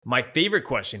my favorite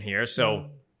question here. So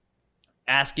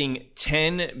asking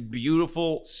 10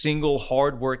 beautiful, single,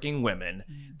 hardworking women,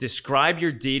 describe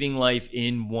your dating life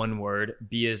in one word.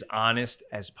 Be as honest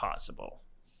as possible.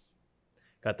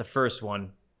 Got the first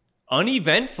one.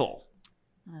 Uneventful.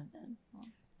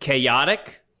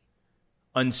 Chaotic.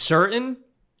 Uncertain.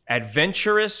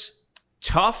 Adventurous.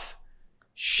 Tough.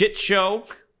 Shit show.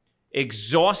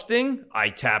 Exhausting. I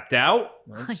tapped out.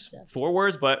 That's 4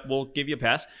 words, but we'll give you a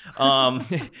pass.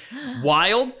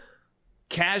 Wild.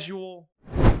 Casual.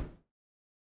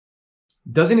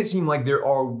 Doesn't it seem like there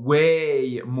are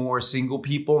way more single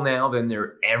people now than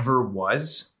there ever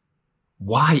was?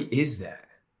 Why is that?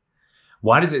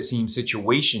 Why does it seem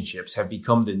situationships have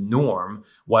become the norm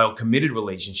while committed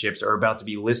relationships are about to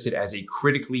be listed as a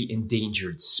critically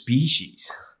endangered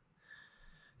species?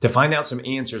 To find out some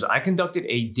answers, I conducted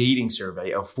a dating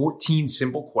survey of 14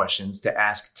 simple questions to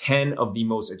ask 10 of the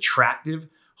most attractive,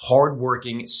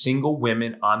 hardworking single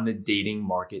women on the dating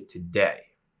market today.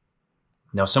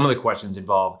 Now, some of the questions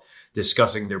involve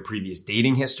discussing their previous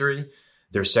dating history,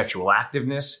 their sexual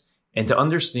activeness, and to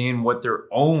understand what their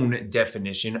own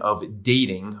definition of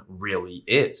dating really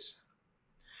is.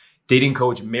 Dating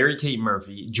coach Mary Kate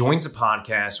Murphy joins the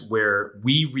podcast where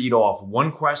we read off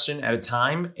one question at a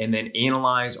time and then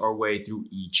analyze our way through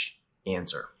each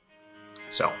answer.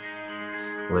 So,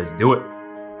 let's do it.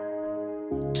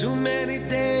 Too many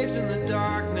days in the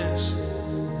darkness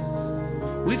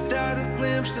without a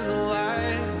glimpse of the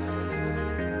light.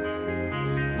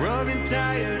 Running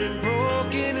tired and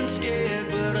broken and scared,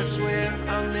 but I swear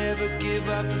I'll never give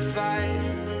up the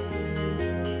fight.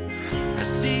 I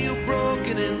see you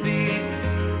broken and beat,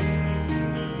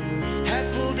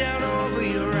 head pulled down over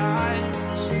your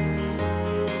eyes.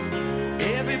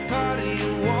 Every part of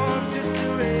you wants to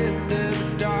surrender,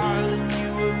 but darling,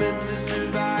 you were meant to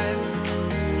survive.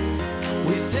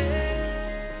 With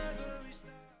every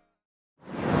star.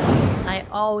 I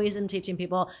always am teaching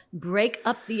people, break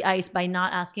up the ice by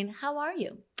not asking, how are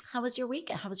you? How was your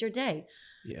weekend? How was your day?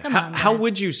 Yeah. Come on, how guys.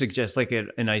 would you suggest like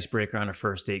an icebreaker on a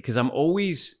first date? Because I'm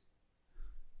always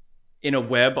in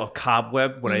a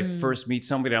cobweb when I first meet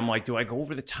somebody. I'm like, do I go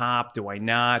over the top? Do I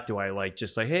not? Do I like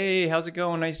just like, hey, how's it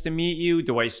going? Nice to meet you.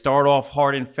 Do I start off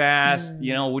hard and fast?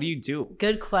 You know, what do you do?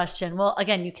 Good question. Well,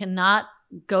 again, you cannot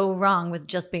go wrong with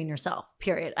just being yourself,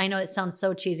 period. I know it sounds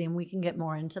so cheesy and we can get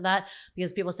more into that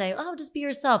because people say, oh, just be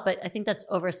yourself. But I think that's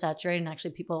oversaturated and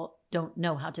actually people don't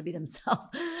know how to be themselves.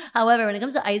 However, when it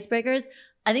comes to icebreakers,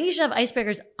 I think you should have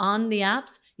icebreakers on the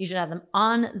apps. You should have them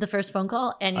on the first phone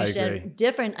call, and you should have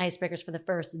different icebreakers for the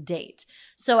first date.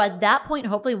 So at that point,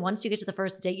 hopefully once you get to the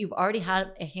first date, you've already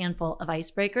had a handful of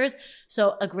icebreakers.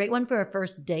 So a great one for a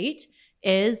first date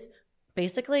is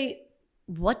basically,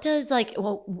 what does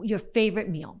your favorite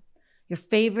meal,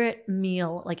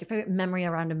 like your favorite memory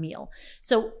around a meal.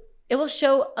 So it will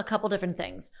show a couple different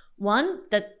things. One,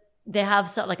 that they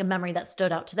have like a memory that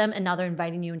stood out to them and now they're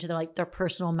inviting you into their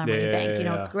personal memory bank. You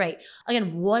know, it's great.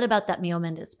 Again, what about that meal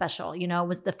made it special? You know,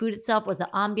 was the food itself, was the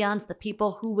ambiance, the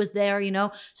people, who was there, you know?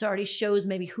 So it already shows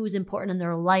maybe who's important in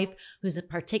their life, who's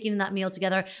partaking in that meal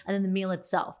together, and then the meal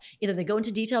itself. Either they go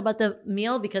into detail about the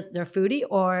meal because they're foodie,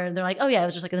 or they're like, oh yeah, it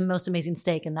was just like the most amazing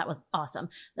steak and that was awesome.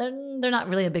 They're not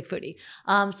really a big foodie.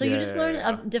 So you just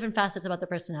learn different facets about their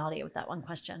personality with that one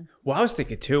question. Well, I was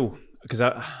thinking too, because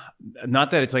not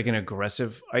that it's like an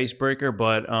aggressive icebreaker,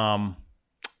 but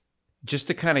just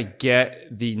to kind of get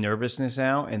the nervousness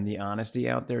out and the honesty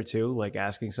out there too, like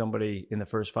asking somebody in the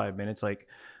first 5 minutes, like,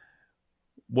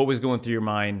 what was going through your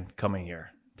mind coming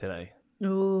here today?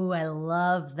 Ooh, I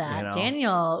love that. You know?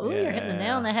 Daniel, you're hitting the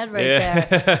nail on the head right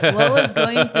there. What was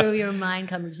going through your mind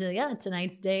coming to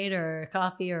tonight's date or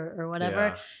coffee or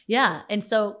whatever? Yeah. And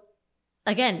so,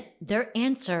 again, their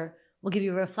answer will give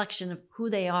you a reflection of who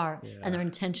they are and their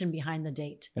intention behind the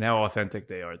date. And how authentic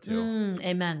they are too.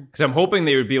 Amen. Because I'm hoping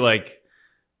they would be like,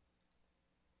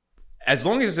 as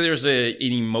long as there's an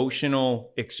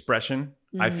emotional expression,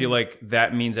 I feel like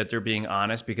that means that they're being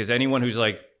honest. Because anyone who's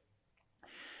like,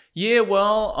 yeah,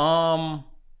 well,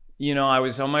 you know, I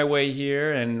was on my way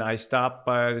here and I stopped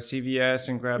by the CVS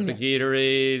and grabbed the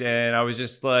Gatorade, and I was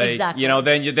just like, you know,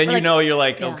 then you're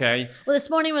like, okay. Well, this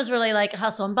morning was really like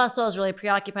hustle and bustle. I was really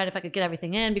preoccupied if I could get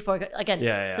everything in before,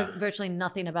 it says virtually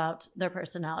nothing about their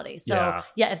personality. So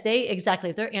if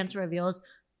their answer reveals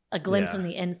a glimpse on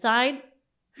the inside,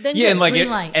 then and like, green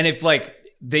light. And if like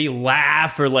they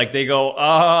laugh or like they go,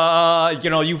 you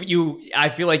know, I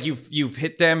feel like you've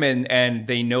hit them and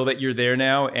they know that you're there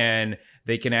now, and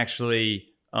they can actually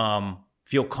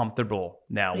feel comfortable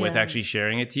now with actually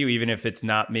sharing it to you, even if it's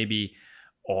not maybe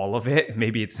all of it.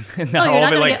 Maybe it's not Oh, all you're not of it.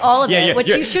 going to Like, get all of yeah, it, yeah, which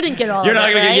you're- you shouldn't get all You're of not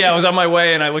it, gonna right? get. Yeah, I was on my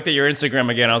way and I looked at your Instagram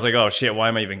again. I was like, oh shit, why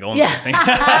am I even going Yeah. to this thing? Okay,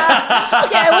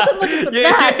 I wasn't looking for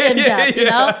that in depth, you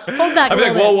know? Hold back I'd a be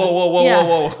like, little whoa, bit. Yeah.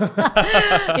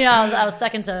 whoa. You know, I was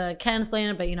second to Ken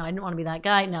Slayton, but you know, I didn't want to be that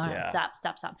guy. No, Yeah. stop.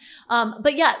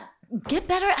 But yeah, get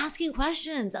better at asking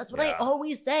questions. That's what I Yeah.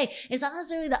 always say. It's not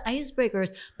necessarily the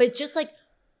icebreakers, but it's just like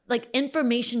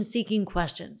information seeking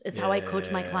questions is how I coach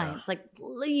my Yeah. clients. Like,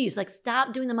 please, like,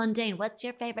 stop doing the mundane. What's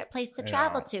your favorite place to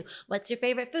travel to? What's your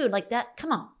favorite food? Like that.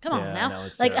 Come on Yeah, now. no,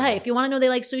 it's Like, terrible. hey, if you want to know they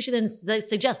like sushi, then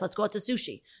suggest let's go out to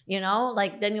sushi. You know,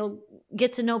 like then you'll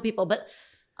get to know people. But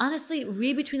honestly,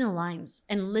 read between the lines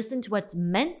and listen to what's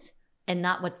meant and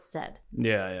not what's said.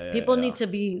 Yeah. People need to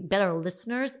be better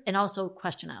listeners and also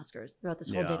question askers throughout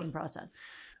this whole Yeah. dating process.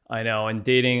 I know. And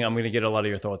dating, I'm going to get a lot of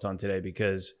your thoughts on today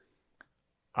because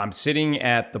I'm sitting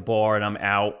at the bar and I'm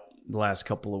out the last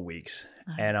couple of weeks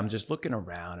and I'm just looking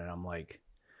around and I'm like,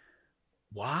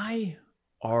 why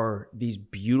are these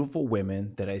beautiful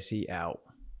women that I see out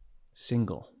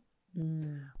single?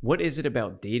 What is it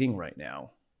about dating right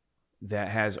now that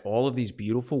has all of these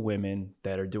beautiful women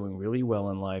that are doing really well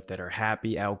in life, that are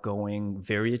happy, outgoing,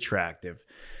 very attractive?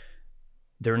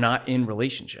 They're not in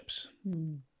relationships.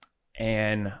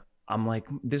 And I'm like,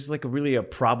 this is like a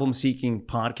problem-seeking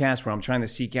podcast where I'm trying to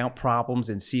seek out problems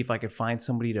and see if I could find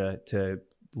somebody to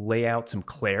lay out some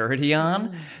clarity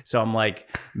on. So I'm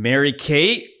like, Mary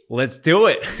Kate, let's do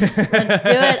it. Let's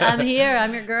do it. I'm here.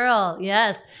 I'm your girl.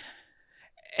 Yes.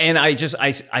 And I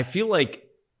feel like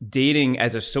dating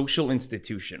as a social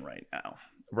institution right now,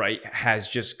 right, has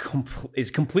just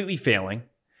is completely failing.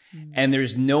 And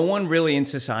there's no one really in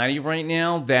society right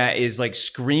now that is like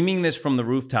screaming this from the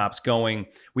rooftops going,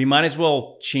 we might as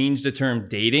well change the term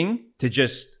dating to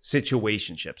just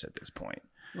situationships at this point.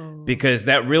 Because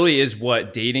that really is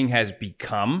what dating has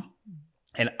become.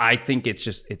 And I think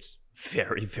it's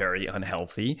very, very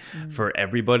unhealthy for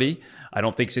everybody. I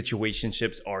don't think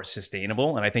situationships are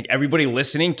sustainable. And I think everybody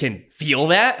listening can feel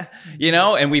that, you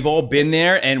know, and we've all been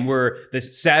there. And the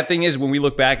sad thing is when we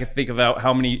look back and think about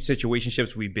how many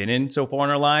situationships we've been in so far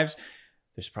in our lives,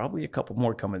 there's probably a couple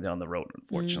more coming down the road,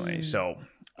 unfortunately. So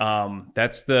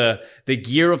that's the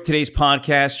gear of today's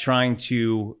podcast, trying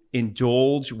to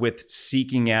indulge with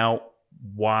seeking out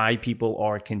why people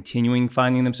are continuing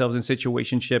finding themselves in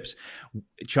situationships,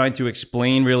 trying to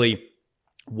explain really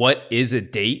what is a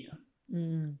date.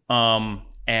 And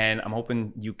I'm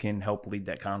hoping you can help lead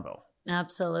that convo.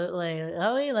 Absolutely.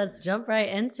 Oh, let's jump right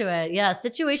into it. Yeah,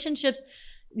 situationships.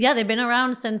 Yeah, they've been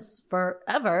around since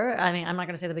forever. I mean, I'm not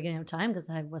going to say the beginning of time because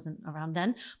I wasn't around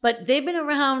then, but they've been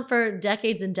around for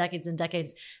decades and decades and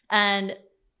decades. And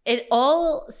it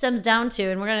all stems down to,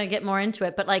 and we're going to get more into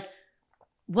it, but like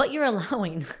what you're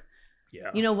allowing. Yeah.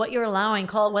 You know, what you're allowing,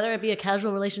 call it, whether it be a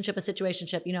casual relationship, a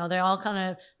situationship, you know, they're all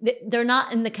kind of, they're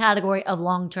not in the category of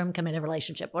long-term committed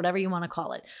relationship, whatever you want to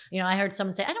call it. You know, I heard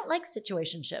someone say, I don't like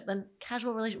situationship, and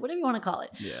casual relationship, whatever you want to call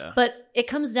it. Yeah. But it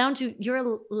comes down to you're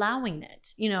allowing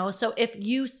it, you know? So if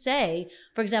you say,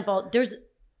 for example, there's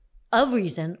a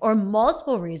reason or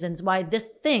multiple reasons why this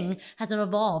thing hasn't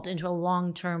evolved into a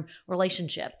long-term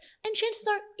relationship. And chances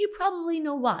are you probably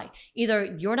know why. Either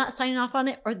you're not signing off on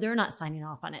it or they're not signing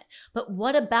off on it. But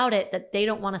what about it that they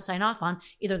don't want to sign off on?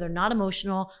 Either they're not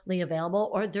emotionally available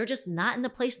or they're just not in the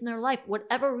place in their life.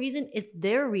 Whatever reason, it's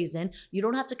their reason. You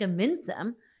don't have to convince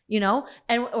them. You know,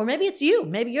 or maybe it's you.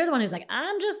 Maybe you're the one who's like,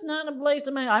 I'm just not in a place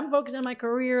I'm focused on my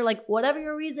career. Like whatever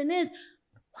your reason is,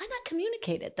 why not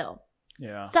communicate it though?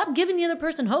 Yeah. Stop giving the other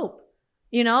person hope,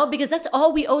 you know, because that's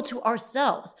all we owe to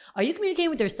ourselves. Are you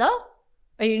communicating with yourself?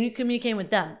 Or are you communicating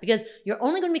with them? Because you're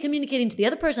only going to be communicating to the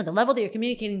other person at the level that you're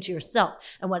communicating to yourself.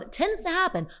 And what tends to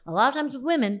happen a lot of times with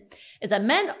women is that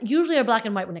men usually are black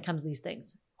and white when it comes to these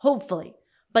things, hopefully.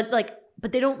 But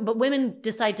women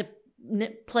decide to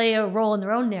play a role in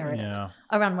their own narrative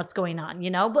around what's going on, you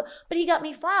know? But he got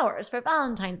me flowers for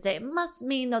Valentine's Day. It must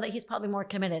mean, though, that he's probably more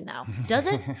committed now. Does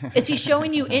it? Is he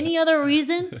showing you any other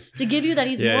reason to give you that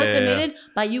he's more committed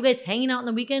by you guys hanging out on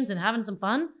the weekends and having some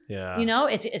fun? Yeah. You know,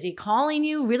 is he calling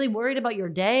you, really worried about your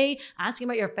day, asking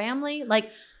about your family? Like,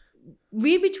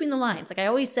 read between the lines, like I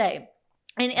always say.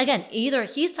 And again, either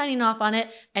he's signing off on it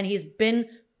and he's been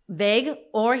vague,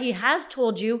 or he has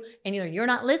told you and either you're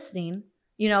not listening,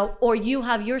 you know, or you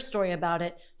have your story about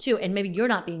it too, and maybe you're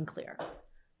not being clear.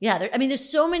 Yeah, there's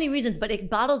so many reasons, but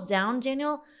it bottles down,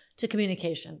 Daniel, to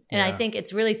communication. And I think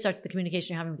it's really starts with the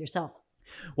communication you're having with yourself.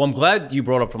 Well, I'm glad you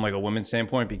brought up from like a women's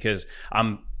standpoint because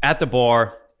I'm at the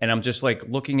bar and I'm just like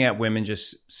looking at women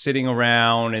just sitting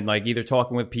around and like either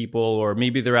talking with people or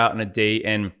maybe they're out on a date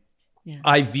and Yeah.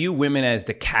 I view women as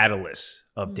the catalyst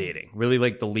of dating, really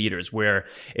like the leaders, where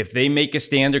if they make a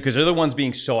standard, because they're the ones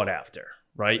being sought after,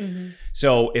 right?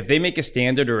 So if they make a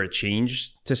standard or a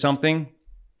change to something,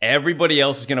 everybody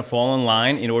else is going to fall in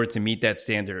line in order to meet that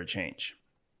standard or change.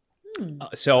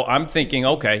 So I'm thinking,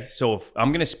 okay, so if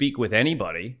I'm going to speak with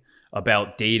anybody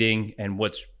about dating and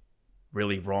what's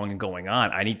really wrong and going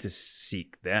on, I need to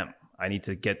seek them. I need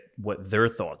to get what their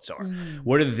thoughts are.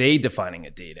 What are they defining a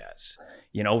date as?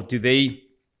 You know,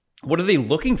 what are they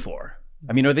looking for?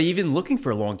 I mean, are they even looking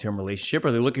for a long-term relationship?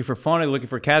 Are they looking for fun? Are they looking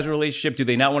for a casual relationship? Do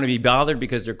they not want to be bothered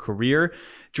because they're career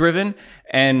driven?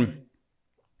 And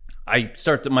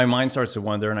my mind starts to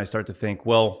wonder, and I start to think,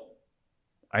 well,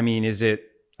 I mean,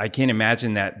 I can't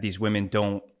imagine that these women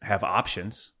don't have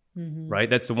options. Right?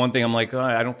 That's the one thing I'm like,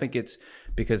 I don't think it's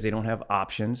because they don't have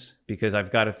options, because I've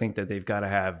got to think that they've got to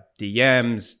have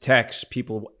DMs, texts,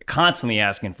 people constantly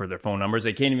asking for their phone numbers.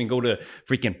 They can't even go to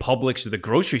freaking Publix or the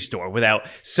grocery store without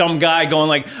some guy going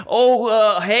like,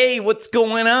 hey, what's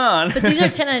going on? But these are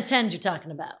 10 out of 10s you're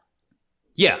talking about.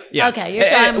 Yeah. Okay, you're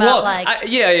talking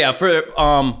about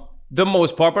for the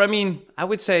most part. But I mean, I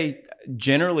would say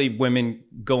generally women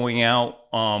going out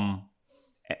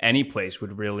any place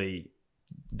would really,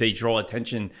 they draw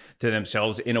attention to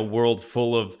themselves in a world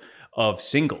full of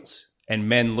singles and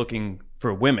men looking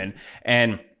for women.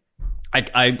 And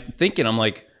I'm thinking, I'm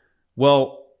like,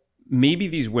 well, maybe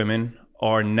these women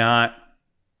are not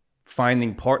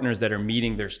finding partners that are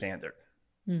meeting their standard.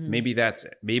 Maybe that's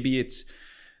it. Maybe it's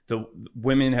the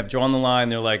women have drawn the line.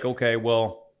 They're like, okay,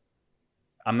 well,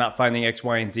 I'm not finding X,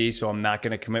 Y, and Z, so I'm not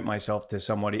going to commit myself to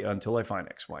somebody until I find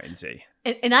X, Y, and Z.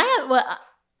 And I have,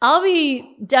 I'll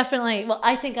be definitely,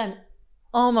 I think I'm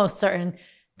almost certain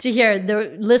to hear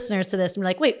the listeners to this and be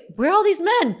like, wait, where are all these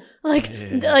men? Like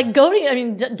goading, I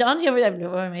mean, Dante over there,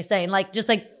 what am I saying? Like, just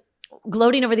like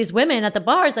gloating over these women at the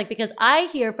bars, like, because I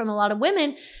hear from a lot of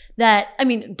women that, I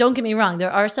mean, don't get me wrong,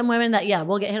 there are some women that,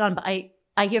 will get hit on, but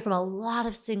I hear from a lot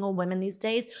of single women these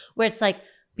days where it's like,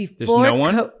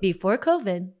 before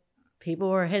COVID, people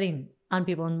were hitting on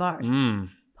people in bars.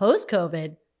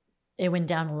 Post-COVID, it went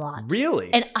down a lot.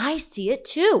 Really? And I see it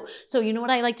too. So you know what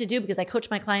I like to do? Because I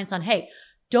coach my clients on, hey,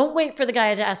 don't wait for the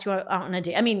guy to ask you out on a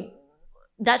date. I mean,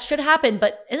 that should happen.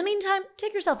 But in the meantime,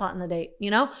 take yourself out on a date, you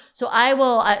know? So I'm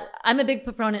a big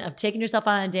proponent of taking yourself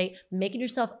out on a date, making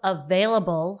yourself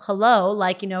available. Hello.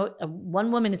 Like, you know,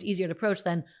 one woman is easier to approach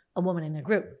than a woman in a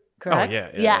group. Correct?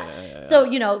 Oh, yeah. So,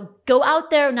 you know, go out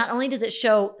there. Not only does it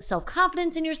show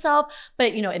self-confidence in yourself,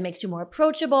 but, you know, it makes you more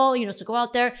approachable, you know, so go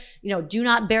out there, you know, do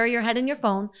not bury your head in your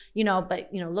phone, you know,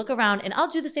 but, you know, look around. And I'll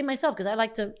do the same myself because I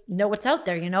like to know what's out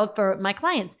there, you know, for my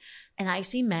clients. And I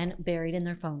see men buried in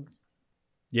their phones.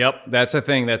 Yep. That's a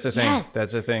thing. Yes.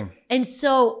 That's a thing. And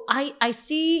so I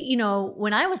see, you know,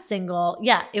 when I was single,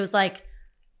 it was like,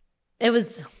 I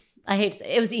hate to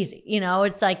say it was easy, you know,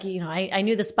 it's like, you know, I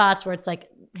knew the spots where it's like,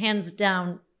 hands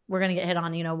down, we're going to get hit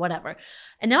on, you know, whatever.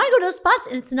 And now I go to those spots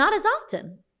and it's not as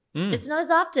often. It's not as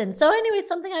often. So anyway, it's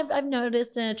something I've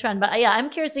noticed in a trend. But I'm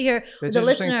curious to hear the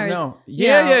listeners, what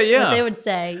they would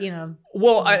say, you know.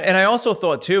 Well, I also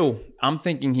thought too, I'm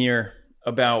thinking here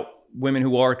about women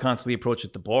who are constantly approached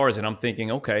at the bars. And I'm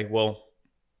thinking, okay, well,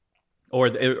 or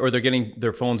they're getting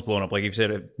their phones blown up. Like you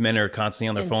said, men are constantly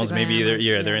on their phones. Maybe their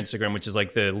Instagram, which is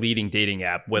like the leading dating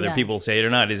app, whether people say it or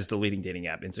not, is the leading dating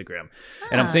app, Instagram.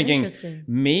 And I'm thinking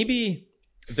maybe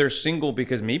they're single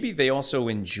because maybe they also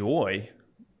enjoy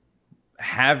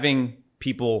having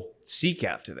people seek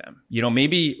after them. You know,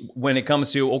 maybe when it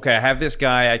comes to, okay, I have this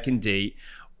guy I can date,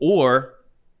 or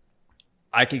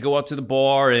I could go out to the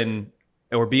bar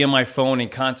or be on my phone and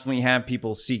constantly have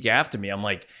people seek after me. I'm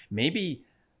like, maybe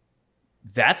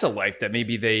that's a life that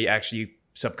maybe they actually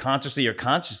subconsciously or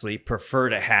consciously prefer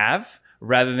to have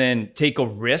rather than take a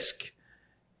risk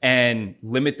and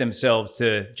limit themselves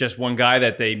to just one guy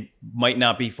that they might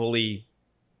not be fully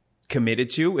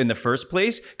committed to in the first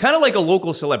place. Kind of like a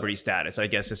local celebrity status, I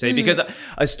guess to say, because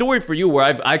a story for you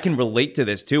where I can relate to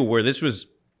this too, where this was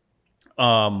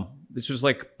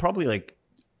like probably like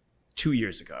 2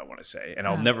 years ago, I want to say, and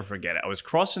I'll never forget it. I was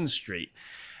crossing the street.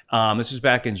 This was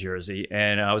back in Jersey,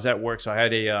 and I was at work, so I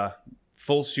had a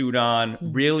full suit on,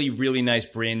 really, really nice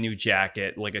brand new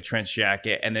jacket, like a trench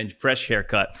jacket, and then fresh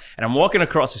haircut. And I'm walking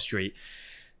across the street,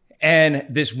 and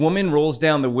this woman rolls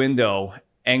down the window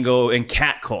and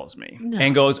Kat calls me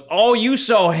and goes, "Oh, you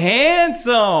so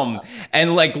handsome,"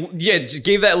 and like, just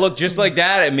gave that look just like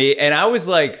that at me, and I was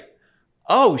like,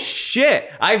 oh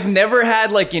shit! I've never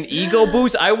had like an ego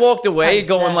boost. I walked away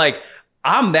going like,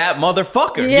 I'm that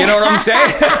motherfucker. You know what I'm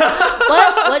saying?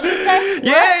 What'd you say? What?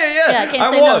 Yeah. I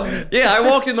can't say no. I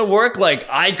walked into work like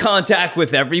eye contact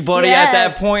with everybody at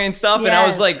that point and stuff. And I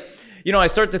was like, I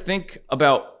start to think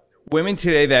about women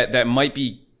today that might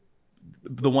be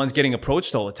the ones getting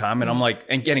approached all the time. And I'm like,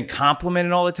 and getting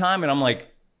complimented all the time. And I'm like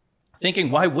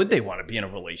thinking, why would they want to be in a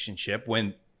relationship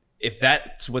if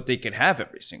that's what they could have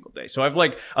every single day? So I've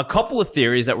like a couple of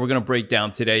theories that we're going to break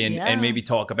down today and maybe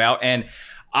talk about. And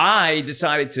I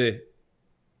decided to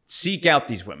seek out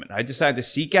these women. I decided to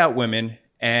seek out women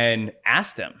and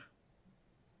ask them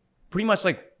pretty much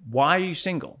like, why are you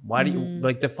single? Why do you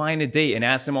like define a date, and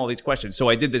ask them all these questions? So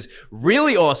I did this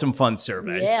really awesome fun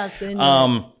survey. Yeah, let's get into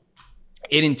it.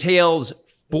 It entails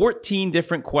 14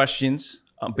 different questions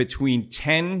between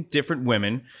 10 different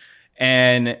women.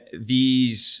 And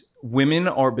these women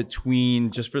are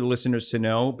between, just for the listeners to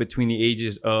know, between the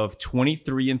ages of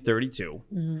 23 and 32.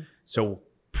 So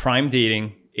prime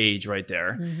dating age right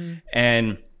there.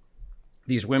 And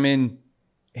these women,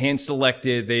 hand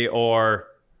selected, they are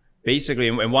basically,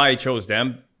 and why I chose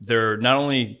them, they're not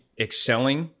only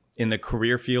excelling in the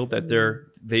career field that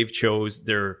they've chose,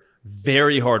 they're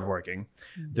very hardworking.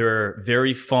 They're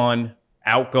very fun,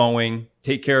 outgoing,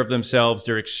 take care of themselves.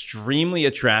 They're extremely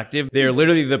attractive. They're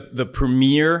literally the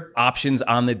premier options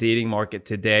on the dating market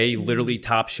today, literally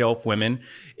top shelf women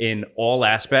in all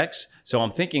aspects. So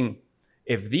I'm thinking,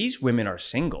 if these women are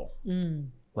single,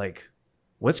 like,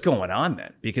 what's going on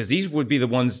then? Because these would be the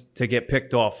ones to get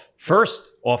picked off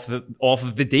first off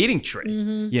of the dating tree,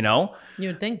 You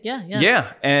would think, yeah.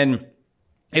 Yeah. And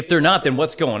if they're not, then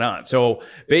what's going on? So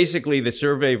basically the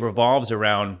survey revolves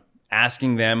around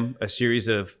asking them a series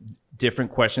of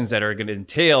different questions that are going to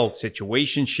entail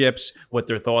situationships, what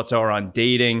their thoughts are on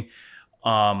dating.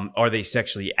 Are they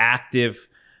sexually active?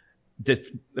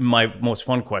 My most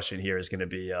fun question here is going to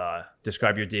be,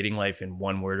 describe your dating life in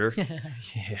one word.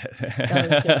 Yeah.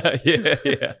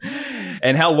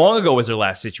 And how long ago was their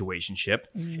last situationship?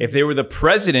 If they were the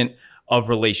president of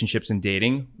relationships and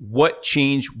dating, what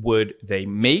change would they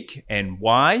make and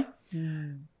why?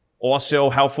 Also,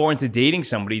 how far into dating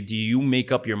somebody do you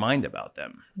make up your mind about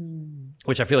them?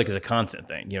 Which I feel like is a constant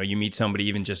thing. You meet somebody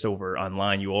even just over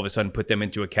online, you all of a sudden put them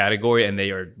into a category and they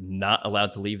are not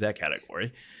allowed to leave that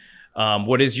category.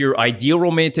 What is your ideal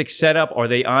romantic setup? Are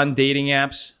they on dating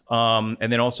apps?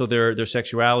 And then also their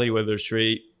sexuality, whether they're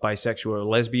straight, bisexual, or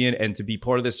lesbian. And to be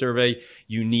part of the survey,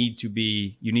 you needed to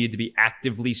be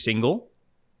actively single.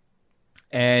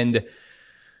 And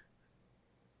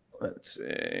let's see,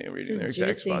 reading their exact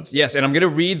response. Yes, and I'm going to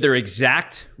read their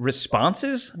exact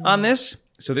responses on this.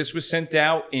 So this was sent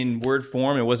out in Word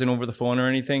form. It wasn't over the phone or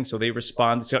anything. So they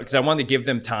responded. Because I wanted to give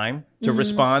them time to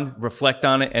respond, reflect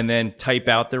on it, and then type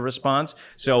out their response.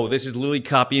 So this is literally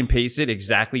copy and pasted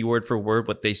exactly word for word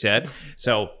what they said.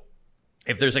 So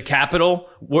if there's a capital,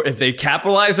 if they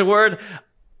capitalize a word,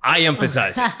 I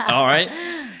emphasize it. All right?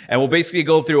 And we'll basically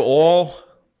go through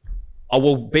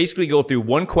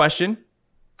one question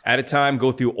at a time,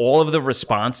 go through all of the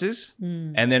responses,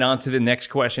 and then on to the next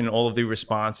question, all of the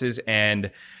responses. And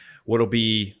what'll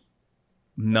be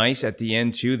nice at the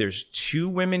end too, there's 2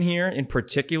 women here in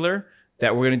particular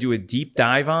that we're going to do a deep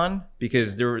dive on,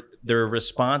 because their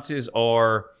responses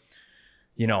are,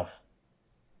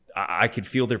 I could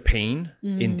feel their pain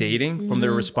in dating from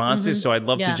their responses. So I'd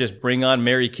love to just bring on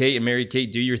Mary Kate, and Mary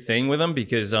Kate, do your thing with them,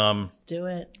 because let's do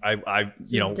it. I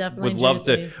would love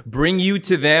to bring you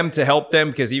to them to help them,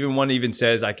 because even one even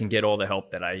says I can get all the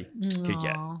help that I could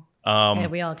get. Yeah,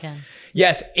 we all can.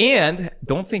 Yes, and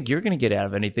don't think you're going to get out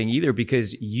of anything either,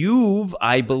 because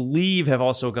I believe, have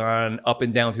also gone up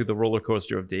and down through the roller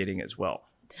coaster of dating as well.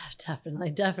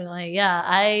 Definitely. Yeah,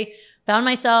 I found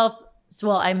myself.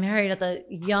 Well, I married at the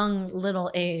young little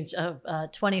age of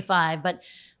 25. But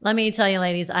let me tell you,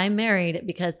 ladies, I married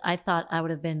because I thought I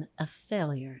would have been a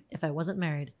failure if I wasn't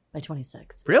married by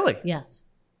 26. Really? Yes.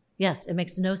 It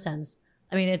makes no sense.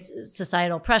 I mean, it's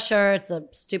societal pressure. It's a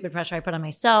stupid pressure I put on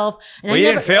myself. And you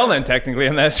didn't fail then, technically,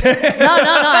 on this. No.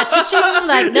 Cha-ching,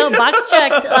 like, no, box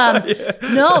checked.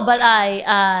 No, but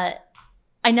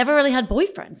I never really had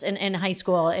boyfriends in high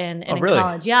school and in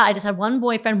college. Yeah, I just had one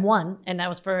boyfriend, and that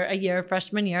was for a year,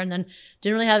 freshman year, and then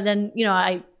didn't really have. Then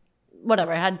I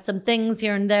had some things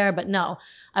here and there, but no,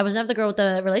 I was never the girl with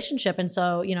the relationship, and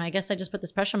so I guess I just put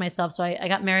this pressure on myself. So I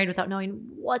got married without knowing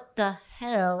what the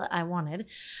hell I wanted,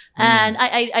 and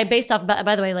I based off.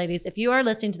 By the way, ladies, if you are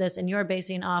listening to this and you are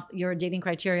basing off your dating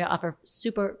criteria off of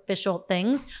superficial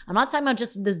things, I'm not talking about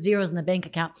just the zeros in the bank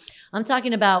account. I'm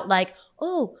talking about like,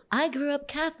 oh, I grew up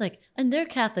Catholic and they're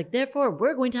Catholic, therefore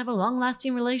we're going to have a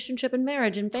long-lasting relationship and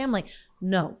marriage and family.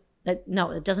 No,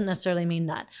 it doesn't necessarily mean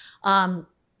that.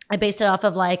 I based it off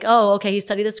of like, oh, okay, he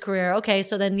studied this career. Okay,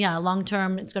 so then yeah, long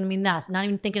term, it's going to mean this. Not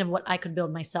even thinking of what I could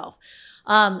build myself.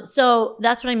 So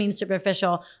that's what I mean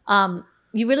superficial.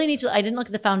 You really need to, I didn't look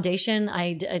at the foundation.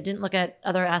 I didn't look at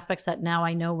other aspects that now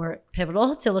I know were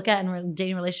pivotal to look at in a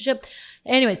dating relationship.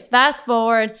 Anyways, fast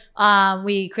forward,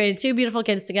 we created 2 beautiful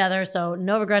kids together. So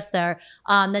no regrets there.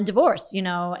 Then divorce,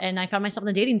 and I found myself in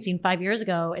the dating scene 5 years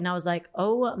ago. And I was like,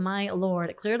 oh my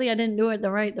Lord, clearly I didn't do it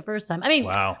the first time. I mean,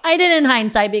 Wow. I did in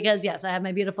hindsight because yes, I have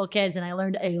my beautiful kids and I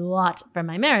learned a lot from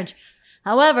my marriage.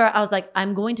 However, I was like,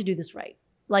 I'm going to do this right.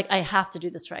 Like I have to do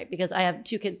this right because I have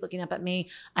 2 kids looking up at me.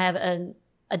 I have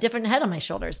a different head on my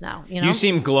shoulders now. You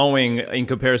seem glowing in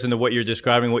comparison to what you're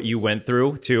describing, what you went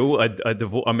through too,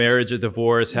 a marriage, a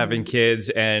divorce, having kids,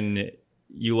 and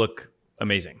you look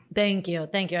amazing. Thank you.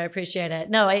 I appreciate it.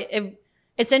 No,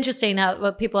 it's interesting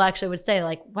what people actually would say,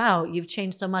 like, wow, you've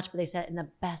changed so much, but they said it in the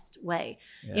best way,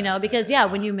 because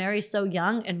when you marry so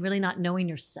young and really not knowing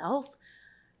yourself,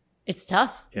 it's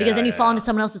tough because then you fall into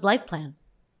someone else's life plan.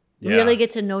 Yeah. Really get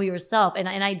to know yourself. And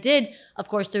I did, of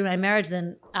course, through my marriage.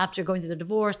 Then after going through the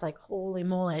divorce, like, holy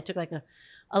moly, I took like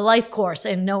a life course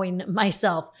in knowing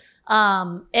myself.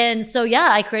 And so, yeah,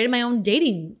 I created my own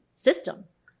dating system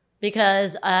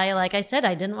because like I said,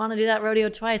 I didn't want to do that rodeo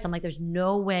twice. I'm like, there's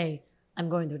no way I'm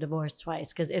going through divorce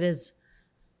twice because it is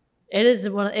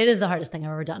the hardest thing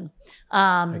I've ever done.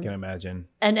 I can imagine.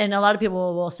 And a lot of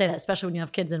people will say that, especially when you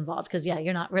have kids involved, because yeah,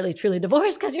 you're not really truly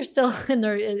divorced because you're still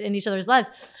in each other's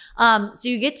lives. So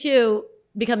you get to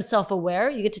become self-aware.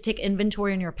 You get to take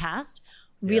inventory in your past,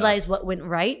 realize what went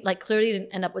right. Like clearly you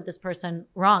didn't end up with this person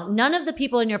wrong. None of the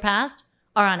people in your past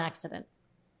are on accident.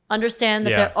 Understand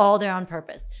that they're all there on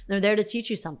purpose. They're there to teach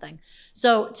you something.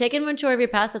 So take inventory of your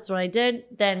past. That's what I did.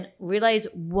 Then realize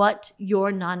what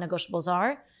your non-negotiables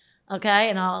are. Okay.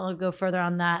 And I'll go further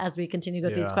on that as we continue to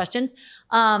go through these questions.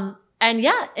 And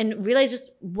realize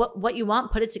just what you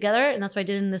want, put it together. And that's what I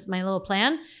did in my little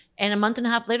plan. And a month and a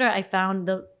half later, I found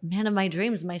the man of my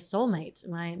dreams, my soulmate,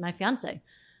 my fiance.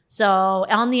 So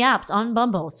on the apps, on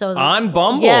Bumble. So on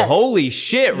Bumble? Yes. Holy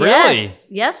shit, really?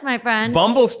 Yes, my friend.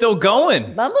 Bumble's still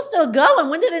going. Bumble's still going.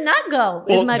 When did it not go?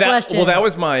 Is my question. Well, that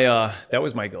was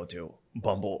my go-to,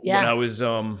 Bumble. Yeah. When I was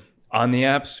on the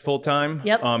apps full time.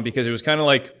 Yep. Because it was kind of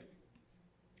like,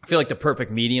 I feel like the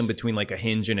perfect medium between like a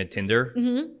Hinge and a Tinder,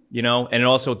 and it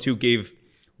also too gave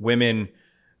women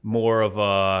more of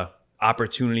a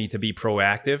opportunity to be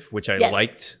proactive, which I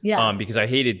liked, because I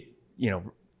hated,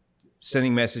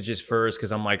 sending messages first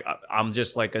because I'm like, I'm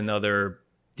just like another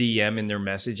DM in their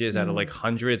messages out of like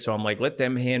hundreds. So I'm like, let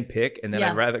them hand pick. And then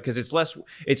I'd rather, because it's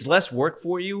less work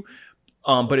for you,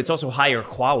 but it's also higher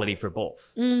quality for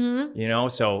both,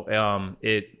 so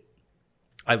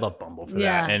I love Bumble for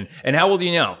that. And how old are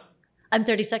you now? I'm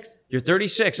 36. You're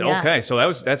 36. Yeah. Okay. So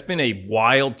that's been a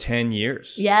wild 10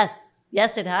 years. Yes,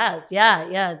 it has. Yeah.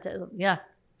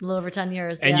 A little over 10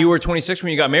 years. And you were 26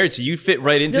 when you got married, so you fit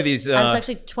right into these. I was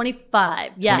actually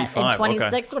 25. Yeah, 25, and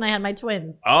 26 when I had my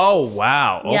twins. Oh,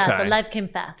 wow. Okay. Yeah, so life came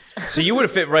fast. So you would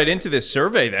have fit right into this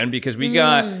survey then, because we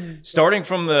got, starting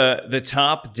from the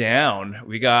top down,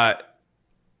 we got,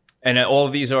 and all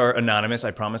of these are anonymous.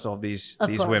 I promise all of these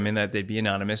women that they'd be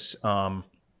anonymous.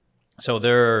 So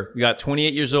we got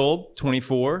 28 years old,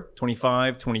 24,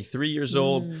 25, 23 years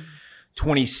old,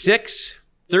 26,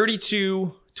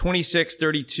 32, 26,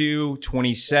 32,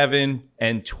 27,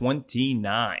 and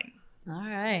 29. All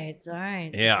right.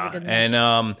 Yeah.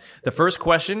 And the first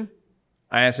question,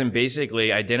 I asked him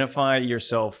basically, identify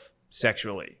yourself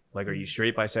sexually. Like, are you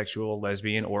straight, bisexual,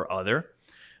 lesbian, or other?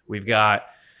 We've got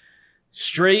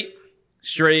straight,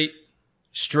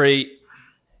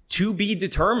 to be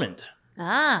determined.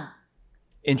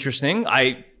 Interesting.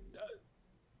 I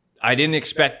didn't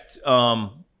expect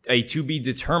a to be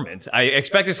determined. I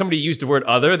expected somebody to use the word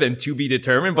other than to be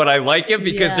determined, but I like it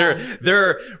because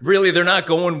they're not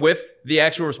going with the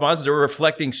actual response. They're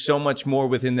reflecting so much more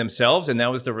within themselves, and that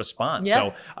was the response. Yep.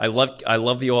 So I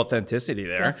love the authenticity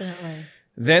there. Definitely.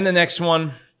 Then the next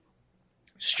one,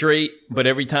 straight, but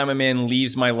every time a man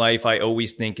leaves my life, I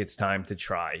always think it's time to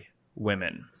try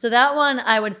women. So that one,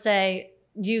 I would say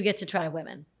you get to try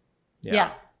women.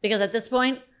 Yeah. Because at this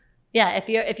point,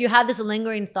 if you have this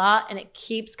lingering thought and it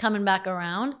keeps coming back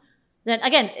around, then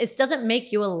again, it doesn't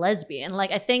make you a lesbian.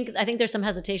 Like I think there's some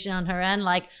hesitation on her end.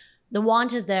 Like the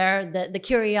want is there, the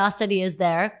curiosity is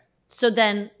there. So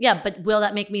then, yeah, but will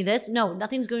that make me this? No,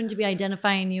 nothing's going to be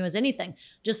identifying you as anything.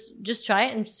 Just try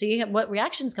it and see what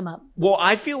reactions come up. Well,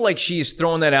 I feel like she's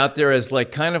throwing that out there as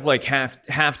like kind of like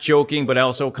half joking, but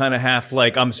also kind of half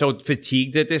like I'm so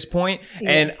fatigued at this point.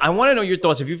 Yeah. And I want to know your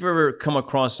thoughts if you've ever come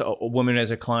across a woman as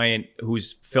a client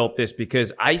who's felt this,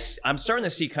 because I'm starting to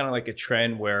see kind of like a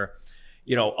trend where,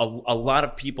 you know, a lot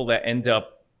of people that end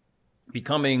up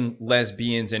becoming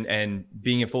lesbians and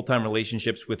being in full-time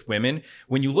relationships with women,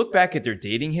 when you look back at their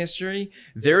dating history,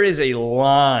 there is a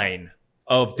line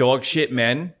of dog shit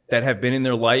men that have been in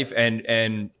their life and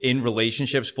in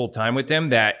relationships full-time with them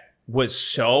that was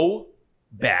so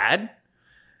bad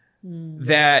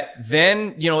that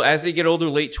then, you know, as they get older,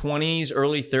 late 20s,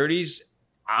 early 30s,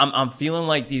 I'm feeling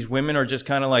like these women are just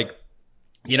kind of like,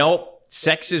 you know,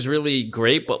 sex is really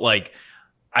great, but like,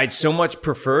 I'd so much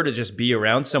prefer to just be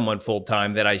around someone full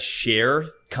time that I share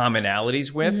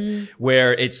commonalities with,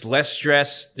 where it's less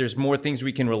stress. There's more things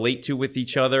we can relate to with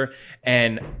each other.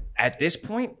 And at this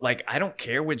point, like, I don't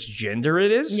care which gender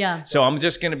it is. Yeah. So I'm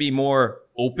just going to be more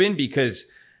open because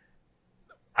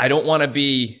I don't want to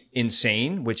be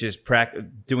insane, which is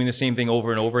doing the same thing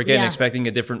over and over again, Yeah. expecting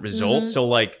a different result. So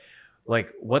like,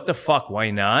 what the fuck?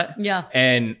 Why not? Yeah.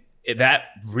 And that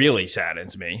really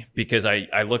saddens me because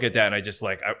I look at that and I just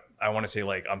like, I want to say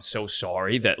like, I'm so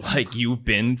sorry that like you've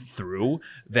been through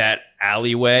that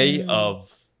alleyway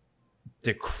of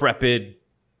decrepit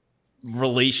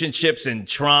relationships and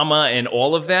trauma and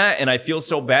all of that. And I feel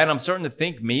so bad. I'm starting to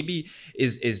think maybe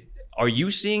are you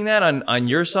seeing that on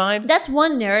your side? That's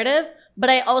one narrative,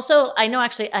 but I know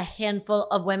actually a handful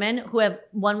of women who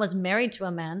one was married to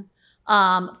a man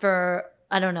for,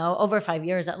 I don't know, over 5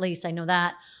 years at least. I know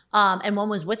that. And one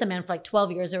was with a man for like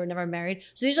 12 years. They were never married.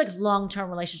 So these are like long-term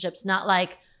relationships, not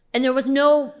like, and there was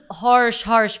no harsh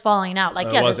falling out. Like,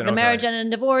 the marriage ended in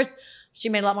divorce. She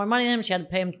made a lot more money than him. She had to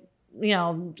pay him, you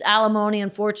know, alimony,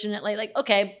 unfortunately. Like,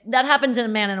 okay, that happens in a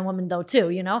man and a woman though, too,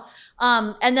 you know?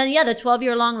 And then, the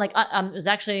 12-year long, like, it was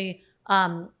actually,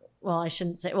 well, I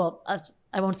shouldn't say,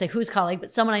 I won't say whose colleague, but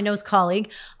someone I know's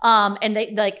colleague. And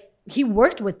they, like, he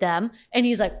worked with them and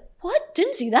he's like, what?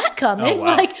 Didn't see that coming. Oh,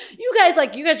 wow. Like, you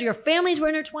guys, your families were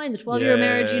intertwined, the 12-year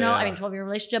marriage, you know, I mean, 12-year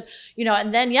relationship, you know,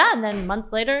 and then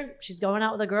months later, she's going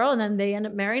out with a girl and then they end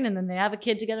up marrying and then they have a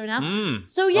kid together now.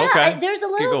 So okay. There's a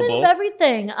Could little go bit both. of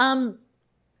everything.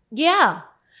 Yeah,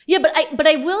 but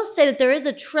I will say that there is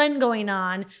a trend going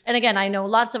on. And again, I know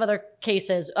lots of other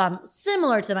cases,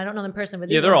 similar to them. I don't know them in person, but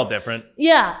these They're ones- all different.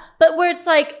 Yeah. But where it's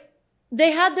like,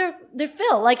 they had their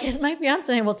fill. Like, my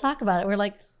fiance and I will talk about it. We're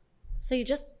like, so you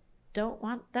just don't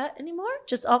want that anymore?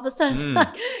 Just all of a sudden, like,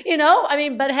 you know? I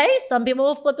mean, but hey, some people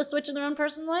will flip a switch in their own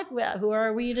personal life. Who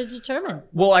are we to determine?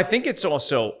 Well, I think it's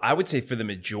also, I would say for the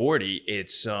majority,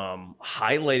 it's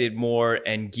highlighted more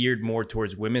and geared more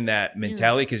towards women, that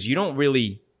mentality, because you don't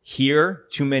really hear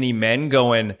too many men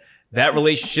going, that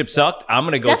relationship sucked, I'm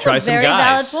going to go try some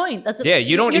guys. That's a very valid point.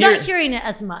 You're not hearing it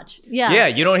as much. Yeah. Yeah,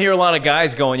 you don't hear a lot of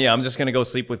guys going, I'm just going to go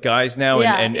sleep with guys now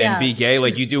and be gay.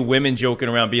 Like, you do women joking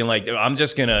around being like, I'm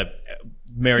just going to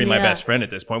marry my best friend at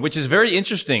this point, which is very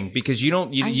interesting because you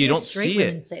don't straight see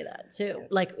women it. say that too.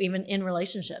 Like, even in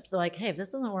relationships, they're like, hey, if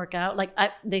this doesn't work out, like,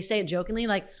 they say it jokingly,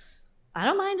 like, I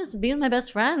don't mind just being my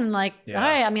best friend. And like, all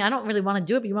right, I mean, I don't really want to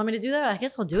do it, but you want me to do that? I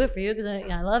guess I'll do it for you because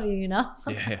I love you, you know?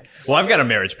 Yeah. Well, I've got a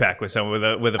marriage pact with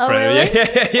someone, with a Oh, friend.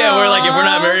 really? Yeah. We're like, if we're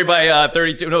not married by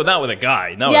 32, no, not with a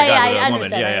guy, not with a guy,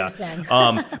 with a woman. I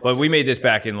understand. But we made this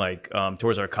back in like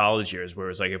towards our college years, where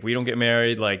it's like, if we don't get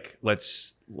married, like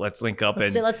let's link up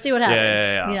Let's and see what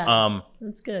happens. Yeah.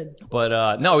 That's good.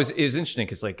 But no, it was interesting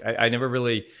because like I never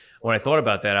really. When I thought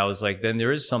about that, I was like, then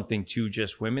there is something to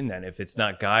just women then. If it's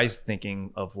not guys thinking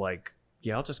of like,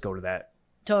 yeah, I'll just go to that.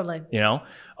 Totally. You know?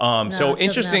 No, So it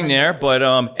interesting doesn't there. But,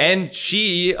 and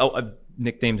she, I've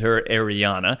nicknamed her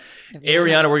Ariana.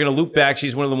 Ariana, we're going to loop back.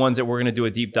 She's one of the ones that we're going to do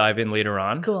a deep dive in later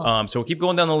on. Cool. So we'll keep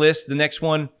going down the list. The next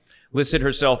one listed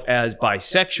herself as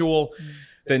bisexual,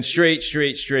 then straight,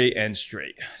 and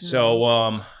straight.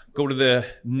 So, go to the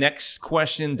next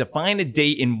question. Define a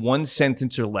date in one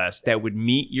sentence or less that would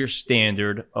meet your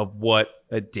standard of what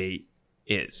a date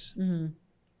is.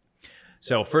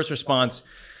 So first response,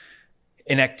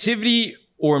 an activity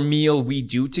or meal we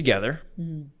do together,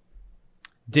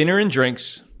 dinner and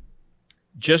drinks,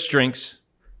 just drinks,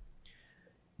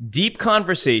 deep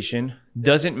conversation,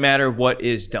 doesn't matter what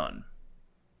is done.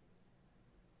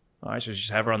 I should just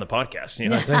have her on the podcast. You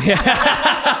know, it's like,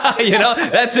 you know,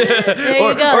 that's it. There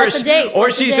you go. That's a date. Or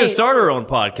That's a she should date. start her own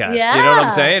podcast. Yeah. You know what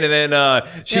I'm saying? And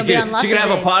then she They'll be on could lots of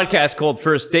have a dates. podcast called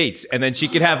First Dates, and then she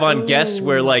could have on guests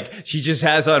where like she just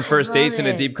has on first love dates and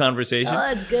a it. deep conversation. Oh,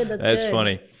 that's good. That's That's good.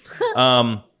 funny.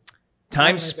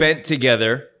 Time spent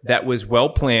together that was well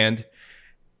planned.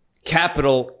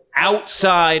 Capital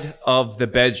outside of the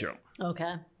bedroom,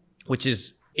 Okay. which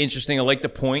is interesting. I like the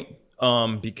point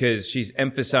because she's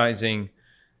emphasizing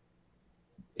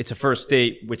it's a first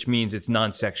date, which means it's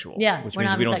non-sexual. Yeah, which we're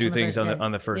means not we having don't do sex things on the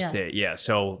on the first first date. date. Yeah.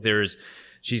 So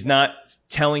she's not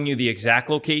telling you the exact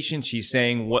location. She's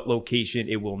saying what location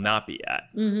it will not be at,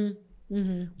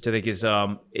 which I think is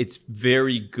it's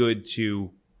very good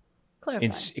to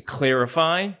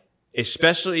clarify,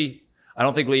 especially. I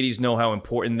don't think ladies know how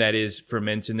important that is for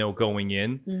men to know going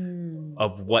in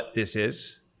of what this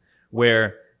is.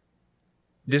 Where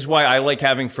this is why I like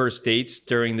having first dates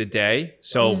during the day.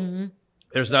 So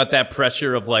there's not that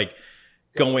pressure of like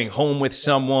going home with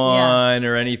someone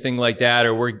or anything like that,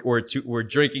 or we're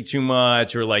drinking too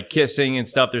much or like kissing and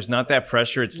stuff. There's not that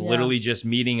pressure. It's literally just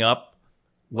meeting up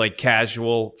like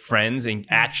casual friends and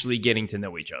actually getting to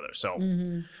know each other. So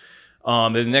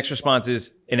the next response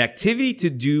is an activity to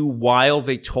do while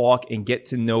they talk and get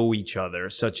to know each other,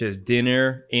 such as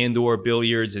dinner and or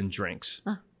billiards and drinks.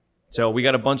 So we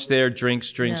got a bunch there,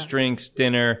 drinks,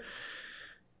 dinner.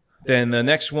 Then the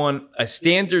next one, a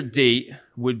standard date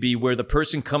would be where the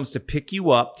person comes to pick you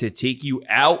up, to take you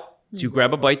out, to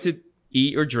grab a bite to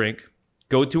eat or drink,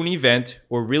 go to an event,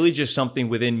 or really just something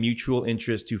within mutual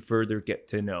interest to further get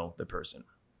to know the person.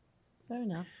 Fair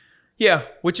enough. Yeah,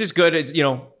 which is good. It's,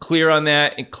 clear on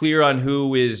that and clear on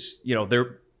who is,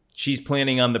 she's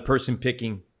planning on the person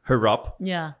picking her up.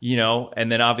 Yeah.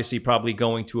 And then obviously probably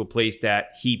going to a place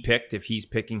that he picked if he's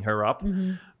picking her up.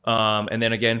 And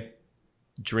then again,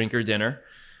 drink or dinner.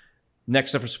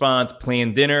 Next response,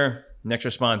 plan dinner. Next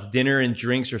response, dinner and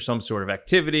drinks or some sort of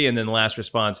activity. And then the last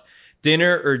response,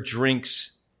 dinner or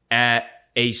drinks at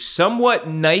a somewhat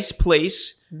nice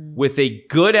place with a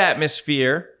good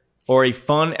atmosphere or a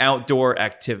fun outdoor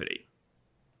activity.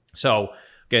 So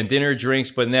again, dinner, drinks,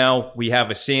 but now we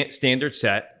have a standard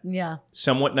set. Yeah.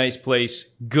 Somewhat nice place,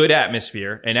 good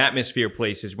atmosphere. And atmosphere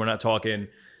places, we're not talking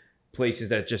places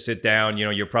that just sit down.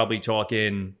 You're probably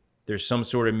talking there's some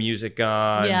sort of music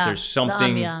on. Yeah, there's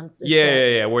something. the ambiance is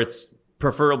Yeah, where it's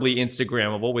preferably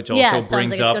Instagrammable, which also it sounds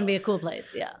brings like up it's going to be a cool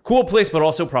place. Yeah. cool place, but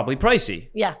also probably pricey.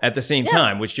 Yeah. At the same Yeah,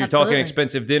 time, which you're absolutely. talking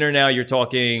expensive dinner now. You're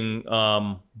talking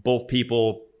both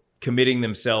people committing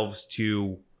themselves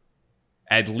to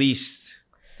at least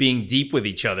being deep with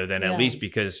each other. Then at least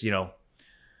because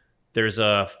there's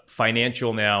a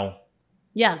financial now.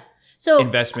 Yeah. So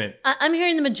investment. I'm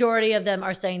hearing the majority of them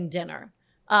are saying dinner.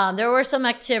 There were some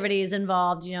activities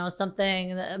involved,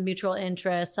 something, mutual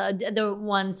interest. The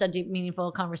one said deep,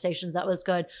 meaningful conversations. That was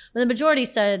good. But the majority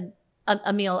said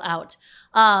a meal out.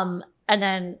 And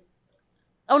then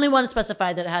only one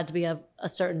specified that it had to be of a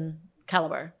certain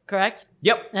caliber, correct?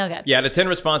 Yep. Okay. Yeah, the 10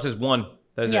 responses, one.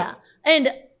 That's it.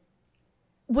 And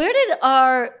where did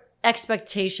our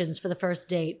expectations for the first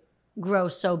date grow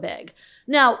so big?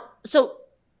 Now,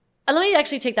 let me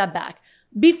actually take that back.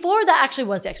 Before that actually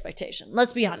was the expectation.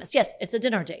 Let's be honest. Yes, it's a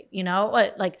dinner date.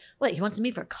 What, he wants to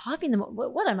meet for coffee in the morning?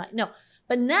 What am I? No.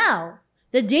 But now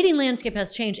the dating landscape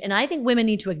has changed. And I think women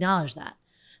need to acknowledge that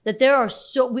there are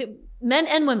men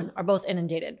and women are both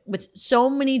inundated with so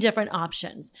many different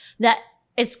options that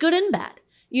it's good and bad,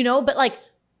 but like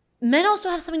men also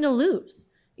have something to lose,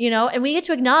 and we get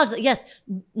to acknowledge that, yes,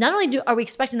 not only are we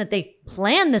expecting that they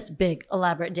plan this big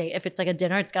elaborate date. If it's like a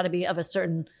dinner, it's got to be of a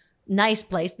certain nice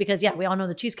place because we all know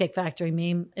the Cheesecake Factory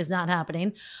meme is not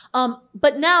happening.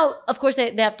 But now, of course,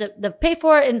 they have to pay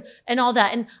for it and all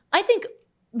that. And I think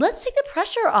let's take the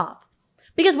pressure off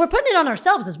because we're putting it on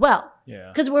ourselves as well. Yeah.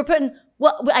 Because we're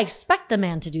I expect the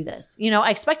man to do this. I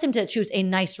expect him to choose a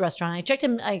nice restaurant.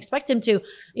 I expect him to,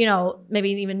 maybe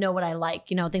even know what I like,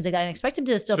 things like that. I expect him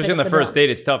to still Especially on the first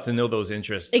date, it's tough to know those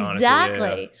interests. Exactly.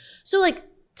 Honestly. Yeah. So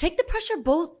take the pressure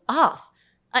both off.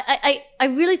 I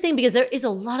really think because there is a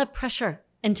lot of pressure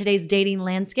in today's dating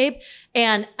landscape.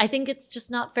 And I think it's just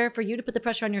not fair for you to put the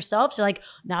pressure on yourself to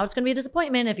now it's going to be a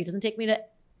disappointment if he doesn't take me to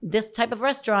this type of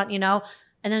restaurant,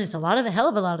 and then it's a hell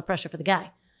of a lot of pressure for the guy,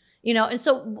 and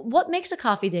so what makes a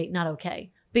coffee date not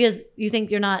okay? Because you think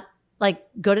you're not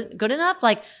good enough?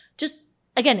 Just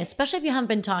again, especially if you haven't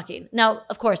been talking. Now,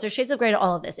 of course, there's shades of gray to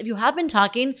all of this. If you have been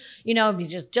talking,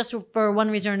 just for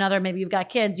one reason or another, maybe you've got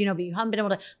kids, but you haven't been able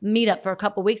to meet up for a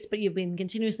couple weeks, but you've been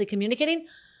continuously communicating.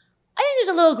 I think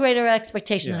there's a little greater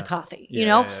expectation than a coffee,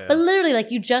 Yeah. But literally,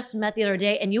 you just met the other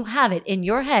day and you have it in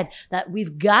your head that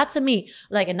we've got to meet,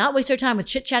 and not waste our time with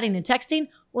chit-chatting and texting.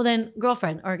 Well, then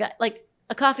girlfriend or guy,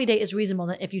 a coffee date is reasonable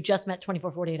if you just met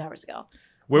 24, 48 hours ago.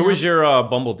 Where was your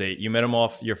Bumble date? You met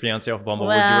your fiance off Bumble.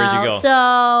 Well, Where'd you go?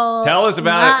 So tell us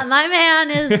about it. My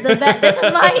man is the best. This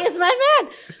is why he is my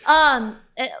man.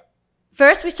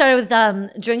 First, we started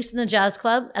with drinks in the Jazz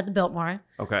Club at the Biltmore.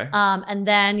 Okay. And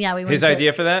then, we went His to,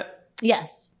 idea for that?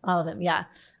 Yes, all of them, yeah.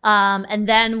 And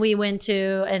then we went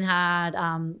to and had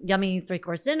yummy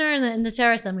 3-course dinner in the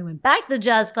terrace. Then we went back to the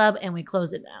Jazz Club and we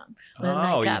closed it down. with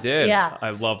Oh, you nightcaps. did. Yeah.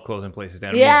 I love closing places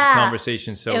down. Yeah. It makes the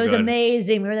conversation so it was good.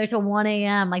 amazing. We were there till 1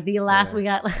 a.m. Like the last Yeah. we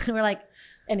got, we're like,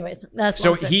 anyways, that's So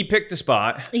long story. he picked the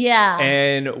spot. Yeah.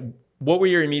 And what were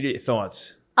your immediate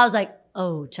thoughts? I was like,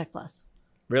 oh, check plus.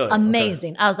 Really? Okay.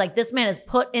 Amazing. I was like, this man is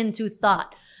put into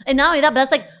thought. And not only that, but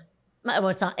that's like, well,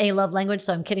 it's not a love language,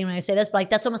 so I'm kidding when I say this, but like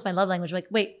that's almost my love language. Like,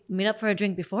 wait, meet up for a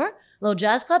drink before? Little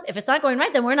jazz club? If it's not going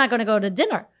right, then we're not going to go to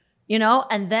dinner,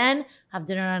 and then have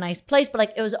dinner at a nice place. But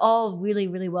like, it was all really,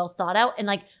 really well thought out. And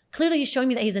like, clearly he's showing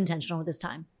me that he's intentional with his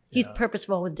time. He's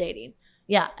purposeful with dating.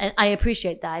 Yeah. And I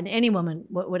appreciate that. And any woman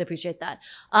would appreciate that.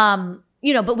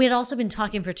 But we had also been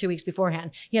talking for 2 weeks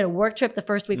beforehand. He had a work trip the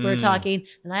first week we were talking,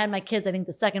 and I had my kids, I think,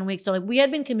 the second week. So like we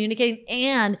had been communicating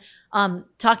and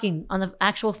talking on the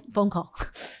actual phone call,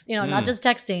 not just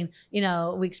texting,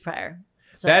 weeks prior.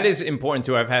 So That is important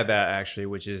too. I've had that actually,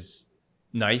 which is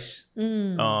nice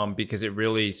because it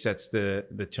really sets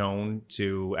the tone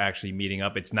to actually meeting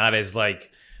up. It's not as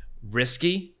like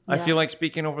risky. I Yeah. feel like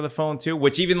speaking over the phone too,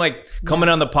 which even like coming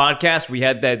on the podcast, we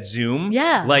had that Zoom.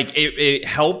 Yeah. Like it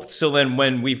helped. So then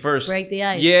when we first break the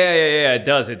ice. Yeah. It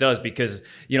does because,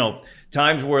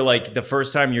 times where like the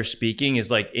first time you're speaking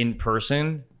is like in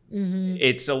person,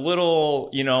 it's a little,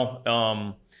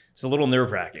 it's a little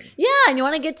nerve wracking. Yeah, and you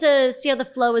want to get to see how the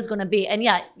flow is going to be. And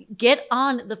get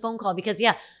on the phone call because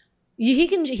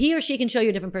he or she can show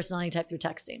you a different personality type through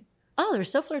texting. Oh, they're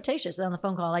so flirtatious. And on the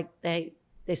phone call, like they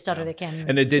stutter, they can't.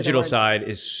 And the get their digital words. side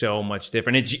is so much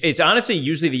different. It's honestly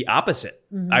usually the opposite.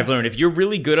 Mm-hmm. I've learned if you're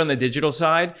really good on the digital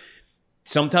side,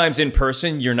 sometimes in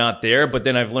person you're not there. But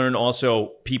then I've learned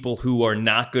also people who are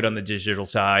not good on the digital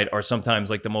side are sometimes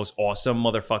like the most awesome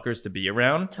motherfuckers to be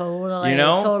around. Totally, You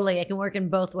know? totally. It can work in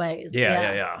both ways.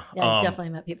 Yeah. Yeah, I've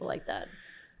definitely met people like that.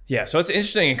 Yeah, so it's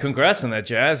interesting, and congrats on that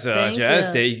Jazz Thank Jazz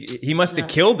you. Day. He must have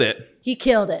killed it. He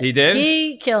killed it. He did?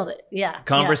 He killed it. Yeah.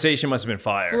 Conversation must have been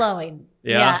fire. Flowing.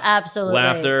 Yeah? Yeah, absolutely.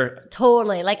 Laughter.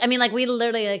 Totally. We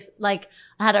literally like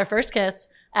had our first kiss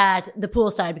at the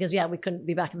poolside because we couldn't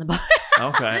be back in the bar.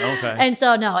 Okay. And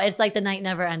so no, it's like the night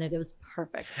never ended. It was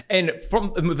perfect. And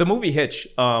from the movie Hitch,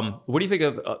 what do you think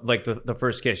of like the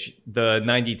first kiss, the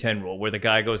 90-10 rule, where the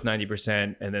guy goes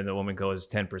 90% and then the woman goes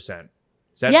 10%?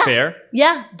 Is that fair?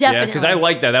 Yeah, definitely. Yeah, because I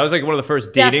like that. That was like one of the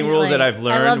first dating rules that I've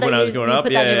learned when I was growing up.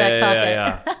 Put that in your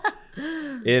back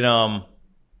pocket. It No,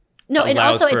 and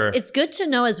allows also for- it's good to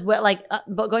know as well. Like,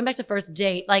 but going back to first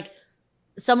date, like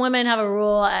some women have a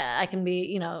rule. I can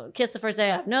be, kiss the first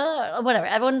date. No, whatever.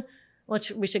 Everyone,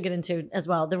 which we should get into as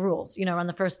well. The rules, on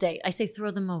the first date. I say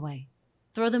throw them away.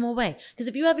 Throw them away. Because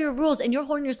if you have your rules and you're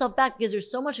holding yourself back because there's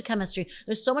so much chemistry,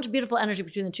 there's so much beautiful energy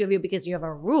between the two of you because you have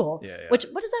a rule. Yeah. Which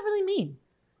what does that really mean?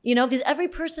 Because every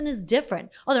person is different.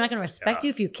 Oh, they're not going to respect you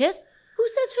if you kiss. Who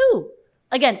says who?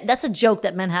 Again, that's a joke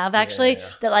that men have actually. Yeah.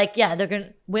 That like, they're gonna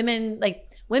women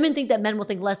think that men will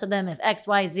think less of them if X,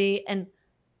 Y, Z, and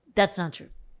that's not true.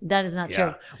 That is not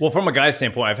true. Well, from a guy's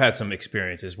standpoint, I've had some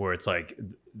experiences where it's like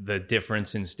the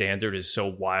difference in standard is so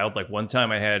wild. Like one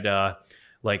time I had I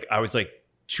was like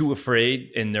too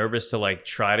afraid and nervous to like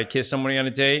try to kiss somebody on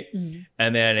a date.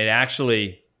 And then it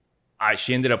actually,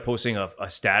 she ended up posting a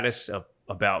status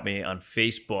about me on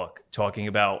Facebook talking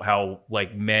about how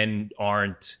like men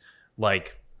aren't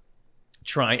like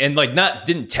trying and like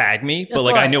didn't tag me, but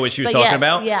like I know what she was talking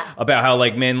about. Yeah. About how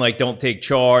like men like don't take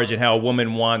charge and how a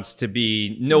woman wants to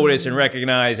be noticed and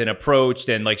recognized and approached.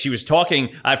 And like she was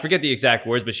talking, I forget the exact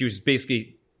words, but she was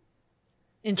basically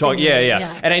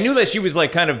Yeah. and I knew that she was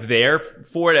like kind of there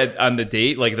for it on the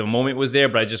date. Like the moment was there,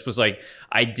 but I just was like,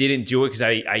 I didn't do it because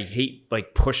I hate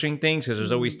like pushing things because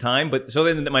there's always time. But so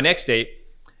then my next date,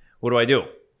 what do?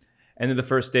 And then the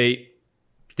first date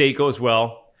goes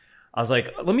well. I was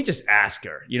like, let me just ask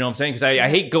her. You know what I'm saying? Because I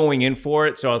hate going in for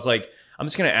it. So I was like, I'm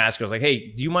just going to ask her. I was like,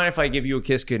 hey, do you mind if I give you a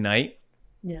kiss goodnight?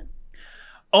 Yeah.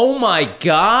 Oh my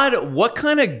God. What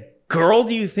kind of girl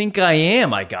do you think I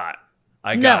am? I got.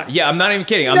 No. Yeah, I'm not even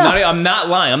kidding. I'm not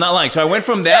lying. So I went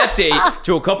from that date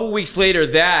to a couple weeks later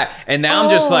and now I'm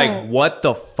just like, what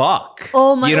the fuck?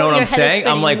 Oh my You know God, what your I'm head is saying?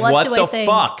 I'm spinning. like, What what do I the think?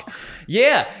 fuck?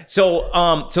 Yeah. So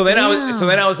then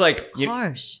I was like,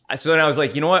 Harsh. so then I was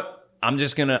like, you know what? I'm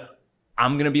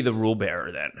gonna be the rule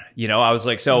bearer then. I was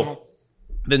like, so Yes.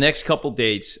 the next couple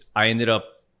dates, I ended up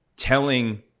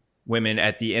telling women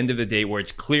at the end of the date where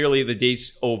it's clearly the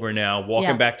date's over now,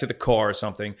 walking back to the car or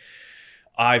something.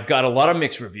 I've got a lot of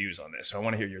mixed reviews on this, so I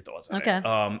want to hear your thoughts on Okay. it.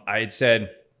 I had said,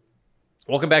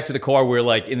 welcome back to the car where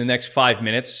like in the next 5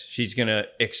 minutes, she's going to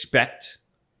expect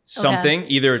something,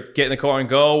 either get in the car and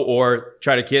go or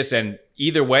try to kiss. And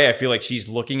either way, I feel like she's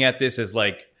looking at this as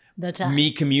like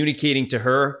me communicating to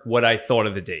her what I thought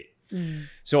of the date.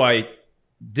 So I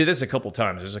did this a couple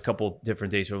times. There's a couple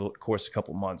different days over the course of a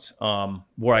couple months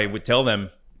where I would tell them,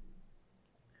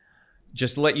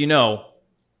 just to let you know,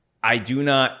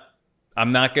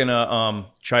 I'm not going to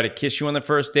try to kiss you on the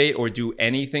first date or do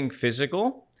anything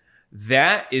physical.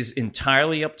 That is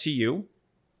entirely up to you.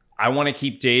 I want to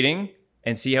keep dating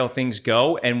and see how things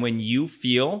go. And when you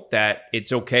feel that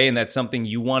it's okay and that's something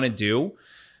you want to do,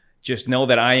 just know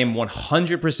that I am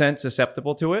 100%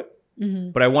 susceptible to it.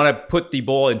 But I want to put the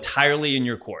ball entirely in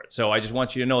your court. So I just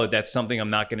want you to know that that's something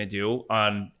I'm not going to do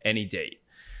on any date.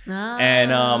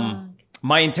 And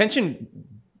my intention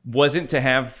wasn't to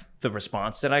have the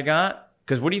response that I got.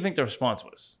 Because what do you think the response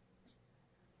was?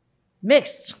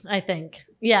 Mixed, I think.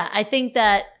 Yeah, I think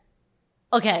that,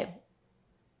 okay,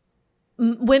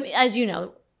 women, as you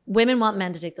know, women want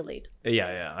men to take the lead.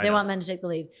 Yeah. They want men to take the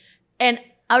lead. And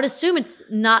I would assume it's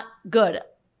not good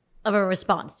of a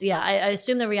response. Yeah, I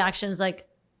assume the reaction is like,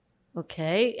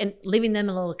 okay, and leaving them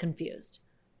a little confused.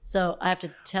 So I have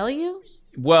to tell you?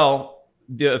 Well,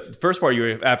 the first part,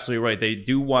 you're absolutely right. They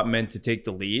do want men to take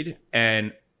the lead.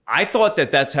 And I thought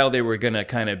that that's how they were going to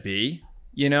kind of be,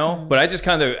 you know? But I just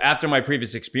kind of, after my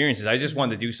previous experiences, I just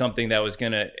wanted to do something that was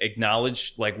going to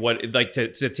acknowledge like what, like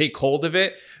to take hold of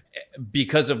it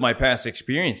because of my past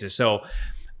experiences. So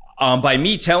by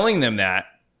me telling them that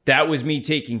was me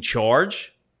taking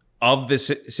charge of the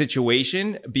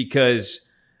situation because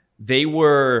they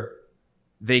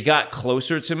got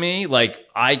closer to me, like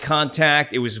eye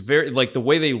contact. It was very, like the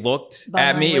way they looked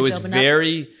at me, it was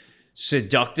very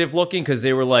seductive looking because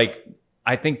they were like,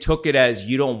 I think took it as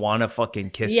you don't want to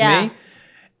fucking kiss me.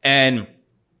 And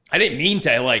I didn't mean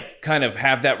to like kind of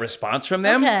have that response from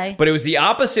them, but it was the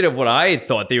opposite of what I had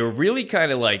thought. They were really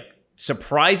kind of like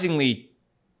surprisingly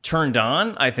turned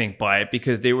on, I think, by it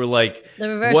because they were like the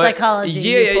reverse psychology.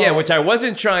 Yeah, which I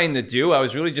wasn't trying to do. I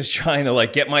was really just trying to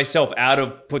like get myself out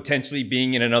of potentially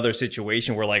being in another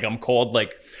situation where like I'm called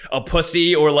like a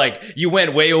pussy or like you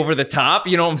went way over the top.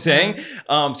 You know what I'm saying?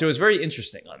 So it was very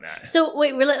interesting on that. So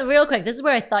wait, real quick. This is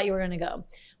where I thought you were going to go.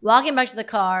 Walking back to the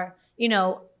car, you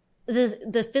know,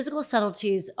 the physical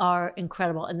subtleties are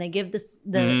incredible, and they give this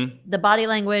the body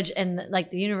language and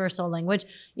like the universal language,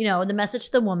 you know, the message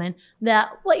to the woman that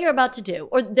what you're about to do,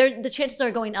 or the chances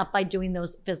are going up by doing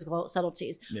those physical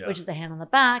subtleties, which is the hand on the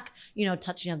back, you know,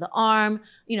 touching of the arm,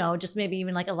 you know, just maybe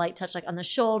even like a light touch like on the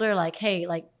shoulder, like, hey,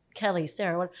 like Kelly,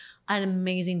 Sarah, I had an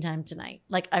amazing time tonight.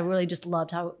 Like I really just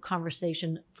loved how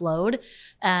conversation flowed,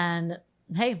 and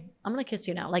hey, I'm gonna kiss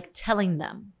you now, like telling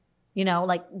them. You know,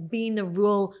 like being the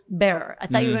rule bearer. I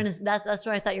thought you were gonna. That's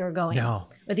where I thought you were going. No,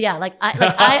 but yeah,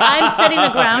 I'm setting the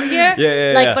ground here.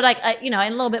 But like I, you know,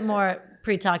 and a little bit more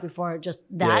pre-talk before just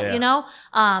that. You know,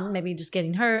 maybe just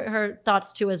getting her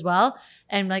thoughts too as well,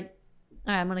 and like,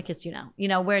 all right, I'm gonna kiss you now. You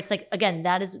know, where it's like again,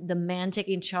 that is the man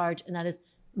taking charge, and that is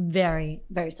very,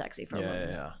 very sexy for a woman.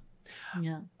 Yeah.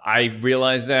 I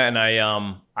realized that, and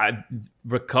I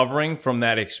recovering from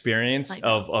that experience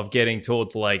of getting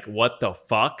told like, what the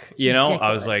fuck, it's you know, ridiculous.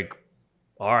 I was like,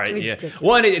 all right,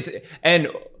 Well,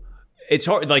 it's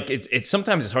hard. Like it's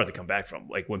sometimes it's hard to come back from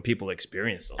like when people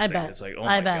experience those things. It's like, oh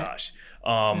my gosh.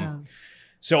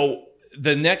 So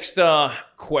the next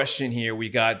question here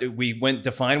we went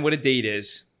define what a date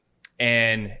is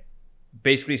and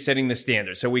basically setting the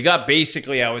standard. So we got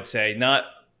basically, I would say, not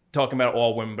talking about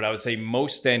all women, but I would say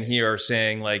most then here are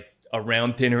saying like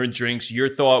around dinner and drinks, your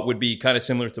thought would be kind of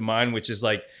similar to mine, which is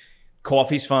like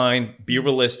coffee's fine, be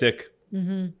realistic.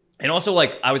 And also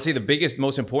like, I would say the biggest,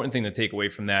 most important thing to take away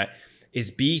from that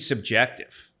is be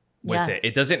subjective with it.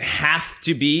 It doesn't have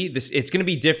to be this. It's going to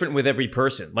be different with every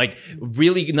person. Like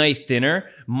really nice dinner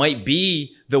might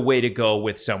be the way to go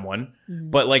with someone.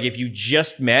 But like if you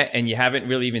just met and you haven't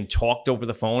really even talked over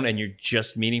the phone and you're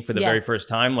just meeting for the very first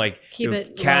time, like keep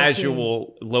it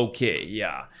casual, low key.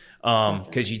 Yeah.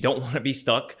 Cause you don't want to be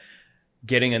stuck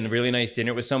getting a really nice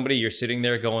dinner with somebody. You're sitting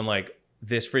there going like,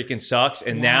 this freaking sucks.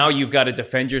 And now you've got to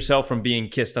defend yourself from being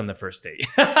kissed on the first date.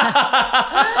 Oh,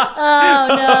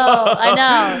 no. I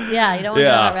know. Yeah, you don't want to go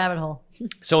down that rabbit hole.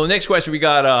 So the next question we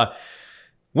got,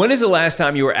 when is the last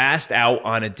time you were asked out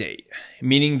on a date?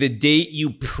 Meaning the date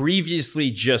you previously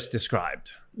just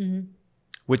described,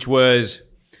 which was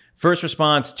first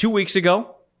response 2 weeks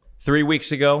ago, 3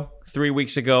 weeks ago, 3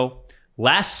 weeks ago,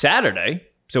 last Saturday.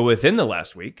 So within the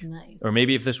last week. Nice. Or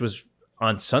maybe if this was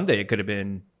on Sunday, it could have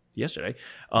been yesterday.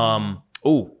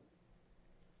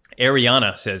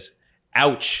 Ariana says,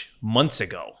 ouch, months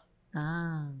ago.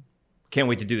 Can't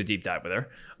wait to do the deep dive with her.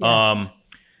 Yes.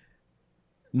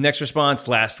 Next response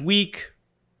last week,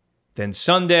 then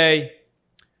Sunday.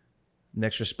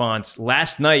 Next response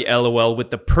last night, LOL,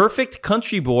 with the perfect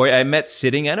country boy I met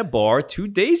sitting at a bar 2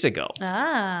 days ago.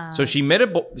 So she met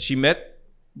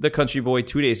the country boy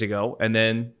 2 days ago, and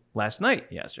then last night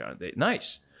he asked her on a date.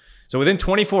 Nice. So within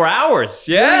 24 hours.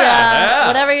 Yeah.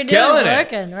 Whatever you're doing Killing is it.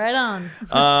 working. Right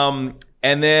on.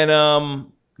 And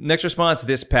then next response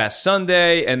this past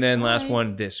Sunday, and then last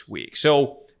one this week.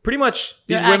 So pretty much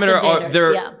these They're women active are daters,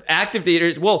 they're yeah. active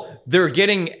daters. Well, they're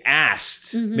getting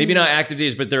asked. Mm-hmm. Maybe not active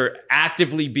daters, but they're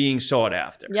actively being sought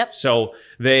after. Yep. So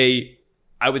I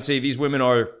would say these women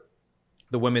are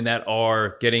the women that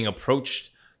are getting approached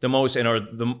the most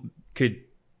and could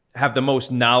have the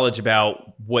most knowledge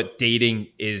about what dating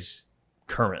is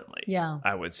currently. Yeah.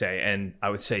 I would say. And I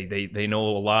would say they know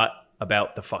a lot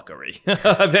about the fuckery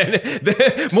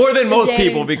than more than most dating.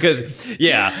 people, because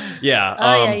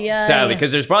sadly,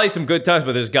 because there's probably some good times,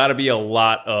 but there's got to be a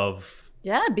lot of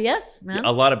BS, man.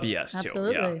 BS too.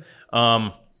 Absolutely. Yeah.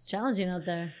 It's challenging out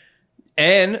there.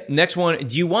 And next one,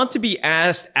 do you want to be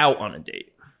asked out on a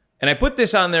date? And I put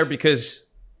this on there because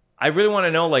I really want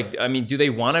to know, like, I mean, do they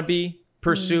want to be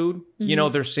pursued? Mm-hmm. You know,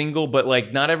 they're single, but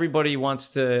like not everybody wants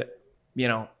to, you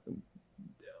know,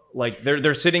 like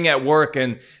they're sitting at work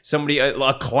and somebody,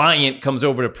 a client comes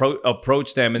over to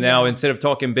approach them, and now instead of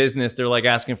talking business, they're like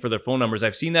asking for their phone numbers.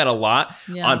 I've seen that a lot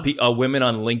on women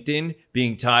on LinkedIn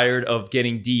being tired of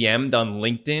getting DM'd on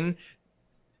LinkedIn,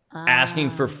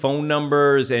 asking for phone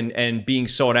numbers and being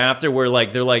sought after, where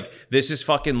like they're like, this is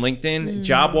fucking LinkedIn,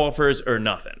 job offers or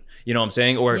nothing. You know what I'm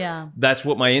saying? Or that's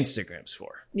what my Instagram's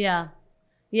for. Yeah.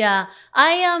 Yeah.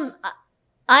 I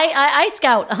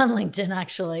scout on LinkedIn,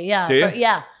 actually. Yeah. Do you?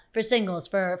 For singles,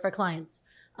 for clients.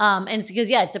 And it's because,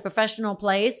 it's a professional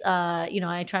place.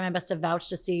 I try my best to vouch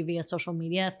to see via social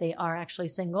media if they are actually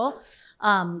single,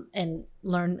 and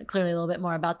learn clearly a little bit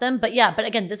more about them. But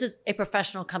again, this is a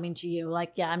professional coming to you.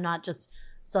 Like, I'm not just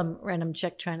some random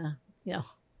chick trying to,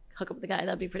 hook up with a guy.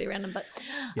 That'd be pretty random. But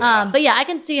I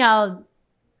can see how,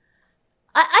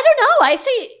 I don't know. I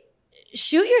say,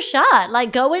 shoot your shot.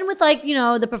 Like, go in with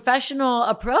the professional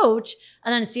approach,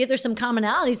 and then see if there's some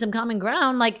commonality, some common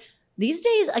ground. Like, these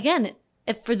days, again,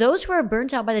 if for those who are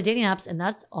burnt out by the dating apps, and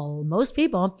that's most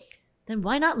people, then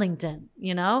why not LinkedIn?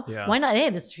 Yeah. Why not?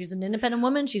 Hey, she's an independent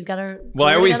woman. She's got her. Well,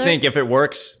 I always together. think if it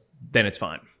works, then it's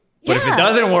fine. But if it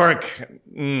doesn't work,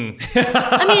 I mean,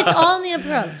 it's all in the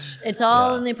approach. It's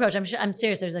all in the approach. I'm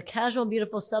serious. There's a casual,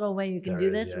 beautiful, subtle way you can do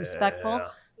this, respectful,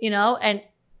 and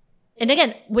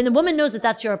again, when the woman knows that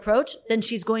that's your approach, then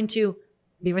she's going to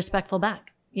be respectful back.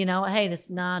 Hey, this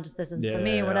isn't for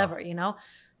me or whatever,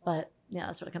 But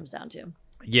that's what it comes down to.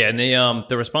 Yeah, and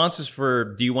the responses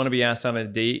for do you want to be asked on a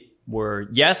date were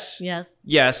yes,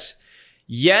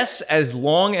 as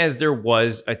long as there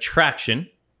was attraction,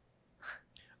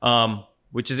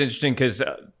 which is interesting because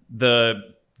the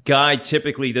guy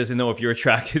typically doesn't know if you're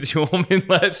attracted to a woman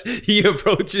unless he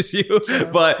approaches you. True.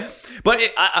 But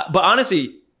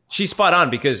honestly, she's spot on,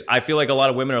 because I feel like a lot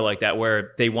of women are like that,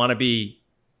 where they want to be.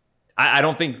 I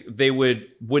don't think they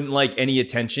wouldn't like any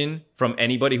attention from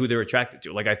anybody who they're attracted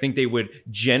to. Like, I think they would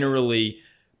generally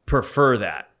prefer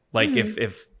that. Like,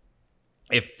 if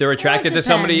they're attracted to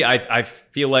somebody, I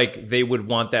feel like they would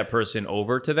want that person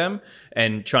over to them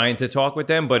and trying to talk with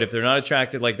them. But if they're not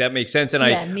attracted, like, that makes sense. And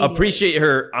I appreciate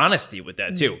her honesty with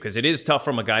that too, because it is tough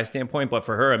from a guy standpoint. But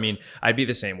for her, I mean, I'd be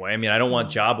the same way. I mean, I don't want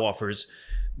job offers.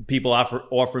 People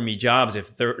offer me jobs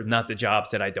if they're not the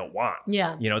jobs that I don't want.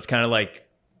 Yeah. It's kind of like,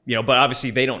 but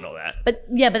obviously they don't know that.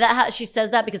 But she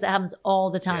says that because that happens all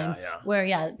the time. Yeah.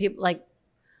 Where people like,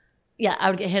 I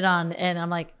would get hit on, and I'm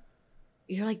like,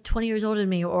 you're like 20 years older than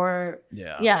me, or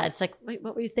it's like, wait,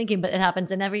 what were you thinking? But it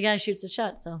happens, and every guy shoots a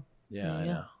shot. So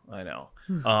I know.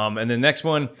 And the next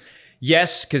one,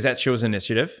 yes, because that shows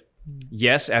initiative.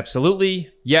 Yes,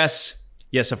 absolutely. Yes,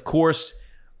 of course,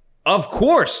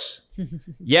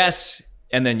 yes,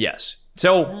 and then yes.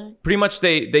 So pretty much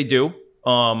they do.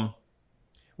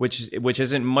 Which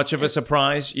isn't much of a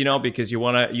surprise, because you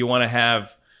want to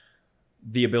have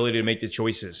the ability to make the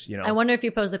choices, I wonder if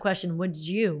you pose the question, would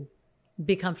you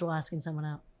be comfortable asking someone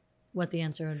out? What the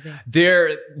answer would be?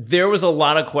 There was a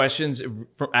lot of questions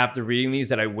after reading these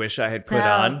that I wish I had put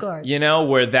on, of course.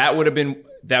 Where that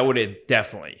would have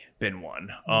definitely been one,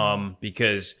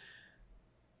 because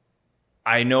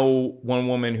I know one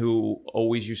woman who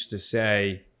always used to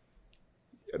say,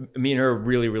 me and her are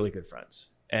really, really good friends,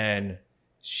 and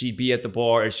she would be at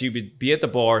the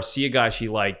bar, see a guy she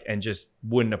liked, and just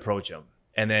wouldn't approach him.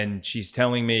 And then she's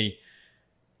telling me,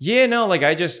 Yeah, no, like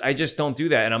I just don't do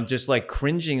that. And I'm just like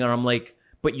cringing, and I'm like,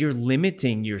 but you're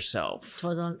limiting yourself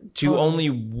to only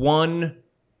one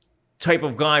type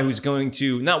of guy who's going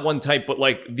to, not one type, but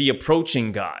like the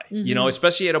approaching guy, you know,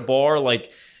 especially at a bar, like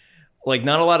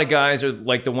not a lot of guys are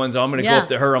like the ones, I'm going to go up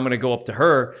to her, I'm going to go up to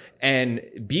her, and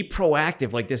be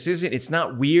proactive. Like it's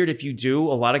not weird if you do.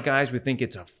 A lot of guys would think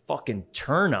it's a fucking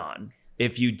turn on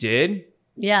if you did.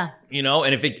 Yeah. You know,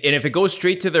 and if it goes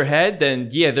straight to their head, then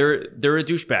yeah, they're a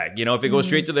douchebag. You know, if it goes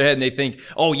straight to their head and they think,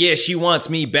 oh yeah, she wants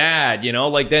me bad, you know,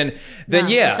 like then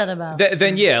yeah, what's that about?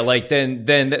 Then yeah, like then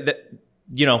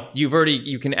you know,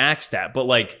 you can axe that, but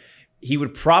like he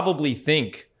would probably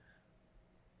think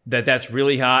that that's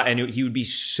really hot, and he would be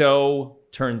so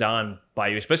turned on by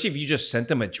you, especially if you just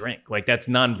sent him a drink. Like that's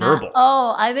nonverbal.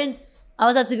 I was out I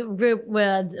was out to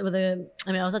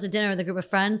dinner with a group of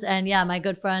friends, and yeah, my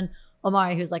good friend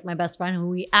Omari, who's like my best friend, who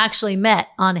we actually met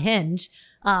on Hinge,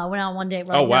 went on one date.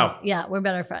 Oh, wow. Yeah, we're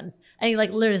better friends. And he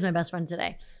like literally is my best friend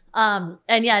today. And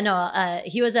yeah, no,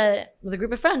 he was with a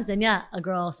group of friends, and yeah, a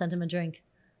girl sent him a drink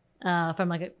from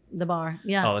like the bar.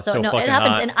 Yeah. Oh, that's so no, fucking it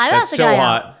happens. hot. And I That's asked the so guy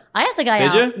hot. out. I asked the guy Did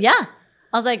out. you? Yeah.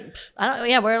 I was like,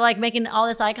 we're like making all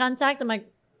this eye contact. I'm like,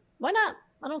 why not?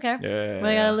 I don't care. Yeah. What do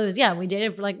I gotta lose? Yeah, we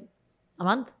dated for like a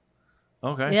month.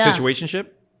 Okay. Yeah. Situationship?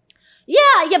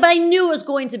 Yeah, but I knew it was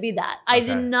going to be that. I Okay.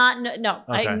 did not know. No,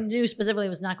 I Okay. knew specifically it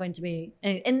was not going to be.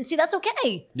 And see, that's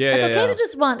okay. Yeah, It's yeah, okay yeah. to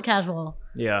just want casual,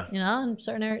 Yeah. you know, in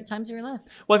certain times of your life.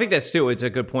 Well, I think that's too. It's a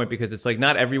good point because it's like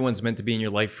not everyone's meant to be in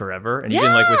your life forever, and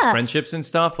even like with Yeah. friendships and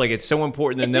stuff, like it's so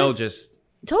important to If know there's- just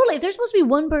Totally. If there's supposed to be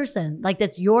one person, like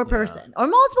that's your person, or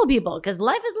multiple people, because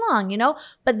life is long, you know,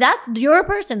 but that's your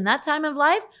person, that time of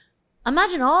life.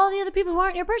 Imagine all the other people who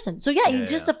aren't your person. So yeah, you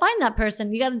just to find that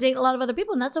person, you got to date a lot of other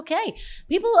people, and that's okay.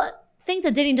 People think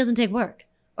that dating doesn't take work,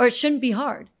 or it shouldn't be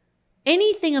hard.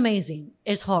 Anything amazing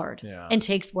is hard and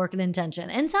takes work and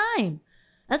intention and time.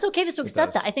 That's okay just to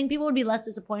accept does. that. I think people would be less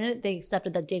disappointed if they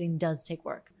accepted that dating does take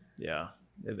work. yeah.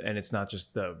 And it's not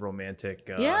just the romantic,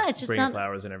 it's just bringing not-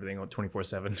 flowers and everything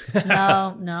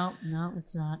 24/7. No,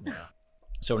 it's not.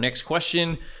 So next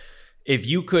question. If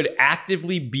you could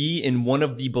actively be in one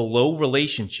of the below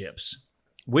relationships,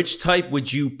 which type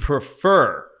would you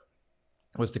prefer?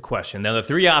 Was the question. Now the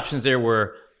three options there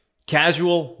were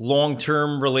casual,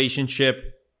 long-term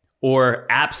relationship, or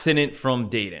abstinent from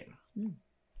dating.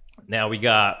 Now we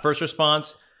got first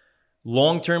response,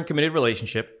 long-term committed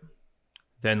relationship,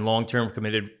 then long-term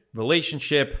committed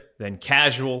relationship, then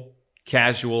casual,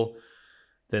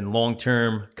 then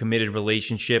long-term committed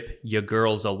relationship, your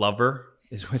girl's a lover.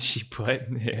 Is what she put.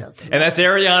 Yeah. And that's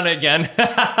Ariana again.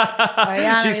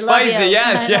 Ariana, She's we love spicy, you.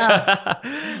 yes. I Yeah.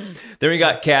 Then we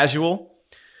got casual,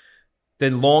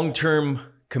 then long-term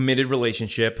committed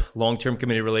relationship, long-term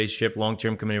committed relationship,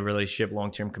 long-term committed relationship,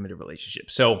 long-term committed relationship.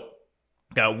 So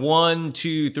got 1,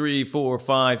 2, 3, 4,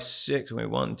 5, 6. Wait,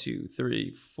 1, 2,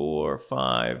 3, 4,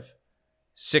 5,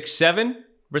 6, 7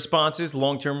 responses,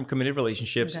 long-term committed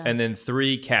relationships, and then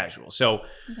 3 casual. So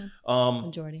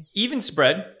Majority. even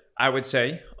spread. I would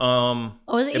say. Oh,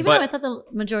 was it even but- though I thought the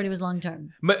majority was long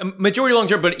term? Majority long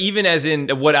term, but even as in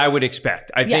what I would expect.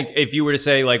 I think if you were to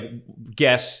say, like,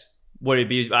 guess what it'd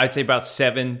be, I'd say about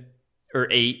 7 or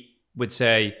 8 would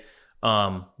say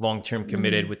long term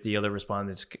committed, with the other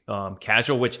respondents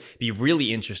casual, which be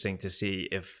really interesting to see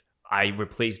if I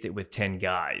replaced it with 10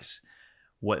 guys,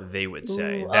 what they would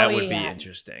say. Ooh, That would be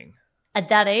interesting. At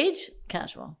that age,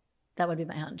 casual. That would be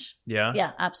my hunch. Yeah?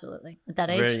 Yeah, absolutely. At that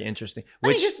age. Very interesting. I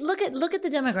mean, just look at the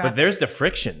demographics. But there's the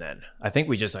friction then. I think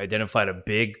we just identified a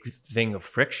big thing of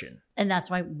friction. And that's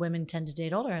why women tend to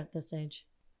date older at this age.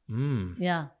 Mm.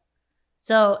 Yeah.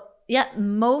 So yeah,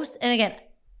 and again,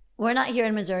 we're not here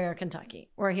in Missouri or Kentucky.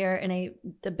 We're here in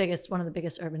one of the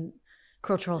biggest urban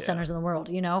cultural centers in the world,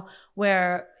 you know,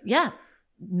 where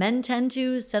men tend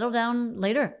to settle down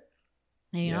later.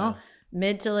 And, you know,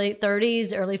 mid to late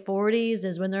 30s, early 40s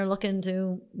is when they're looking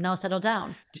to now settle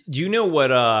down. Do you know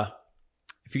what,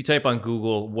 if you type on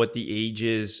Google what the age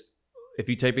is, if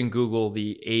you type in Google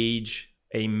the age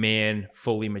a man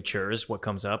fully matures, what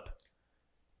comes up?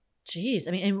 Jeez.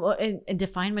 I mean, and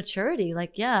define maturity.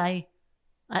 Like,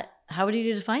 how would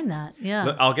you define that?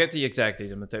 Yeah. I'll get the exact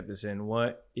age. I'm going to type this in.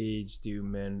 What age do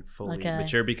men fully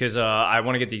mature? Because I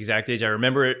want to get the exact age. I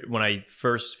remember it when I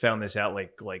first found this out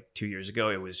like 2 years ago.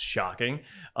 It was shocking.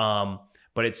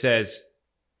 But it says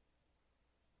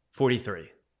 43.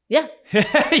 Yeah. You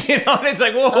know, and it's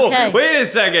like, whoa, wait a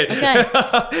second.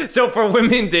 Okay. So for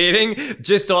women dating,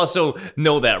 just also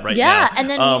know that right now. Yeah. And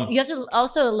then you have to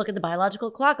also look at the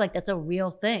biological clock. Like, that's a real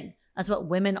thing. That's what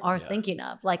women are thinking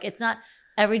of. Like, it's not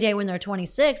every day when they're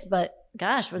 26, but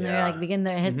gosh, when they're like begin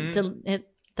to hit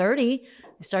 30,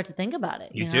 you start to think about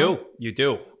it. You know? do.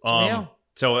 It's real.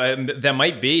 So that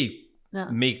might Yeah.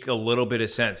 make a little bit of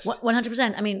sense.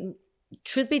 100%. I mean,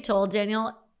 truth be told,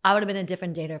 Daniel, I would have been a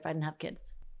different dater if I didn't have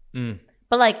kids. Mm.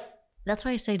 But like, that's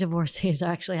why I say divorcees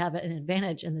actually have an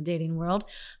advantage in the dating world,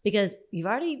 because you've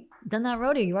already done that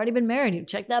rodeo. You've already been married. You've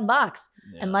checked that box.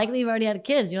 Yeah. And likely you've already had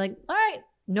kids. You're like, all right,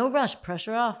 no rush,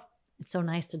 pressure off. It's so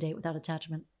nice to date without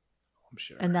attachment. I'm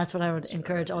sure. And that's what I would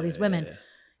encourage all these Yeah, women. yeah.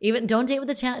 Even don't date with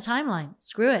a timeline.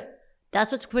 Screw it.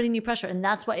 That's what's putting you pressure. And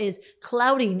that's what is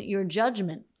clouding your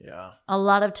judgment Yeah. a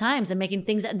lot of times and making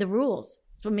things the rules.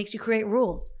 That's what makes you create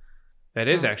rules. That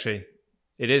is actually.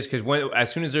 It is, because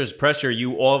as soon as there's pressure,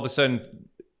 you all of a sudden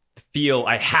feel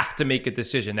I have to make a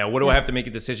decision. Now, what do I have to make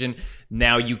a decision?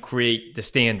 Now you create the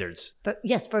standards.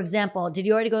 Yes, for example, did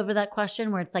you already go over that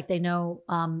question where it's like they know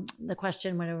the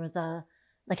question when it was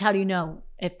like, how do you know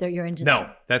if you're into No, them?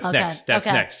 that's Okay, next. That's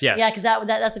okay. next. Yes. Yeah, because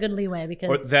that's a good leeway Or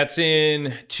because that's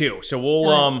in 2. So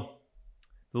we'll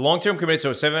the long-term committed.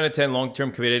 So 7 out of 10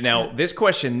 long-term committed. Now this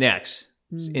question next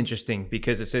is interesting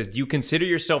because it says, do you consider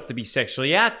yourself to be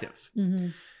sexually active? Mm-hmm.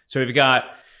 So we've got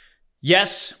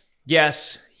yes,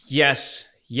 yes, yes,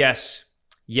 yes,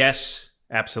 yes,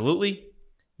 absolutely,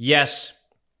 yes.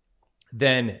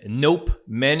 Then nope,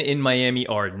 men in Miami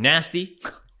are nasty.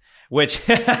 Which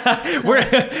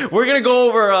we're gonna go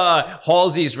over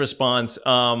Halsey's response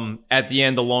at the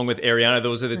end, along with Ariana.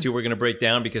 Those are the two we're gonna break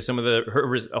down because some of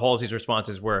Halsey's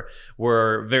responses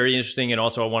were very interesting, and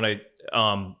also I want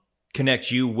to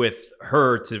connect you with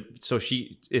her so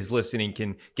she is listening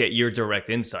can get your direct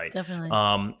insight. definitely.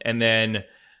 And then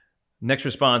next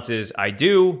response is I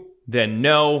do, then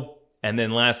no, and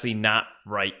then lastly not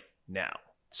right now.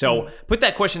 So put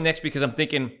that question next because I'm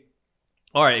thinking,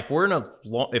 all right,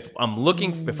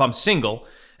 if I'm single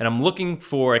and I'm looking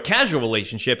for a casual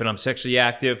relationship and I'm sexually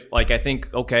active, like I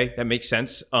think, okay, that makes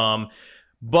sense.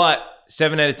 But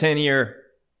 7 out of 10 here,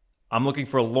 I'm looking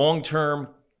for a long-term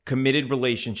committed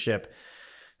relationship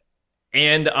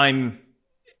and I'm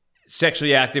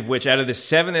sexually active, which out of the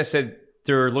 7 that said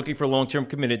they're looking for a long-term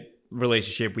committed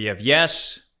relationship, we have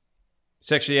yes,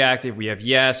 sexually active, we have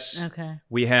yes, Okay.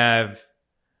 we have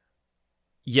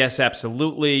yes,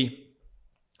 absolutely.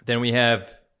 Then we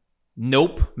have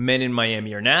nope, men in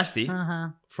Miami are nasty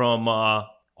from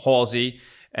Halsey.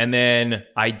 And then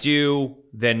I do,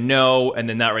 then no, and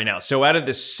then not right now. So out of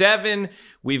the 7,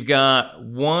 we've got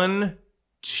 1,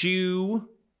 2,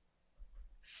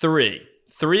 3.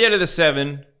 3 out of the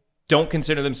 7 don't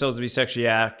consider themselves to be sexually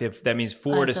active. That means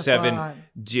 4 to so 7 far.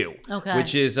 do. Okay.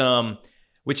 Which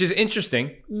is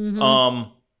interesting.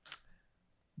 Mhm.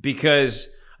 Because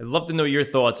I'd love to know your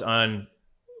thoughts on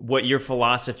what your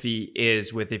philosophy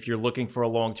is with if you're looking for a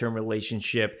long-term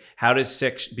relationship. How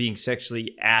does being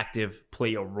sexually active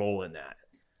play a role in that?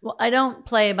 Well, I don't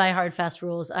play by hard, fast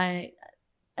rules.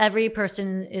 Every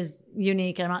person is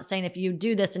unique, and I'm not saying if you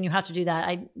do this and you have to do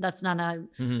that. That's not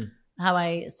how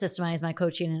I systemize my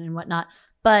coaching and whatnot.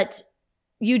 But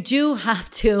you do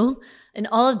have to, in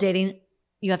all of dating,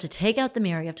 you have to take out the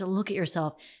mirror. You have to look at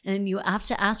yourself, and you have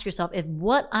to ask yourself if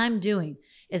what I'm doing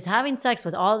is having sex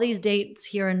with all these dates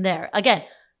here and there. Again,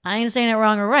 I ain't saying it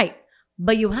wrong or right,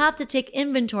 but you have to take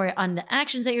inventory on the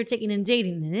actions that you're taking in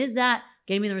dating. And is that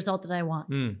getting me the result that I want?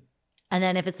 And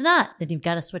then if it's not, then you've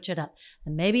got to switch it up.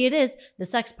 And maybe it is the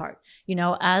sex part. You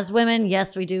know, as women,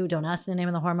 yes, we do. Don't ask me the name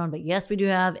of the hormone, but yes, we do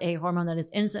have a hormone that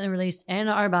is instantly released in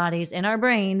our bodies, in our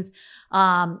brains,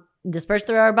 dispersed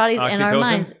through our bodies and our Oxytocin?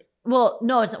 minds. Well,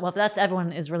 no, it's not. Well, that's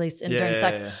everyone is released during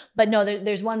sex. Yeah. But no,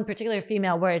 there's one particular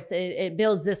female where it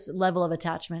builds this level of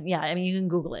attachment. Yeah, I mean, you can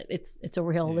Google it. It's a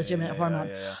real legitimate hormone.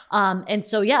 Yeah. And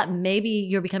so, yeah, maybe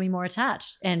you're becoming more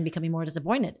attached and becoming more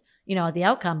disappointed, at the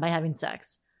outcome by having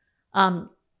sex.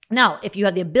 Now, if you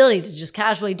have the ability to just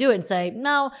casually do it and say,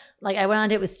 no, like I went on a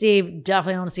date with Steve,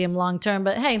 definitely don't want to see him long term,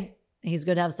 but hey, he's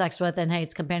good to have sex with, and hey,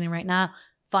 it's companion right now,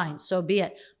 fine, so be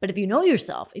it. But if you know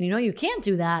yourself and you know you can't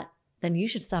do that, then you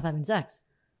should stop having sex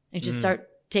and just start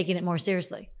taking it more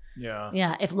seriously. Yeah.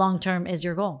 Yeah, if long-term is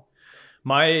your goal.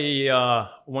 My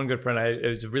one good friend, it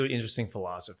was a really interesting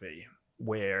philosophy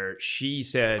where she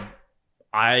said,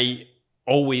 I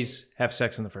always have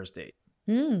sex on the first date.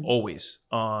 Always.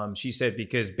 She said,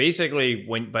 because basically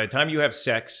by the time you have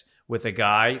sex with a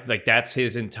guy, like that's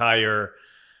his entire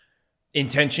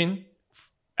intention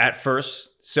at first.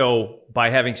 So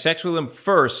by having sex with him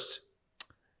first,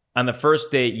 on the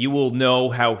first date, you will know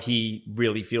how he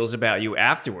really feels about you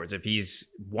afterwards. If he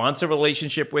wants a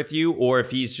relationship with you or if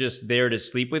he's just there to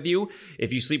sleep with you.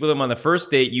 If you sleep with him on the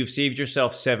first date, you've saved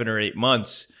yourself 7 or 8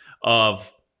 months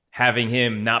of having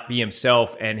him not be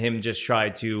himself and him just try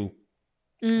to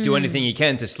do anything you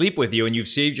can to sleep with you, and you've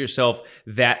saved yourself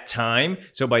that time.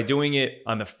 So by doing it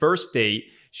on the first date,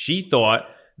 she thought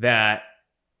that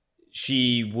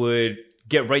she would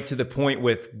get right to the point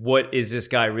with what is this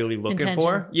guy really looking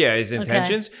for? Intentions. Yeah, his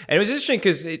intentions. And it was interesting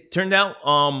because it turned out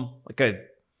like I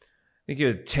think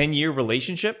a 10-year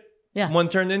relationship. Yeah. One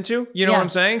turned into, you know Yeah. what I'm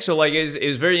saying? So like it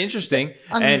was very interesting.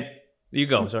 And you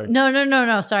go, sorry.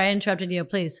 No. Sorry, I interrupted you.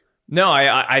 Please. No,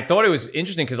 I thought it was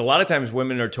interesting because a lot of times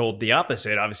women are told the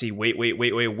opposite. Obviously,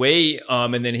 wait.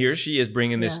 And then here she is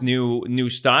bringing this new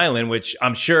style in, which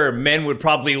I'm sure men would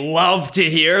probably love to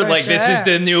hear. For Like this is sure.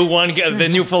 the new one, the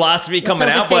new philosophy coming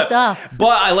hope out. it takes off.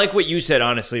 But I like what you said,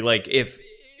 honestly. Like if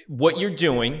what you're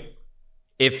doing,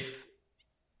 if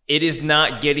it is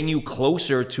not getting you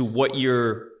closer to what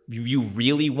you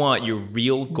really want, your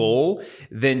real goal,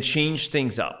 then change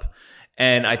things up.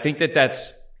 And I think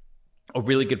that's a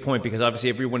really good point because obviously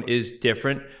everyone is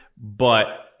different, but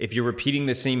if you're repeating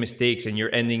the same mistakes and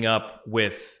you're ending up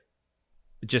with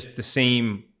just the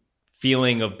same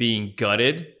feeling of being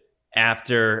gutted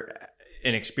after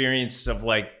an experience of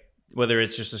like, whether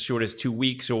it's just as short as 2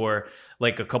 weeks or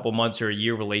like a couple months or a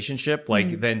year relationship,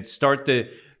 like then start to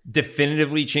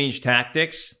definitively change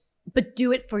tactics. But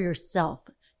do it for yourself.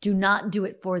 Do not do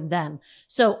it for them.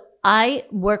 So I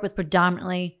work with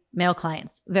predominantly male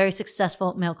clients, very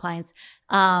successful male clients.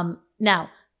 Now,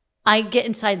 I get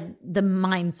inside the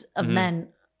minds of men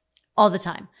all the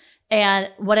time. And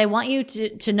what I want you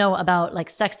to know about like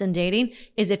sex and dating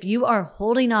is if you are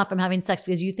holding off from having sex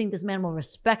because you think this man will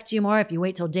respect you more if you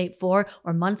wait till date 4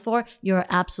 or month 4, you're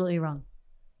absolutely wrong.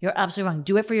 You're absolutely wrong.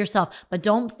 Do it for yourself. But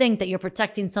don't think that you're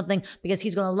protecting something because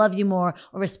he's going to love you more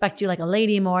or respect you like a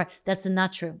lady more. That's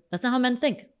not true. That's not how men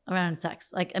think around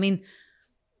sex. Like, I mean,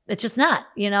 it's just not,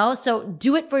 you know? So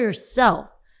do it for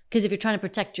yourself. Because if you're trying to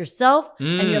protect yourself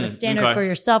and you have a standard for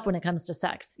yourself when it comes to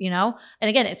sex, you know? And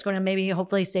again, it's going to maybe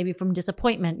hopefully save you from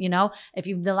disappointment, you know? If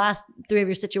you've the last 3 of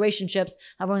your situationships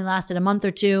have only lasted a month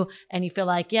or 2 and you feel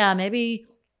like, yeah, maybe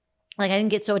like I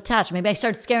didn't get so attached. Maybe I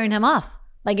started scaring him off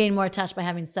by getting more attached by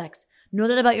having sex. Know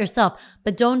that about yourself,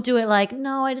 but don't do it like,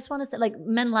 no, I just want to say, like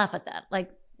men laugh at that.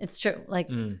 Like it's true. Like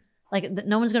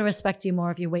no one's going to respect you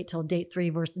more if you wait till date 3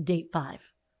 versus date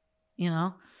 5, you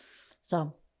know?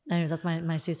 So anyways, that's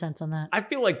my 2 cents on that. I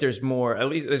feel like there's more, at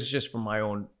least this is just from my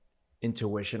own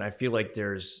intuition. I feel like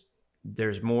there's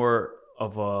more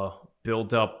of a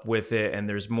build up with it, and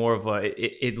there's more of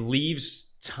it leaves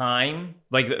time,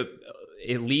 like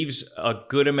it leaves a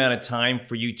good amount of time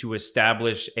for you to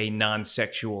establish a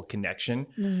non-sexual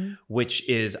connection, which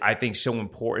is, I think, so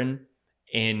important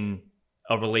in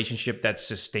a relationship that's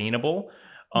sustainable.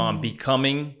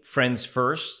 Becoming friends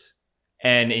first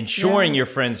and ensuring you're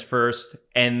friends first,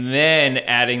 and then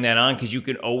adding that on, because you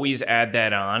can always add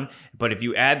that on. But if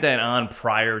you add that on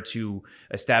prior to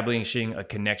establishing a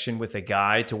connection with a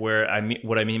guy, to where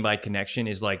what I mean by connection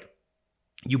is like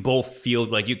you both feel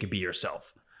like you could be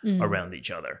yourself around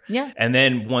each other. Yeah. And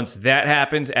then once that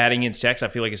happens, adding in sex, I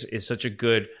feel like is such a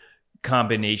good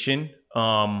combination.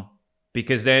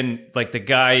 Because then like the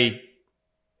guy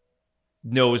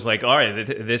knows like, all right,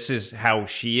 this is how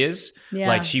she is. Yeah.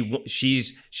 Like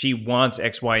she wants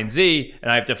X, Y, and Z,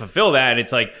 and I have to fulfill that. And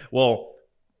it's like, well,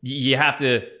 you have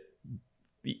to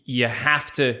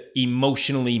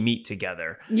emotionally meet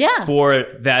together for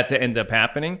that to end up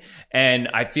happening. And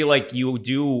I feel like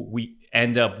we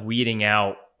end up weeding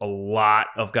out a lot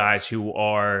of guys who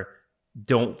are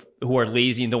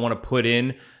lazy and don't want to put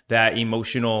in that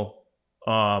emotional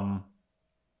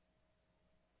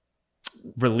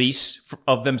release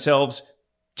of themselves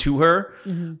to her,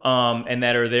 and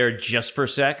that are there just for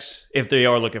sex if they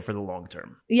are looking for the long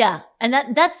term. Yeah. And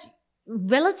that's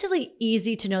relatively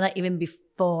easy to know that even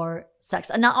before sex.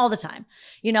 Not all the time,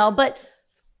 you know, but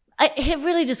it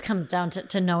really just comes down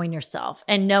to knowing yourself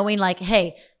and knowing like,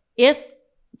 hey, if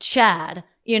Chad,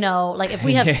 you know, like if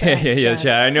we have sex. yeah,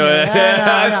 Chad. I know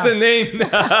that's the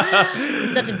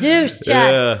name. Such a douche,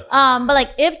 Chad. But like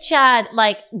if Chad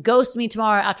like ghosts me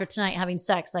tomorrow after tonight having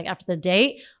sex, like after the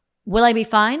date, will I be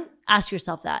fine? Ask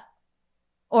yourself that.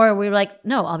 Or we're like,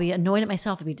 no, I'll be annoyed at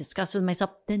myself. I'll be disgusted with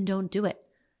myself. Then don't do it.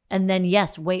 And then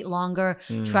yes, wait longer,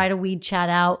 try to weed Chad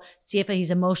out, see if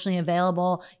he's emotionally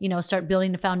available, you know, start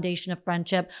building a foundation of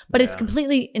friendship. But it's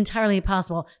completely, entirely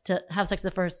possible to have sex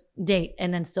the first date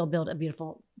and then still build a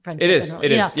beautiful friendship.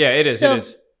 It is. Yeah, it is. So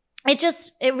it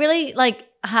is. It really like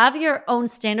have your own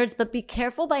standards, but be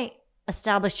careful by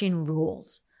establishing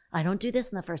rules. I don't do this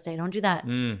in the first day. I don't do that.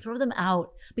 Throw them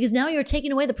out, because now you're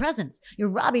taking away the presents. You're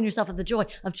robbing yourself of the joy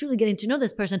of truly getting to know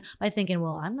this person by thinking,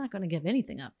 well, I'm not going to give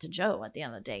anything up to Joe at the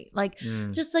end of the date. Like,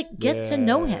 just like get to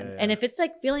know him. And if it's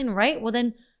like feeling right, well,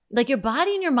 then Like your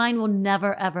body and your mind will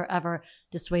never, ever, ever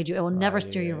dissuade you. It will never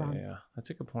steer you wrong. Yeah, that's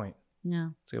a good point. Yeah.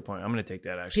 That's a good point. I'm going to take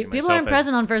that actually. People myself aren't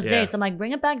present on first yeah. dates. I'm like,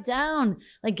 bring it back down.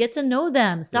 Like, get to know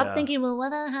them. Stop Yeah. thinking, well,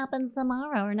 what happens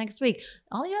tomorrow or next week?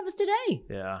 All you have is today.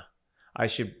 Yeah.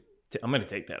 I'm going to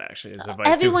take that actually as advice.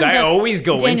 Everyone Because I does- always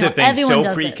go Daniel, into things everyone so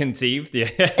does it. preconceived. Yeah.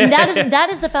 And that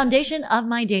is the foundation of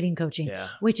my dating coaching, Yeah.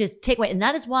 which is takeaway. And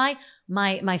that is why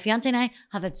my fiance and I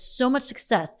have had so much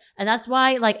success. And that's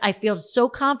why like I feel so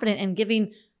confident in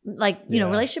giving like, you know,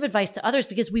 Yeah. relationship advice to others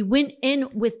because we went in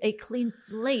with a clean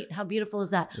slate. How beautiful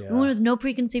is that? Yeah. We went with no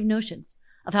preconceived notions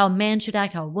of how a man should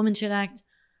act, how a woman should act.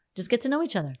 Just get to know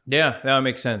each other. Yeah, that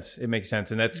makes sense. It makes sense.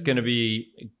 And that's going to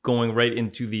be going right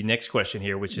into the next question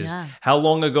here, which is Yeah. how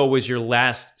long ago was your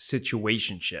last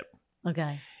situationship?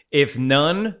 Okay. If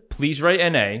none, please write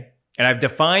NA. And I've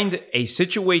defined a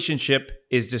situationship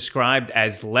is described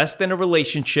as less than a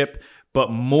relationship,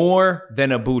 but more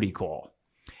than a booty call.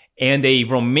 And a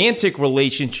romantic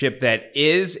relationship that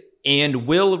is and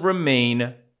will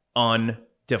remain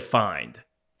undefined.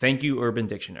 Thank you, Urban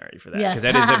Dictionary, for that. Yes.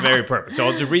 Because that is a very perfect. So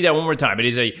I'll just read that one more time. It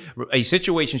is a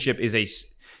situationship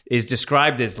is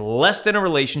described as less than a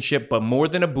relationship, but more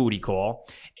than a booty call.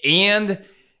 And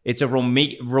it's a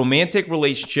romantic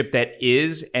relationship that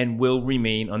is and will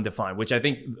remain undefined, which I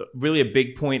think really a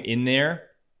big point in there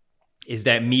is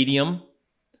that medium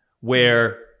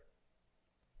where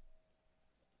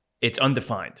it's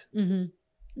undefined. Mm-hmm.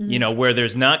 You know, where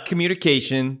there's not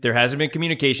communication, there hasn't been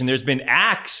communication, there's been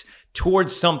acts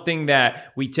towards something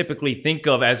that we typically think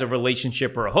of as a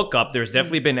relationship or a hookup. There's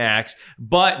definitely been acts,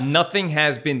 but nothing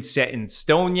has been set in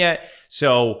stone yet.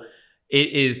 So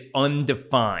it is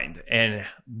undefined. And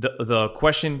the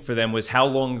question for them was, how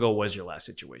long ago was your last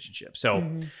situationship?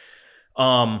 So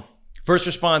first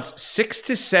response, 6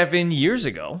 to 7 years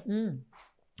ago.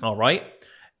 All right.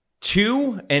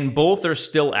 2 and both are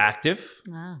still active.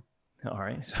 Wow. All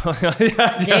right. So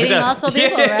Dating multiple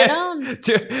people, right on.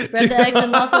 Spread the eggs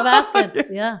in multiple baskets.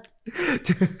 Yeah.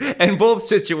 And both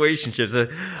situationships.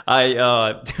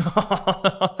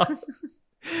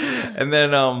 And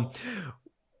then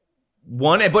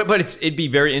one, but it'd be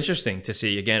very interesting to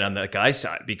see again on the guy's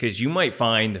side because you might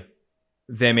find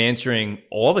them answering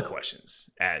all the questions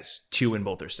as 2 and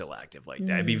both are still active like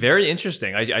that. It'd be very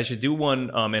interesting. I should do one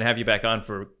and have you back on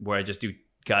for where I just do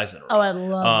guys in a row. Oh, I'd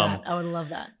love that. I would love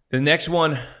that. The next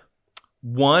one,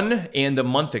 1 and a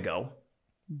month ago,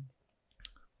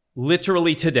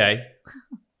 literally today.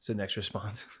 Is the next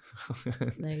response.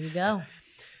 There you go.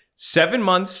 7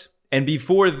 months, and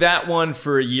before that one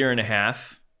for a year and a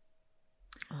half.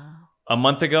 Wow. A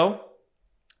month ago,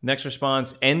 next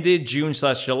response, ended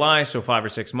June/July, so 5 or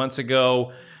 6 months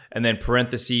ago. And then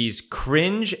parentheses,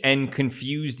 cringe and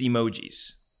confused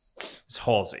emojis. It's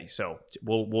Halsey, so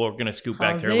we're going to scoop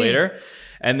back to her Halsey. later.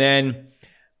 And then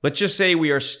let's just say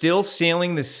we are still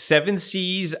sailing the 7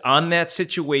 seas on that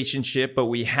situationship, but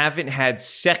we haven't had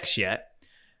sex yet.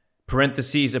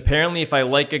 Parentheses, apparently if I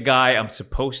like a guy, I'm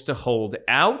supposed to hold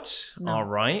out. No. All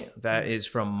right. That is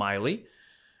from Miley.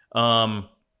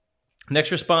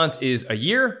 Next response is a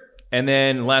year. And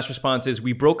then last response is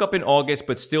we broke up in August,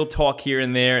 but still talk here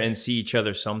and there and see each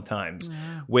other sometimes, Wow.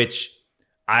 which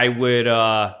I would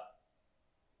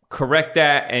correct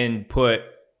that and put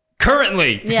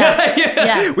currently. Yeah.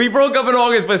 Yeah. We broke up in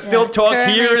August, but still Yeah. talk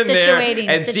Currently here and there situating,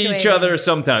 and see each situating. other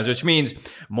sometimes, which means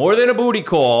more than a booty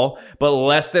call, but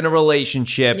less than a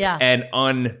relationship Yeah. and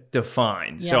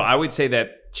undefined. Yeah. So I would say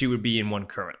that she would be in one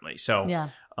currently. So, Yeah.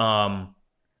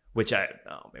 which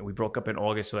we broke up in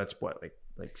August, so that's what,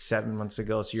 like 7 months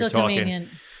ago. So you're So talking. convenient.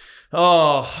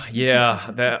 Oh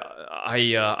yeah, that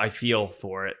I feel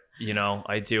for it. You know,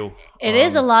 I do. It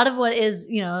is a lot of what is,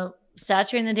 you know,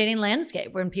 saturating the dating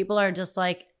landscape when people are just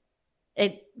like,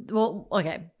 well,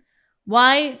 okay.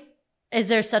 Why is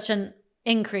there such an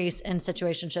increase in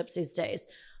situationships these days?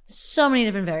 So many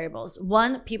different variables.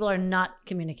 One, people are not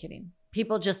communicating.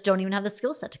 People just don't even have the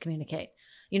skill set to communicate.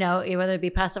 You know, whether it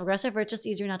be passive aggressive or it's just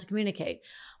easier not to communicate.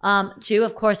 2,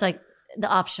 of course, like the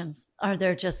options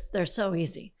they're so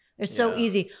easy. They're so Yeah.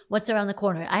 easy. What's around the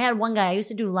corner? I had one guy, I used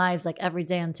to do lives like every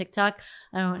day on TikTok.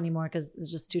 I don't anymore because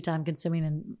it's just too time consuming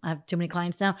and I have too many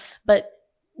clients now. But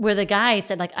where the guy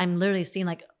said like, I'm literally seeing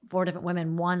like 4 different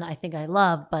women. One I think I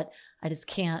love, but I just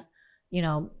can't, you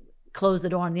know, close the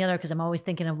door on the other because I'm always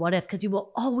thinking of what if, because you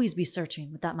will always be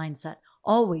searching with that mindset.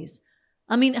 Always.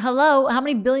 I mean, hello, how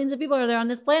many billions of people are there on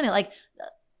this planet? Like,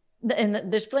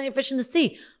 and there's plenty of fish in the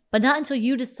sea, but not until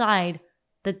you decide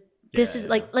that this is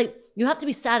like you have to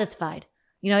be satisfied.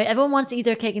 You know, everyone wants to eat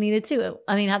their cake and eat it too.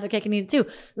 I mean, have their cake and eat it too.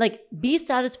 Like, be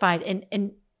satisfied.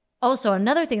 And also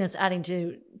another thing that's adding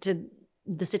to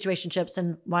the situationships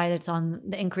and why it's on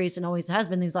the increase and always has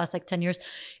been these last like 10 years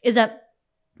is that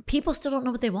people still don't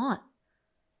know what they want.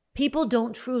 People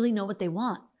don't truly know what they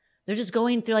want. They're just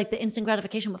going through like the instant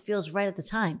gratification, what feels right at the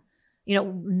time.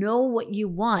 Know what you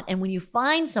want. And when you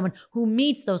find someone who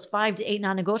meets those 5 to 8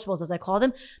 non-negotiables, as I call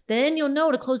them, then you'll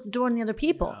know to close the door on the other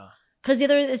people. Because the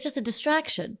other, it's just a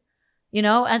distraction.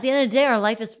 At the end of the day, our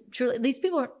life is truly, these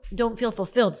people don't feel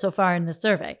fulfilled so far in this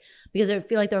survey because they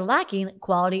feel like they're lacking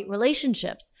quality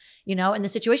relationships, and the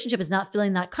situationship is not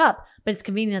filling that cup, but it's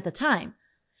convenient at the time.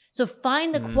 So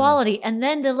find the quality, and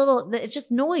then it's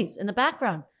just noise in the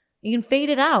background. You can fade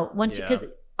it out because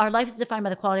our life is defined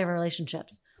by the quality of our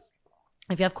relationships.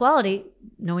 If you have quality,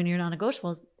 knowing your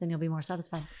non-negotiables, then you'll be more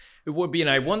satisfied. It would be, and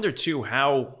I wonder too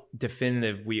how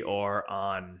definitive we are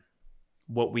on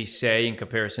what we say in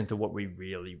comparison to what we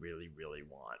really, really, really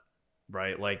want,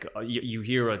 right? Like you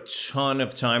hear a ton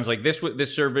of times, like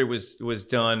this survey was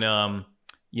done,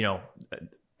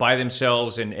 by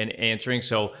themselves and answering.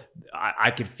 So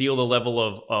I could feel the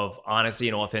level of honesty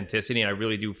and authenticity. And I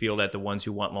really do feel that the ones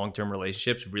who want long-term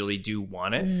relationships really do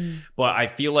want it. But I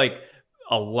feel like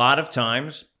a lot of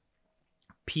times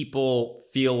people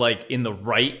feel like in the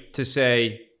right to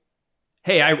say,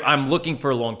 hey, I'm looking for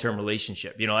a long-term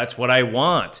relationship. That's what I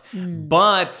want.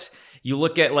 But you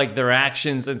look at like their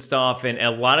actions and stuff, and a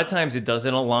lot of times it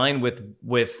doesn't align with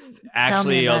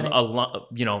actually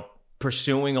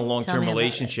pursuing a long-term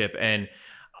relationship. And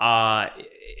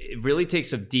it really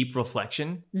takes a deep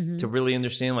reflection to really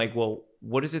understand like, well,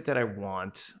 what is it that I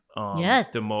want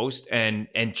the most and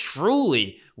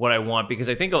truly what I want? Because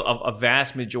I think a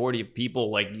vast majority of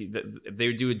people, like if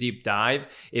they do a deep dive,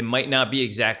 it might not be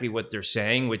exactly what they're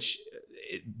saying, which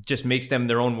it just makes them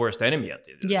their own worst enemy at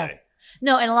the end of the day.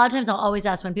 No, and a lot of times I'll always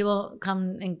ask when people come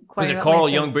and inquire. Was it Carl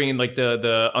Jung bringing like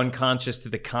the unconscious to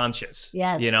the conscious?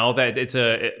 Yes. That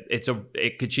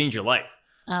it could change your life.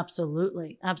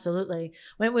 Absolutely.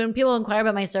 When people inquire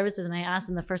about my services and I ask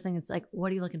them, the first thing it's like,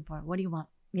 what are you looking for? What do you want?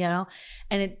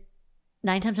 And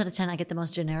 9 times out of 10, I get the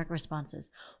most generic responses.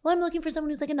 Well, I'm looking for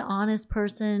someone who's like an honest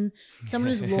person,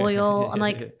 someone who's loyal. I'm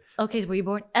like, okay, were you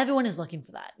born? Everyone is looking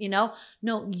for that, No,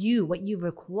 what you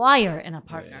require in a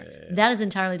partner, that is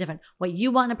entirely different. What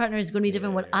you want in a partner is going to be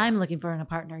different what I'm looking for in a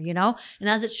partner, And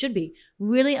as it should be,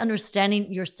 really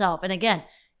understanding yourself. And again,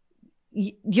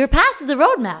 your past is the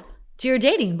roadmap to your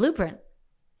dating blueprint.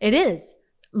 It is.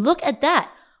 Look at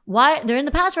that. Why they're in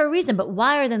the past for a reason, but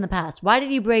why are they in the past? Why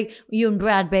did you and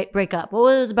Brad break up? What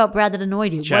was it about Brad that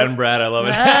annoyed you? Chad and Brad, I love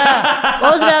it.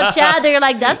 What was it about Chad that you're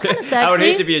like, that's kind of sexy? I would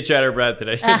hate to be a Chad or Brad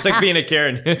today. It's like being a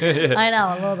Karen. I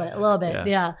know, a little bit,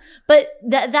 yeah. But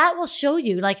that will show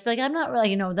you, like, if you're like, I'm not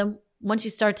really, then once you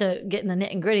start to get in the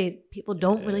nit and gritty, people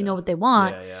don't really know what they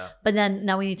want. But then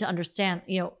now we need to understand,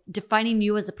 defining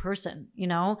you as a person,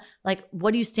 like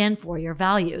what do you stand for, your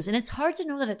values. And it's hard to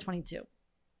know that at 22.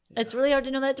 It's really hard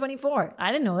to know that at 24.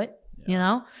 I didn't know it,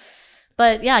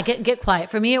 But yeah, get quiet.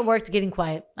 For me, it worked getting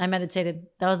quiet. I meditated.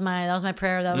 That was my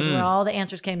prayer. That was where all the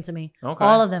answers came to me. Okay.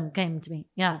 All of them came to me.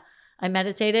 Yeah. I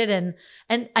meditated and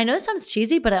I know it sounds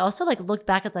cheesy, but I also like looked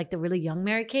back at like the really young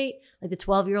Mary Kate, like the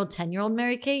 12-year-old, 10-year-old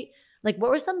Mary Kate. Like what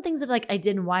were some things that like I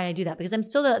did and why I do that? Because I'm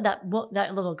still that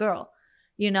little girl,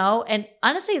 And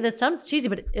honestly, that sounds cheesy,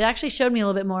 but it actually showed me a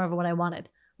little bit more of what I wanted.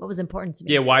 What was important to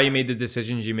me. Yeah, why you made the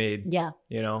decisions you made. Yeah.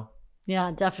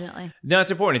 Yeah, definitely. No,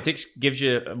 it's important. Gives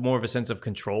you more of a sense of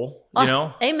control,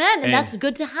 Amen. And that's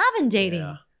good to have in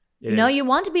dating. Yeah, you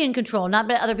want to be in control, not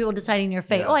by other people deciding your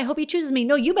fate. Yeah. Oh, I hope he chooses me.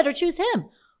 No, you better choose him.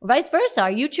 Or vice versa.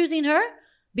 Are you choosing her?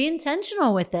 Be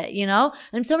intentional with it,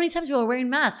 And so many times people are wearing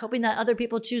masks, hoping that other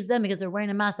people choose them because they're wearing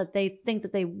a mask that they think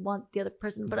that they want the other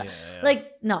person. But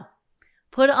no.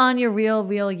 Put on your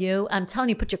real you. I'm telling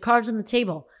you, put your cards on the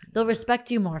table. They'll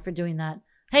respect you more for doing that.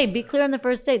 Hey, be clear on the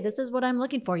first date. This is what I'm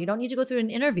looking for. You don't need to go through an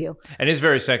interview. And it's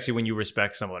very sexy when you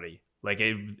respect somebody. Like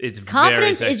it's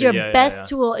confidence very sexy. Is your best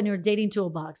tool in your dating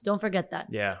toolbox. Don't forget that.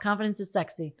 Yeah. Confidence is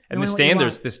sexy. And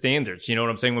the standards, you know what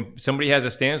I'm saying? When somebody has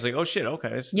a standard, it's like, oh shit,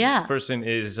 okay, this person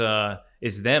is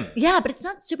them. Yeah, but it's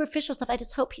not superficial stuff. I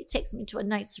just hope he takes me to a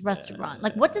nice restaurant.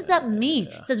 Like, what does that mean?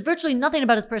 It says virtually nothing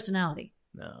about his personality.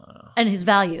 No. And his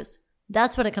values.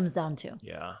 That's what it comes down to.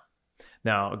 Yeah.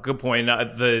 Now, a good point.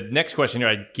 The next question here,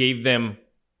 I gave the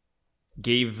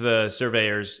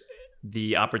surveyors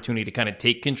the opportunity to kind of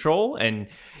take control. And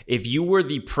if you were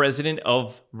the president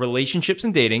of relationships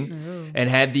and dating and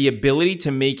had the ability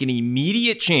to make an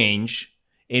immediate change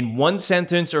in one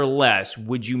sentence or less,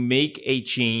 would you make a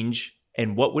change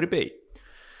and what would it be?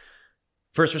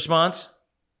 First response,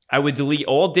 I would delete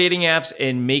all dating apps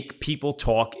and make people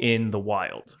talk in the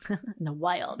wild. In the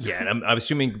wild. Yeah, and I'm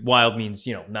assuming wild means,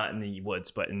 not in the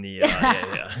woods, but in the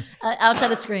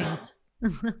Outside of screens.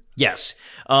 Yes.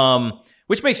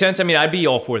 Which makes sense. I mean, I'd be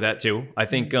all for that too. I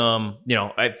think,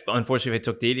 unfortunately, if I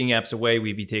took dating apps away,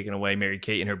 we'd be taking away Mary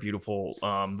Kate and her beautiful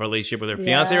relationship with her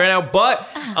fiance right now. But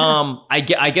I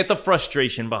get the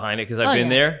frustration behind it because I've been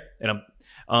there.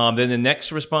 And then the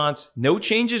next response, no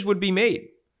changes would be made.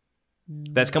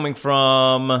 That's coming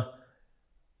from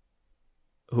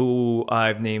who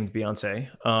I've named Beyonce.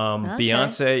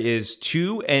 Beyonce is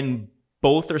 2 and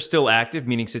both are still active,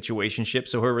 meaning situationship.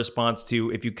 So her response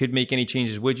to, if you could make any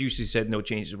changes, would you? She said no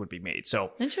changes would be made.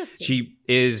 So interesting. She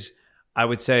is, I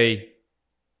would say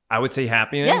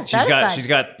happy. Yeah, she's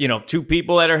got 2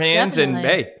 people at her hands. Definitely.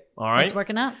 And hey, all right. It's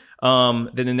working out.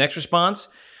 Then the next response,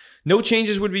 no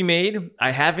changes would be made.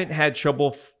 I haven't had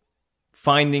trouble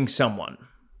finding someone.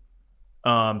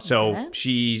 So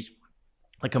she,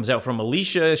 it comes out from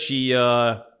Alicia. She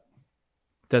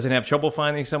doesn't have trouble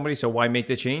finding somebody, so why make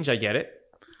the change? I get it.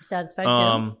 Satisfied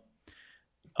too.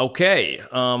 Okay.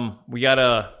 We got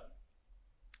a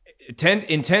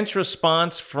intense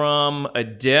response from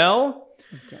Adele.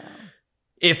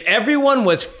 If everyone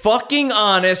was fucking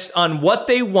honest on what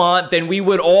they want, then we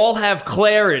would all have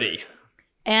clarity.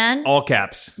 And all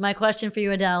caps. My question for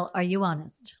you, Adele, are you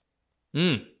honest?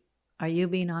 Are you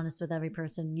being honest with every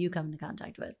person you come into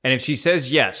contact with? And if she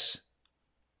says yes,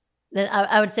 then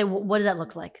I would say, what does that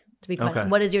look like? To be quite,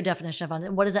 what is your definition of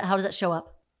honest? What is it? How does that show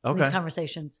up in these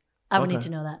conversations? I would need to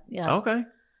know that. Yeah. Okay.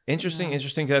 Interesting.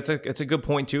 That's a good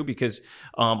point too, because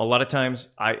a lot of times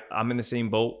I'm in the same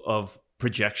boat of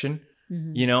projection.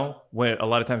 When a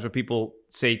lot of times when people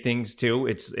say things too,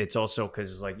 it's also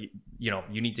because like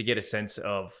you need to get a sense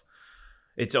of.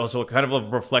 It's also kind of a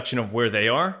reflection of where they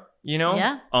are.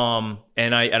 Yeah.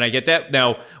 And I get that.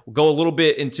 Now we'll go a little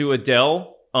bit into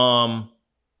Adele.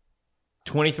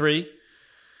 23.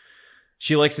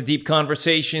 She likes the deep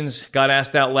conversations. Got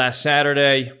asked out last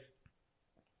Saturday.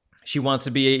 She wants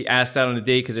to be asked out on a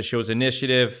date because it shows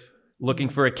initiative. Looking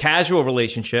for a casual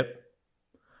relationship.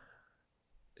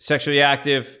 Sexually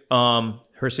active. Her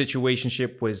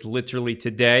situationship was literally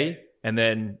today. And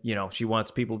then, she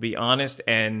wants people to be honest,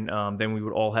 and then we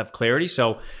would all have clarity.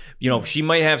 So, she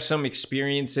might have some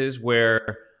experiences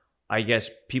where I guess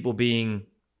people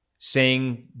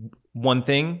saying one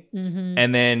thing,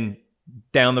 and then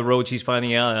down the road she's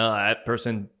finding out that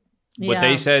person, what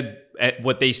they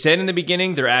said in the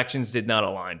beginning, their actions did not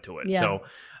align to it. So,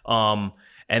 and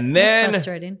then that's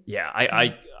frustrating. Yeah,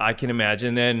 I can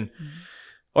imagine. Then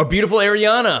our beautiful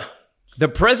Ariana. The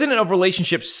president of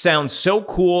relationships sounds so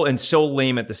cool and so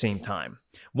lame at the same time.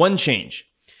 One change.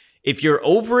 If you're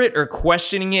over it or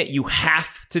questioning it, you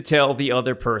have to tell the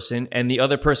other person, and the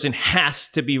other person has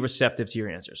to be receptive to your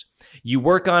answers. You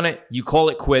work on it, you call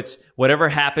it quits. Whatever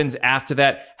happens after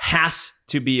that has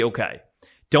to be okay.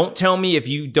 Don't tell me if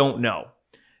you don't know.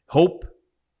 Hope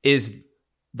is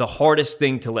the hardest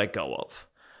thing to let go of,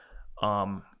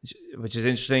 which is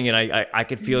interesting, and I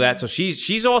could feel that. So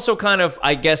she's also kind of,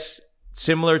 I guess,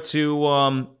 similar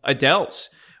to Adele's,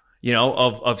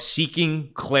 of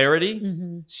seeking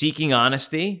clarity, seeking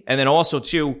honesty, and then also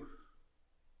too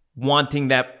wanting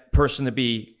that person to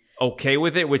be okay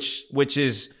with it, which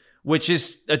is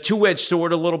a two-edged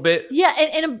sword a little bit. Yeah,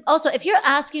 and also if you're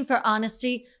asking for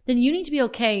honesty, then you need to be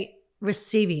okay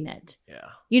receiving it.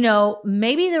 Yeah.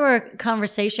 Maybe there were a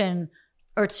conversation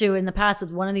or two in the past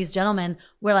with one of these gentlemen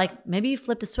where like maybe you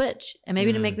flipped a switch and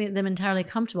maybe to make them entirely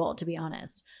comfortable, to be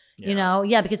honest.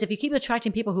 Because if you keep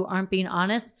attracting people who aren't being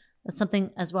honest, that's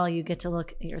something as well you get to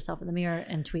look at yourself in the mirror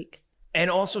and tweak. And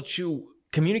also, too,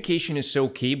 communication is so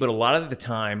key, but a lot of the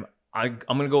time, I'm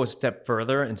going to go a step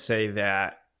further and say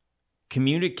that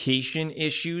communication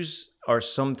issues are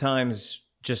sometimes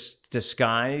just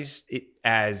disguised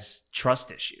as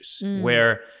trust issues,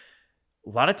 where a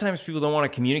lot of times people don't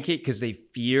want to communicate because they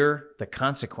fear the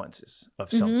consequences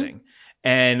of something.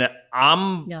 And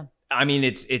I mean,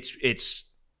 it's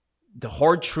the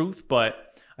hard truth, but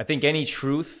I think any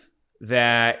truth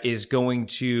that is going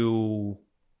to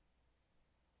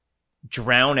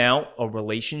drown out a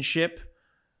relationship,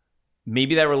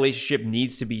 maybe that relationship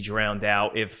needs to be drowned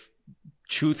out if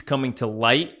truth coming to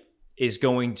light is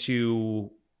going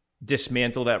to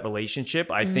dismantle that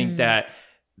relationship. I think that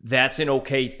that's an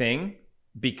okay thing,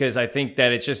 because I think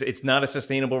that it's not a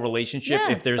sustainable relationship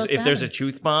if there's a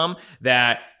truth bomb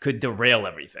that could derail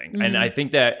everything. And I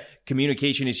think that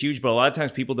communication is huge, but a lot of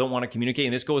times people don't want to communicate.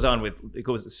 And this goes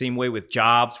the same way with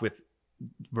jobs, with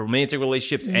romantic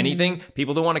relationships, anything.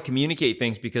 People don't want to communicate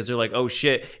things because they're like, oh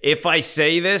shit, if I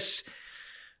say this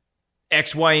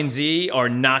X, Y, and Z are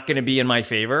not going to be in my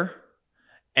favor.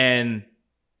 And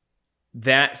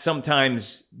that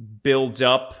sometimes builds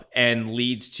up and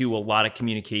leads to a lot of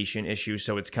communication issues.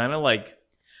 So it's kind of like,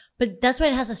 But that's why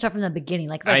it has to start from the beginning.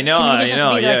 Like communication has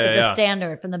to be like the yeah.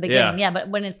 standard from the beginning. Yeah, but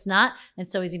when it's not,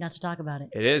 it's so easy not to talk about it.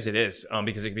 It is,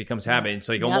 because it becomes habit. It's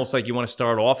like Yep. almost like you want to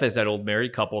start off as that old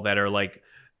married couple that are like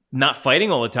not fighting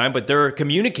all the time, but they're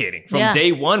communicating from Yeah.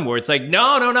 day one, where it's like,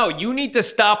 no, you need to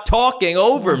stop talking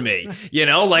over me. You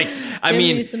know, like, I Give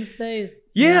mean, me some space.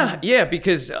 yeah,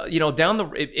 because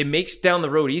it makes down the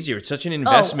road easier. It's such an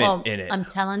investment in it. I'm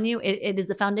telling you, it is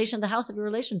the foundation of the house of your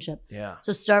relationship. Yeah.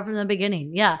 So start from the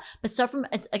beginning. Yeah. But start from,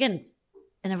 it's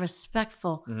in a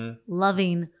respectful,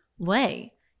 loving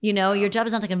way. You know, your job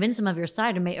is not to convince them of your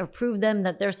side or prove them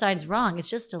that their side's wrong. It's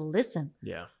just to listen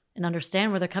Yeah. and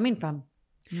understand where they're coming from.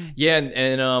 Yeah,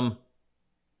 and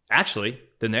actually,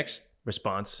 the next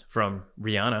response from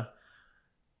Rihanna,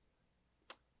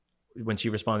 when she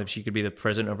responded if she could be the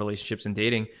president of relationships and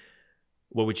dating,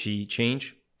 what would she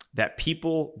change? That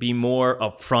people be more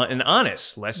upfront and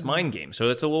honest, less mind games. So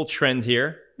that's a little trend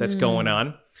here that's going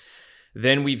on.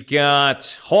 Then we've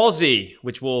got Halsey,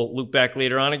 which we'll loop back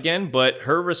later on again, but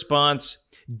her response: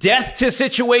 death to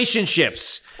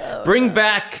situationships. Bring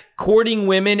back courting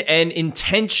women and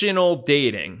intentional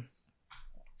dating.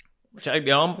 Which I'm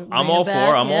all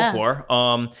for. All for.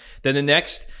 Then the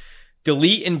next: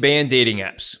 delete and ban dating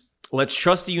apps. Let's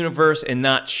trust the universe and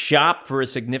not shop for a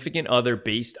significant other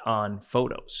based on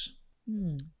photos.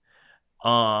 And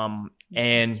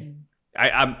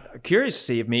I'm curious to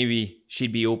see if maybe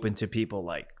she'd be open to people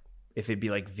like, if it'd be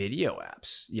like video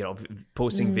apps,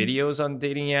 posting videos on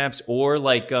dating apps, or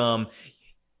like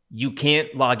you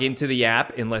can't log into the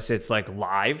app unless it's like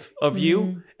live of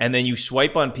you, and then you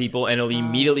swipe on people and it'll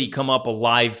immediately come up a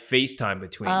live FaceTime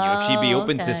between you. If she'd be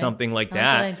open to something like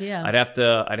that, That's a good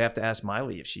idea. I'd have to ask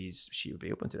Miley if she would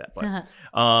be open to that. But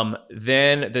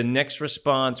then the next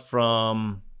response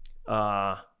from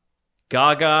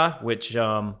Gaga, which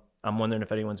I'm wondering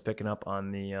if anyone's picking up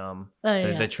on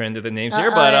the trend of the names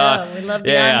here, but we love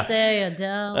Beyonce,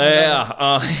 Adele.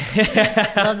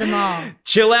 Love them all.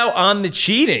 Chill out on the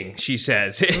cheating, she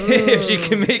says. If she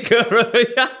can make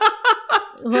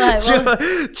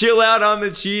chill out on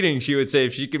the cheating, she would say,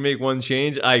 if she could make one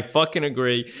change. I fucking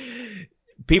agree.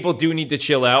 People do need to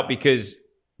chill out, because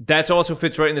that's also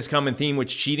fits right in this common theme,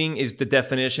 which cheating is the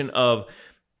definition of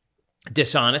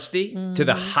dishonesty to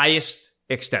the highest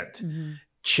extent.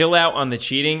 Chill out on the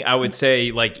cheating. I would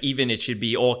say, like, even it should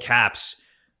be all caps,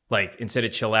 like, instead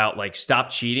of chill out, like,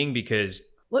 stop cheating, because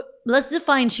Let's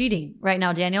define cheating right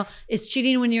now, Daniel. Is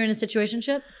cheating when you're in a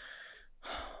situationship?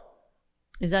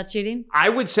 Is that cheating? I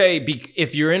would say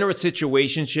if you're in a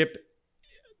situationship,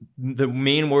 the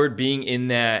main word being in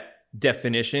that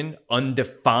definition,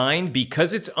 undefined,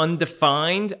 because it's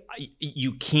undefined,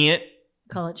 you can't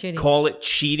Call it cheating. Call it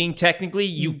cheating technically.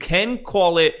 You can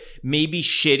call it maybe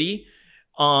shitty.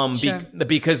 Sure.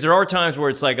 Because there are times where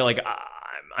it's like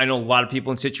I know a lot of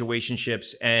people in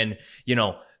situationships, and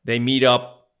they meet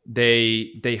up,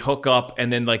 they hook up,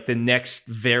 and then like the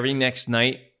very next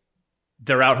night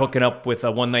they're out hooking up with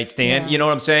a one night stand. Yeah. You know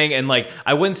what I'm saying? And like,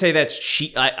 I wouldn't say that's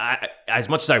cheat. I as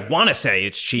much as I want to say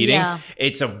it's cheating,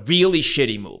 it's a really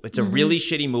shitty move. It's a really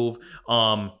shitty move.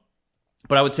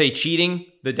 But I would say cheating,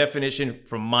 the definition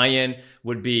from my end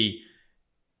would be,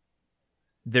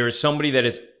 there is somebody that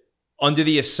is under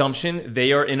the assumption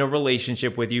they are in a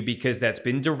relationship with you because that's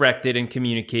been directed and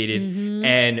communicated,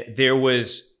 and there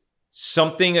was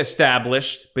something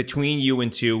established between you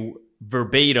and two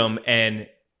verbatim, and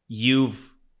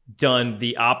you've done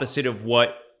the opposite of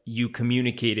what you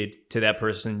communicated to that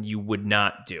person you would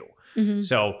not do.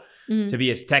 So to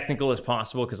be as technical as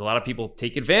possible, because a lot of people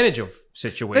take advantage of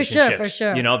situationships. For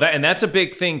sure. And that's a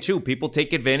big thing too. People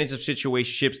take advantage of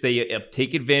situationships. They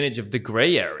take advantage of the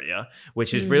gray area,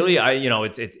 which is really,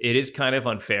 it is kind of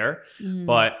unfair,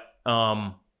 but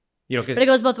but it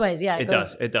goes both ways. Yeah, it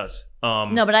does.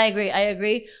 No, but I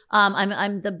agree.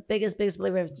 I'm the biggest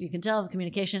believer, as you can tell, of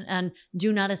communication, and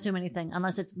do not assume anything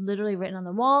unless it's literally written on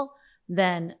the wall.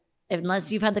 Then,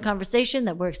 unless you've had the conversation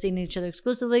that we're seeing each other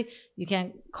exclusively, you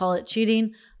can't call it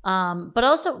cheating. But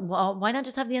also, why not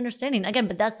just have the understanding? Again,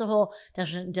 but that's the whole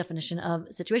definition of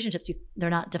situationships. They're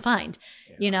not defined,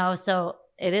 so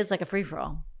it is like a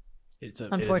free-for-all.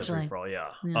 Unfortunately. It is a free-for-all,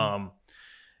 yeah.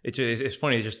 It's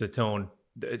funny, just the tone.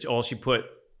 It's all she put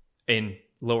in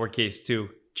lowercase too.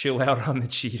 Chill out on the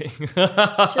cheating. Chill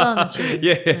on the cheating.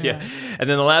 Yeah. And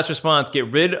then the last response,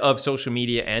 get rid of social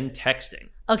media and texting.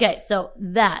 Okay, so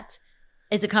that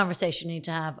is a conversation you need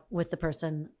to have with the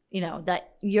person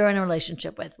that you're in a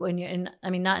relationship with when you're in, I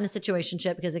mean, not in a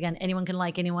situationship, because again, anyone can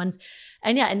like anyone's.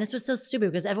 And this was so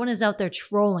stupid because everyone is out there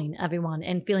trolling everyone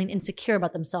and feeling insecure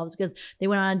about themselves because they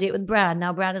went on a date with Brad.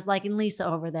 Now Brad is liking Lisa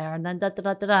over there. And then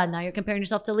now you're comparing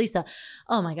yourself to Lisa.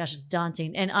 Oh my gosh, it's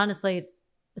daunting. And honestly, it's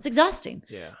exhausting.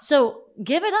 Yeah. So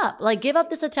give it up. Like, give up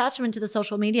this attachment to the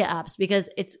social media apps because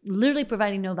it's literally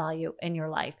providing no value in your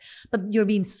life, but you're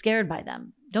being scared by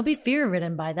them. Don't be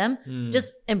fear-ridden by them.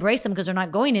 Just embrace them because they're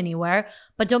not going anywhere,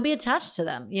 but don't be attached to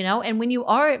them, And when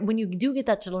you do get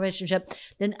that relationship,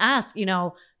 then ask,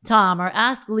 Tom or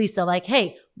ask Lisa, like,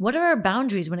 hey, what are our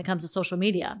boundaries when it comes to social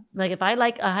media? Like, if I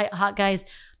like a hot guy's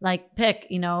like pic,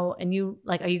 and you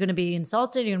like, are you going to be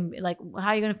insulted? Like, how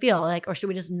are you going to feel? Like, or should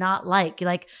we just not like,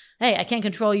 hey, I can't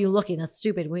control you looking. That's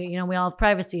stupid. We all have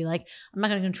privacy. Like, I'm not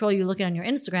going to control you looking on your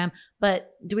Instagram,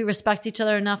 but do we respect each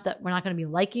other enough that we're not going to be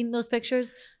liking those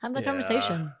pictures? Have that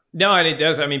conversation. No, and it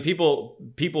does. I mean,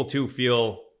 people too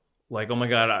feel like, oh my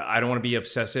God, I don't want to be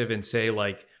obsessive and say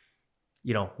like,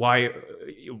 why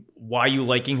are you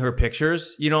liking her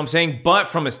pictures? You know what I'm saying? But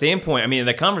from a standpoint, I mean,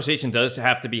 the conversation does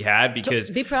have to be had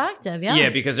because be proactive. Yeah. Yeah.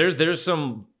 Because there's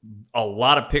a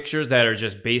lot of pictures that are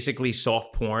just basically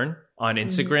soft porn on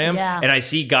Instagram. Yeah. And I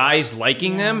see guys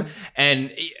liking them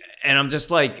and I'm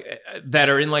just like, that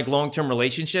are in like long-term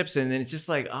relationships. And then it's just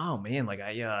like, oh man, like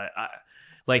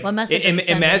what message are you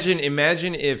sending?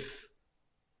 imagine if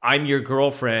I'm your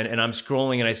girlfriend and I'm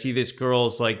scrolling and I see this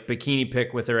girl's like bikini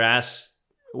pic with her ass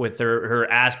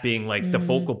being like the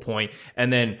focal point,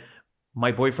 and then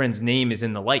my boyfriend's name is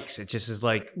in the likes. It just is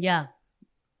like, yeah,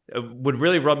 it would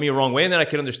really rub me the wrong way, and then I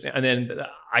can understand. And then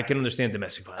I can understand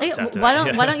domestic violence. Hey, after why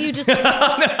that. don't you just? That's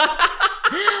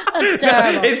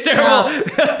terrible. It's terrible.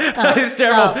 It's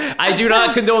terrible. No. I do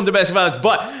not condone domestic violence,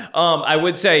 but I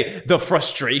would say the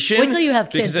frustration. Wait till you have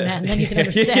kids, man. Then you can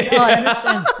understand. Oh, I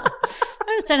understand.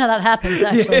 I understand how that happens,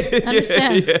 actually. I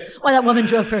understand why that woman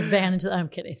drove her van into I'm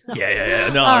kidding. Yeah.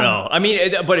 No. I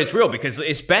mean, but it's real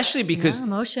especially because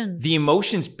emotions. The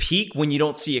emotions peak when you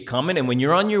don't see it coming. And when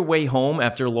you're on your way home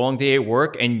after a long day at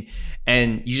work and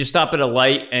you just stop at a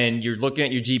light and you're looking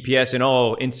at your GPS and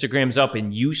Instagram's up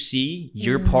and you see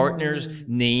your partner's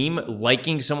name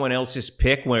liking someone else's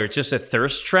pic where it's just a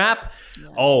thirst trap. Yeah.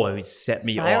 Oh, it would set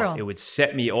me off. It would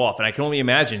set me off. And I can only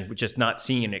imagine just not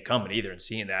seeing it coming either and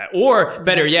seeing that. Or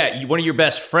better yet, one of your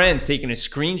best friends taking a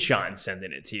screenshot and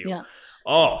sending it to you. Yeah.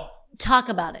 Oh. Talk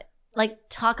about it. Like,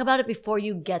 talk about it before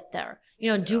you get there.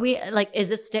 Do we, like, is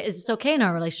this okay in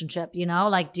our relationship?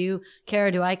 Like, do you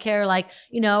care? Do I care? Like,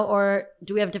 or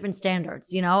do we have different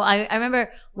standards? I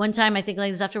remember one time, I think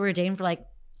like this after we were dating for like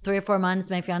 3 or 4 months,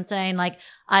 my fiance, and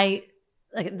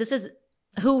this is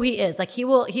who he is. Like, he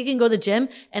can go to the gym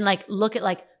and like look at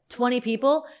like 20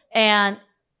 people and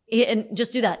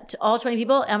just do that to all 20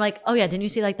 people. And I'm like, oh yeah, didn't you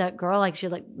see like that girl? Like she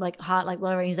like hot, like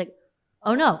whatever. And he's like,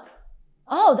 oh no.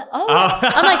 I'm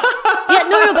like, yeah,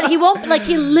 no, but he won't, like,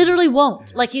 he literally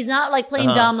won't. Like, he's not like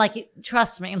playing dumb, like,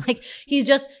 trust me. Like,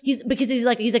 because he's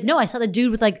like, no, I saw the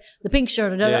dude with like the pink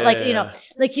shirt,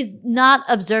 like he's not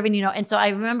observing, And so I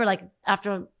remember like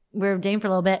after we were dating for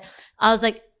a little bit, I was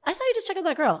like, I saw you just check out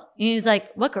that girl. And he's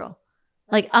like, what girl?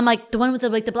 Like, I'm like, the one with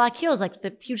the black heels, like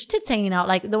the huge tits hanging out,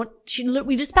 like the one,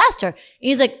 we just passed her. And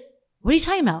he's like, what are you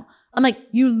talking about? I'm like,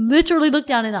 you literally look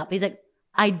down and up. He's like,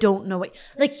 I don't know what,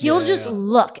 like, he'll just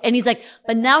look. And he's like,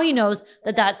 but now he knows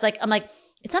that's like, I'm like,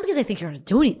 it's not because I think you're going to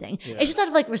do anything. Yeah. It's just out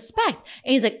of like respect.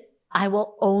 And he's like, I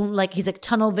will own, like, he's like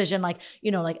tunnel vision, like,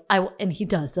 like I will, and he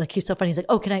does, like, he's so funny. He's like,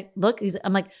 oh, can I look?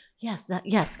 I'm like, yes,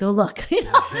 go look,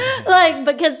 like,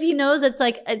 because he knows it's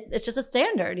like, it's just a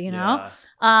standard,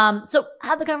 So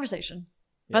have the conversation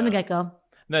from the get-go.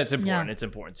 No, it's important. Yeah. It's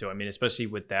important too. I mean, especially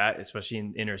with that, especially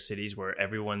in inner cities where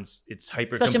it's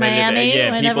hyper competitive. Especially Miami,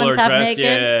 when people are dressed. Naked.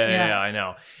 Yeah, I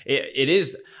know. It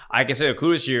is. I can say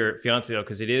kudos to your fiance though,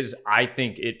 because it is. I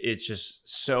think it's just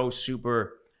so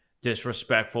super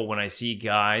disrespectful when I see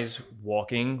guys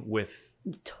walking with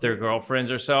their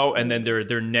girlfriends or so, and then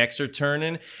their necks are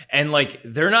turning, and like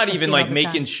they're not even like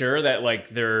making sure that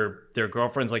like their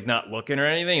girlfriend's like not looking or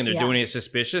anything, and they're doing it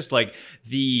suspicious. Like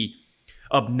the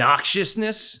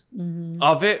obnoxiousness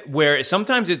of it, where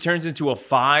sometimes it turns into a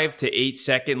 5 to 8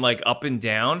 second like up and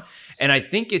down, and I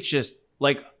think it's just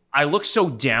like I look so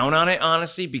down on it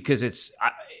honestly because it's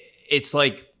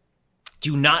like,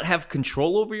 do you not have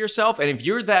control over yourself? And if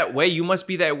you're that way, you must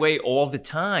be that way all the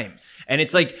time. And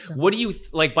it's like, what do you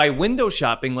like by window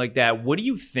shopping like that? What do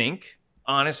you think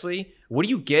honestly? What are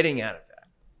you getting out of that?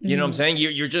 You know what I'm saying?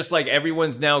 You're just like,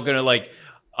 everyone's now gonna like,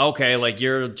 okay, like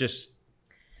you're just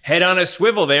head on a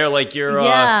swivel there, like you're,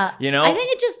 I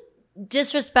think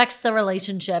disrespects the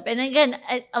relationship. And again,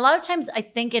 a lot of times I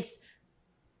think it's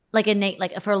like innate.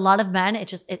 Like for a lot of men,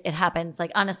 it happens.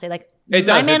 Like honestly, like It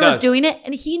does, my man it was does. doing it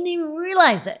and he didn't even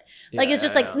realize it. Like it's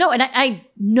just Yeah. like no, and I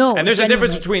know. And there's a genuinely.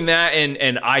 difference between that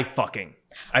and I fucking.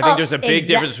 I think there's a big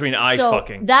difference between I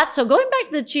fucking. So going back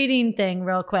to the cheating thing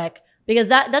real quick, because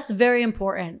that's very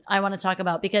important. I want to talk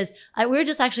about because we were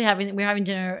just actually having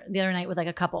dinner the other night with like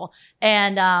a couple,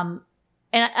 and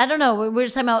I don't know, we were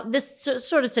just talking about this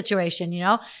sort of situation, you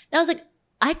know. And I was like,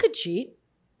 I could cheat.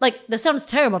 Like this sounds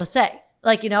terrible to say.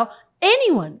 Like, you know,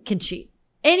 anyone can cheat.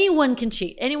 Anyone can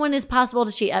cheat. Anyone is possible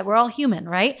to cheat. We're all human,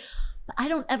 right? But I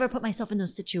don't ever put myself in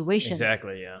those situations.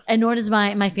 Exactly, yeah. And nor does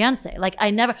my fiance. Like I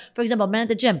never, for example, men at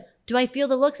the gym, do I feel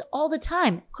the looks all the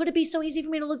time? Could it be so easy for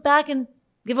me to look back and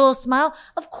give a little smile?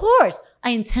 Of course.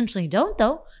 I intentionally don't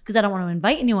though, because I don't want to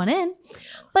invite anyone in.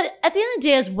 But at the end of the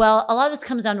day as well, a lot of this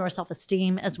comes down to our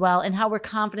self-esteem as well and how we're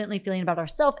confidently feeling about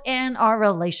ourselves and our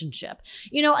relationship.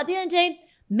 You know, at the end of the day,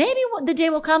 maybe the day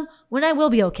will come when I will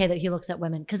be okay that he looks at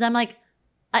women. Because I'm like,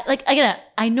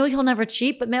 I know he'll never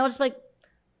cheat, but maybe I'll just be like,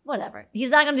 whatever.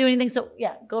 He's not going to do anything. So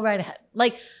yeah, go right ahead.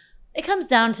 Like it comes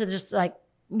down to just like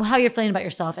how you're feeling about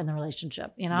yourself and the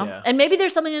relationship, you know? Yeah. And maybe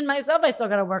there's something in myself I still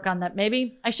got to work on that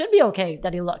maybe I should be okay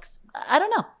that he looks. I don't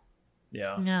know.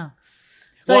 Yeah. Yeah.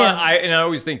 So Well, yeah. I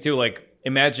always think too, like,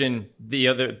 imagine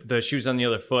the shoes on the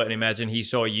other foot, and imagine he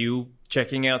saw you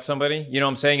checking out somebody. You know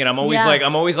what I'm saying? And I'm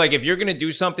always like, if you're gonna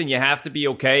do something, you have to be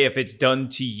okay if it's done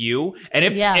to you. And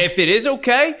if it is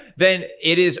okay, then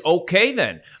it is okay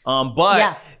then.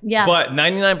 But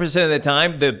 99% of the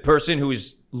time, the person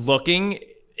who's looking,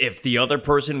 if the other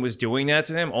person was doing that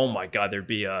to them, oh my God, there'd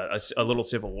be a little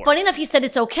civil war. Funny enough, he said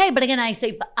it's okay, but again, I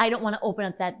say, but I don't want to open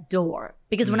up that door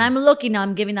because when I'm looking,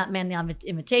 I'm giving that man the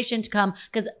invitation to come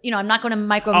because you know I'm not going to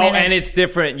micromanage. Oh, and it's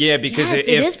different, yeah, because Yes,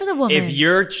 it is for the woman. If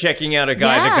you're checking out a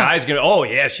guy, Yeah. the guy's gonna, oh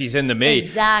yeah, she's into me,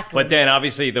 Exactly. But then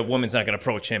obviously the woman's not gonna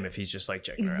approach him if he's just like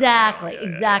checking her out. Exactly, Oh, yeah,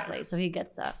 exactly. So he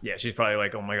gets that. Yeah, she's probably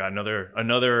like, oh my God,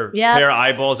 another Yep. pair of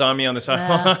eyeballs on me on the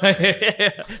sideline.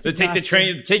 So take the exhausting.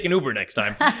 train, take an Uber next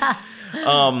time.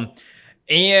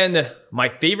 And my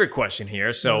favorite question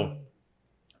here, so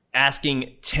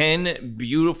asking 10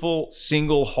 beautiful,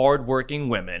 single, hardworking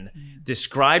women,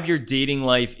 describe your dating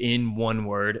life in one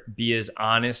word, be as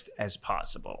honest as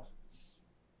possible.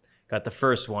 Got the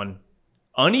first one.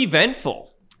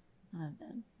 Uneventful,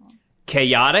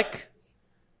 chaotic,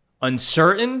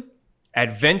 uncertain,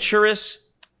 adventurous,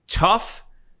 tough,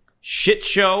 shit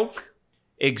show,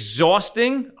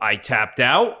 exhausting. I tapped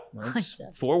out. That's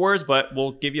 4 words, but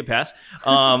we'll give you a pass.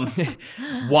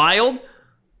 Wild,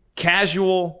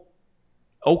 casual,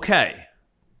 okay.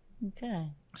 Okay.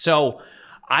 So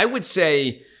I would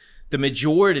say the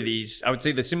majority of these, I would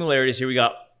say the similarities here, we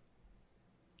got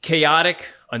chaotic,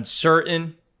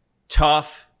 uncertain,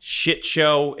 tough, shit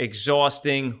show,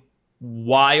 exhausting,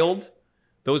 wild.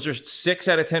 Those are 6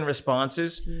 out of 10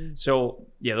 responses. So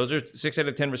yeah, those are 6 out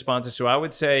of 10 responses. So I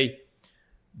would say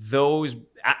those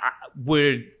I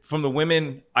would, from the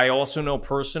women I also know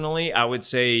personally, I would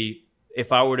say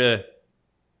if I were to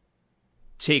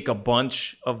take a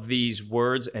bunch of these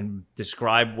words and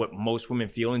describe what most women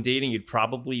feel in dating, you'd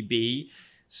probably be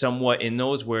somewhat in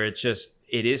those where it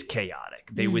is chaotic.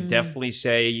 They would definitely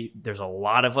say there's a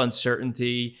lot of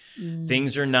uncertainty.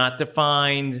 Things are not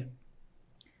defined.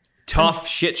 Tough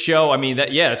shit show. I mean,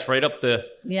 it's right up the...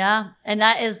 Yeah. And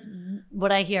that is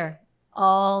what I hear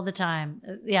all the time.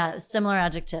 Yeah. Similar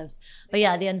adjectives. But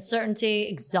yeah, the uncertainty,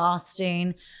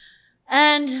 exhausting.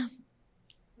 And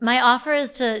my offer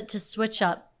is to switch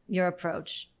up your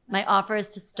approach. My offer is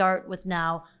to start with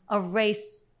now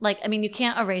erase, like, I mean, you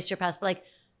can't erase your past, but like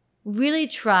really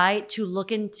try to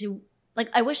look into, like,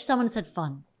 I wish someone said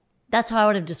fun. That's how I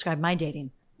would have described my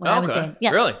dating when I was dating.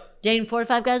 Yeah. Really? Dating 4 to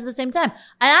 5 guys at the same time. And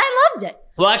I loved it.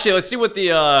 Well, actually, let's see what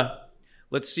Beyonce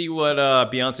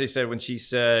said when she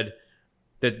said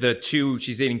that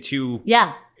she's dating 2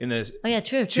 Yeah. in the Oh yeah,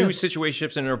 true. 2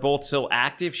 situationships and they're both still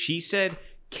active. She said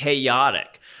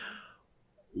chaotic.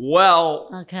 Well,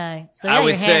 Okay. So I yeah, would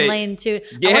you're say- handling too.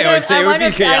 Yeah, I would say it would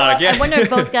be chaotic, yeah. I wonder if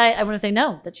both guys, I wonder if they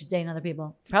know that she's dating other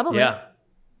people. Probably. yeah.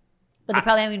 But they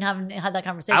probably haven't had that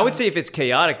conversation. I would say if it's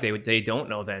chaotic, they don't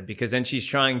know then because then she's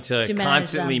trying to To manage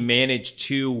constantly them. manage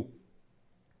 2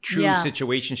 true Yeah.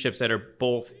 situationships that are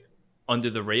both under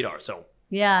the radar. So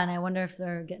Yeah, and I wonder if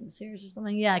they're getting serious or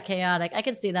something. Yeah, chaotic. I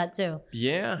could see that too.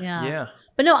 yeah.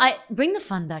 But no, I bring the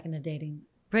fun back into dating.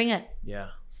 Bring it. Yeah.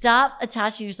 Stop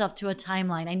attaching yourself to a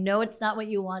timeline. I know it's not what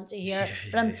you want to hear,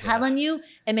 but I'm telling you,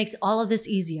 it makes all of this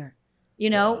easier. You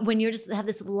know, when you're just have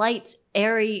this light,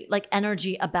 airy, like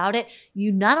energy about it,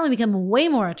 you not only become way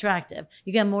more attractive,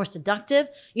 you get more seductive,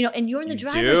 you know, and you're in the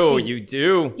driver's seat. You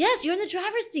do. Yes, you're in the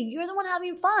driver's seat. You're the one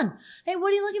having fun. Hey,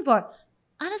 what are you looking for?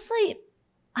 Honestly,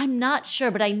 I'm not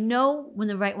sure, but I know when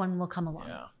the right one will come along.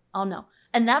 Yeah. I'll know.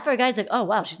 And that for a guy, it's like, oh,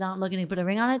 wow, she's not looking to put a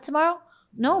ring on it tomorrow?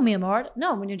 No, mi amor.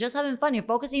 No, when you're just having fun, you're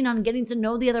focusing on getting to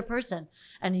know the other person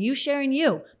and you sharing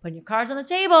you, putting your cards on the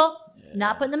table,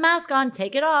 not putting the mask on,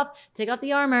 take it off, take off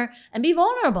the armor and be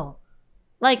vulnerable.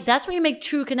 Like that's where you make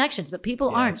true connections, but people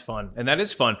aren't. It's fun. And that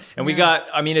is fun. And we got,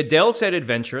 I mean, Adele said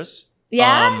adventurous.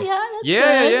 Yeah, that's good.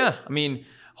 Yeah.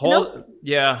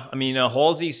 I mean,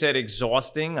 Halsey said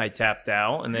exhausting. I tapped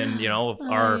out. And then, you know,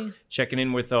 our checking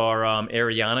in with our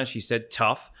Ariana, she said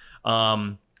tough.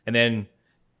 And then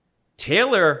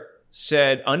Taylor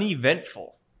said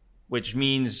uneventful, which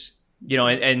means, you know,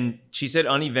 and she said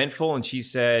uneventful and she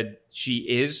said she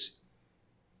is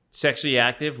sexually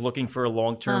active, looking for a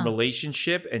long-term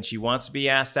relationship, and she wants to be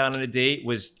asked out on a date,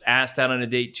 was asked out on a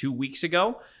date 2 weeks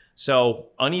ago. So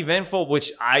uneventful,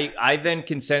 which I then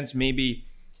can sense maybe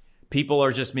people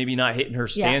are just maybe not hitting her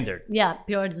standard. Yeah,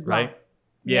 people are just blown. Right?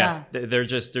 Yeah. They're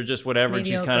just whatever. And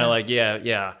she's kind of like,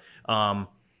 yeah.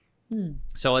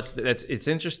 So it's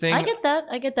interesting. I get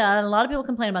that. A lot of people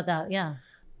complain about that. Yeah.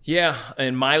 Yeah.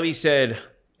 And Miley said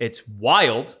it's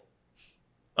wild,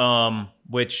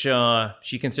 which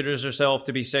she considers herself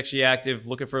to be sexually active,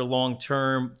 looking for a long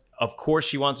term. Of course,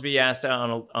 she wants to be asked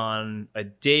out on a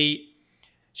date.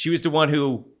 She was the one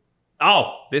who,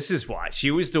 this is why.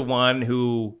 She was the one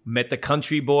who met the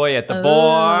country boy at the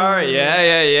bar.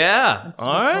 Yeah. It's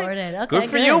all right. recorded. Okay, good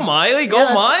for you, Miley.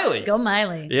 Go Miley. Go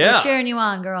Miley. Yeah. We're cheering you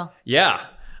on, girl. Yeah.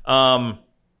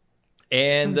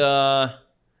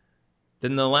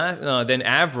 Then the last, then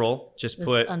Avril just Was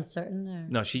put uncertain. Or?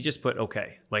 No, she just put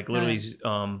okay, like literally,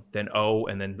 then O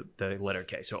and then the letter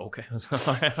K. So okay, all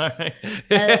right.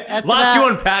 That's Lot to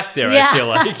unpack there. Yeah. I feel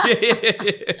like.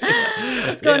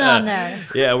 What's going on there?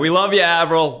 Yeah, we love you,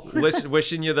 Avril.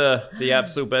 Wishing you the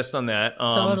absolute best on that.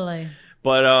 Totally.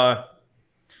 But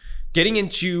getting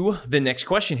into the next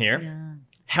question here. Yeah.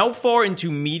 How far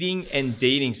into meeting and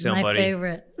dating somebody My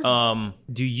favorite.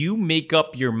 Do you make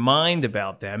up your mind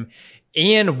about them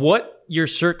and what your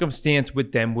circumstance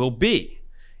with them will be?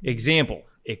 Example,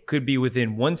 it could be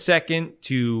within 1 second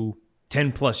to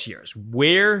 10 plus years.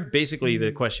 Where, basically,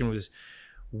 the question was,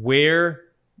 where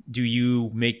do you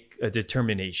make a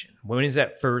determination? When is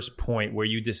that first point where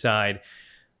you decide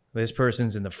this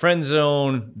person's in the friend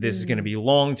zone, this is going to be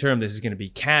long-term, this is going to be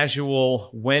casual?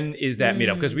 When is that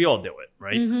meetup? Because we all do it,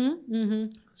 right?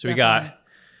 So we got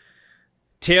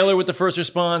Taylor with the first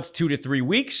response, 2 to 3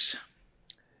 weeks.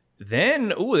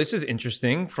 Then, this is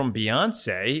interesting from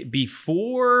Beyonce.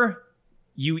 Before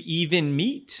you even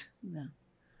meet. Yeah.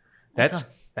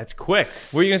 That's quick.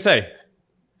 What are you going to say?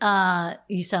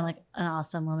 You sound like an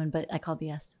awesome woman, but I call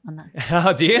BS on that.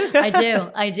 Oh, do you?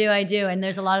 I do. And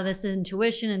there's a lot of this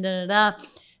intuition and da.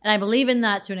 And I believe in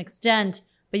that to an extent,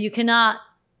 but you cannot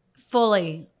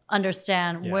fully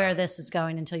understand where this is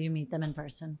going until you meet them in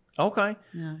person. Okay.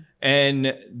 Yeah.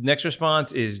 And next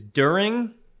response is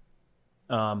during.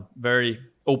 Very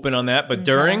open on that, but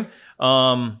during.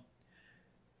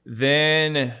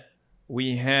 Then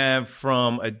we have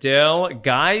from Adele,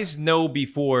 guys know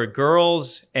before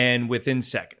girls and within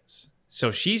seconds.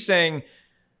 So she's saying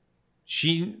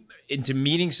into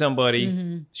meeting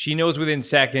somebody, she knows within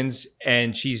seconds,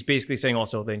 and she's basically saying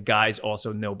also then guys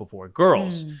also know before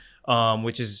girls,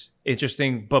 which is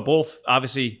interesting, but both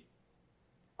obviously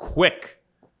quick.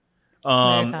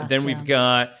 Very fast, then we've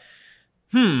got,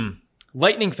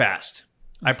 lightning fast.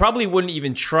 I probably wouldn't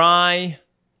even try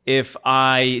if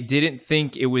I didn't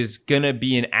think it was going to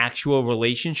be an actual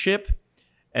relationship.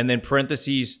 And then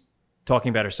parentheses, talking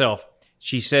about herself,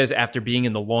 she says after being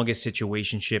in the longest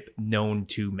situationship known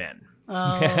to men.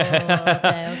 Oh,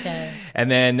 okay.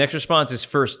 And then next response is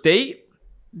first date,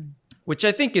 which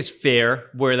I think is fair,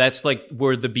 where that's like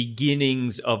where the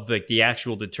beginnings of the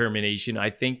actual determination, I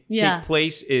think, take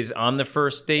place is on the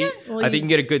first date. Yeah, well, I think you can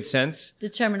get a good sense.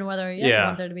 Determine whether you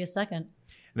want there to be a second.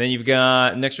 And then you've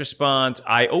got next response.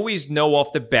 I always know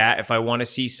off the bat if I want to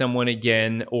see someone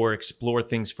again or explore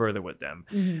things further with them.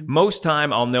 Most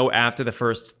time I'll know after the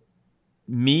first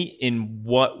meet in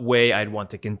what way I'd want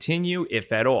to continue,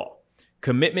 if at all.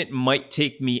 Commitment might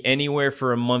take me anywhere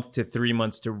for a month to 3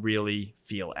 months to really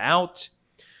feel out.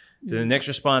 Then the next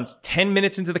response, 10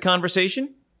 minutes into the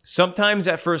conversation. Sometimes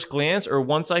at first glance or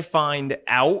once I find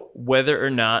out whether or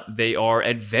not they are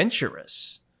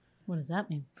adventurous. What does that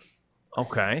mean?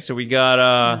 Okay, so we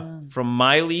got from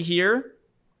Miley here.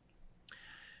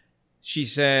 She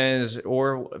says,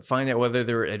 or find out whether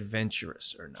they're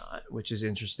adventurous or not, which is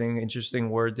interesting. Interesting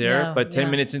word there. Yeah, but 10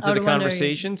 yeah. minutes I into would the wonder-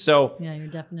 conversation. So Yeah, your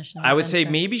definition. Of I would say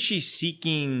adventure. maybe she's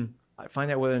seeking, find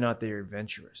out whether or not they're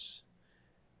adventurous.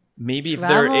 Maybe if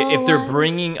Travel-wise? they're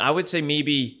bringing, I would say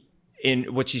maybe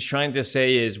in what she's trying to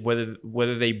say is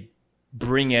whether they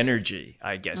bring energy,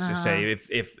 I guess to say,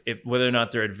 if whether or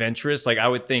not they're adventurous. Like I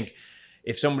would think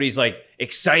if somebody's like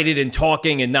excited and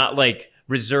talking and not like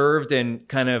reserved and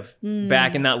kind of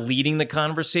back and not leading the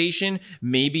conversation,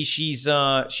 maybe she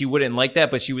wouldn't like that,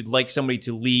 but she would like somebody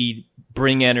to lead,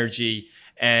 bring energy,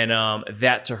 and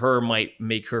that to her might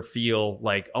make her feel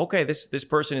like, okay, this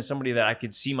person is somebody that I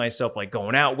could see myself like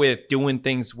going out with, doing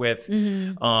things with.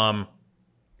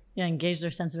 Yeah, engage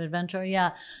their sense of adventure.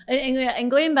 Yeah. And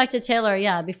going back to Taylor,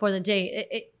 yeah, before the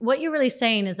date, what you're really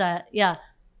saying is that, yeah,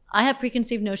 I have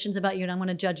preconceived notions about you and I'm going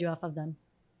to judge you off of them.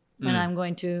 And I'm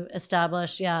going to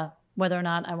establish, yeah, whether or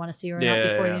not I want to see you or not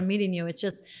before even meeting you. It's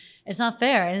just, it's not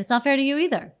fair. And it's not fair to you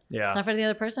either. Yeah. It's not fair to the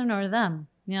other person or to them.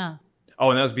 Yeah. Oh,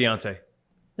 and that was Beyonce.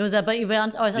 Was that but you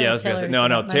Beyonce? Oh, I thought Yeah, it was that was Taylor. Beyonce.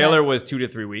 No, My Taylor bad. was 2 to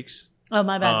 3 weeks. Oh,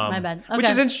 my bad. My bad. Okay. Which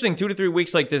is interesting. 2 to 3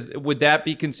 weeks. Like this, would that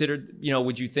be considered,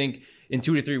 would you think in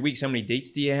 2 to 3 weeks, how many dates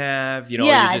do you have? Or Yeah,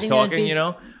 you're I just think that'd talking, be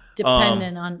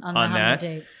dependent on how many that.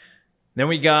 dates. Then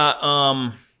we got,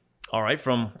 all right,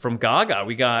 from Gaga,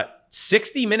 we got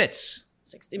 60 minutes.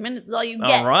 60 minutes is all you get.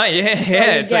 All right. Yeah. all you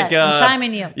It's get. like, I'm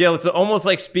timing you. Yeah. It's almost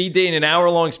like speed dating, an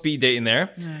hour-long speed dating there.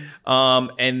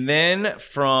 And then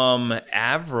from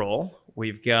Avril,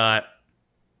 we've got,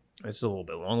 this is a little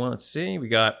bit long. Let's see. We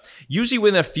got, usually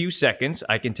within a few seconds,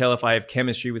 I can tell if I have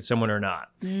chemistry with someone or not.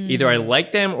 Either I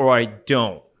like them or I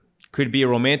don't. Could be a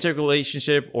romantic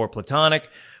relationship or platonic,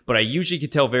 but I usually can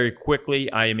tell very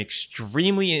quickly. I am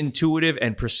extremely intuitive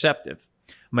and perceptive.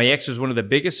 My ex was one of the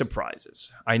biggest surprises.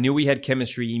 I knew we had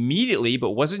chemistry immediately,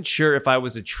 but wasn't sure if I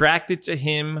was attracted to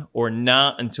him or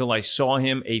not until I saw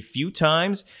him a few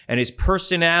times and his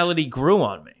personality grew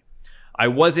on me. I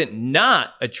wasn't not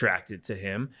attracted to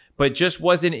him, but just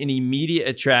wasn't an immediate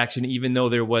attraction, even though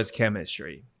there was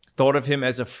chemistry. Thought of him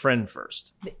as a friend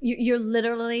first. You're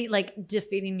literally like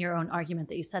defeating your own argument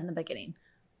that you said in the beginning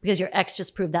because your ex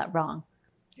just proved that wrong.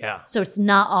 Yeah. So it's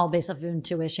not all based off of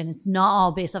intuition. It's not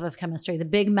all based off of chemistry. The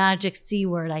big magic C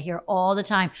word I hear all the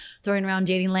time throwing around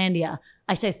Datinglandia.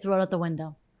 I say throw it out the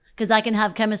window because I can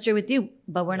have chemistry with you,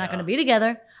 but we're not going to be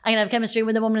together. I can have chemistry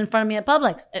with the woman in front of me at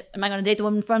Publix. Am I going to date the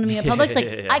woman in front of me at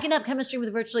Publix? I can have chemistry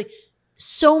with virtually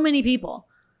so many people,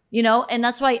 and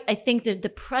that's why I think that the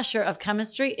pressure of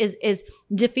chemistry is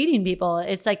defeating people.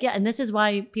 It's like, yeah. And this is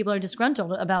why people are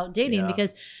disgruntled about dating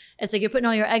because it's like you're putting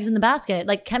all your eggs in the basket.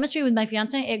 Like chemistry with my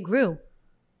fiance, it grew.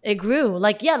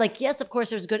 Like, yeah, like, yes, of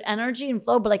course there's good energy and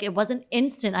flow, but like it wasn't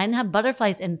instant. I didn't have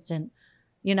butterflies instant,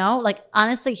 like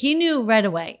honestly, he knew right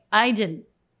away. I didn't,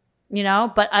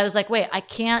 but I was like, wait, I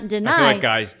can't deny. I feel like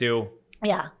guys do.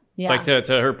 Yeah. Yeah. Like to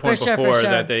her point For sure, for before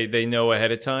sure. that they know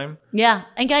ahead of time. Yeah.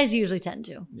 And guys usually tend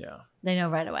to. Yeah. They know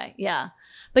right away. Yeah.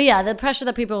 But yeah, the pressure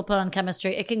that people put on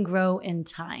chemistry, it can grow in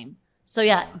time. So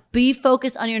yeah, be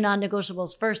focused on your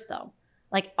non-negotiables first though.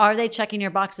 Like, are they checking your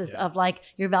boxes of like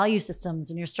your value systems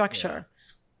and your structure?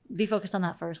 Be focused on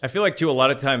that first. I feel like too, a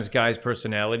lot of times guys'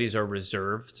 personalities are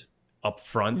reserved up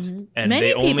front and Many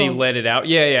they only people. let it out.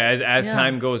 As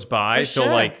time goes by. For So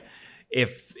sure. like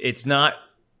if it's not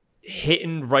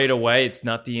hitting right away, it's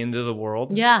not the end of the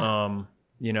world. Yeah.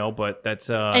 But that's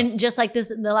And just like this,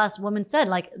 the last woman said,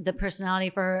 like the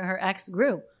personality for her ex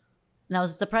grew. And that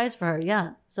was a surprise for her.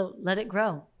 Yeah. So let it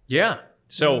grow. yeah.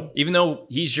 So even though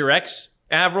he's your ex,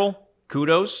 Avril,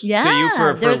 kudos to you Yeah,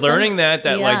 for there's learning some- that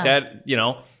yeah. like that,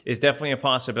 is definitely a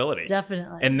possibility.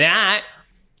 Definitely. And that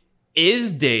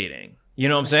is dating. You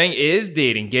know what I'm saying? Is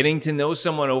dating. Getting to know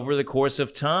someone over the course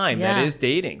of time. Yeah. That is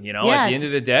dating. At the it's end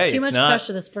of the day. too it's much not,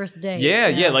 pressure this first date.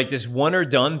 Yeah. Like this one or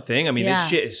done thing. I mean, Yeah. this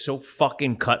shit is so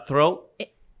fucking cutthroat.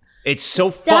 It's so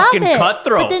Stop fucking it.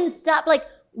 cutthroat. But then stop. Like,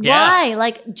 Yeah. why?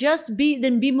 Like, just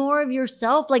be more of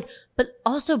yourself. Like, but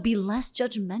also be less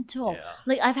judgmental. Yeah.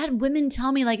 Like, I've had women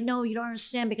tell me, like, no, you don't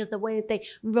understand because the way that they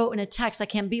wrote in a text, I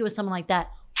can't be with someone like that.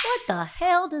 What the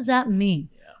hell does that mean?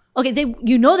 Yeah. Okay, they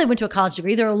went to a college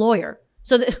degree. They're a lawyer.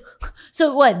 So,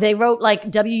 so what? They wrote like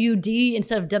WUD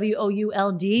instead of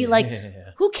WOULD. Like,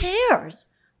 who cares?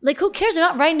 Like, who cares? They're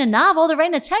not writing a novel. They're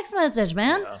writing a text message,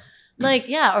 man. Yeah. Like,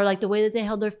 yeah, or like the way that they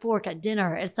held their fork at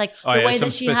dinner. It's like Oh, the yeah, way some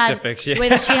that she specifics, had, yeah. the way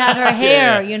that she had her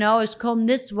hair. Yeah. Is combed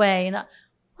this way. And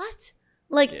what?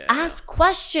 Like, ask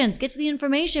questions. Get to the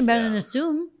information better than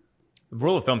assume. The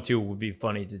rule of thumb too would be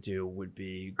funny to do. Would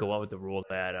be go out with the rule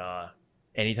that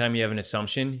anytime you have an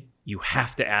assumption, you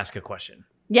have to ask a question.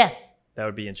 Yes, That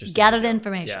would be interesting. gather the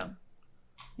information.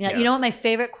 Yeah. You know what my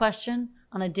favorite question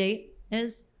on a date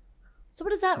is? So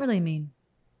what does that really mean?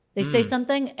 They say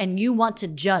something and you want to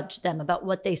judge them about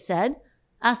what they said.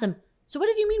 Ask them, so what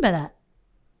did you mean by that?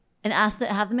 And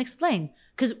have them explain.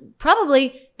 Because probably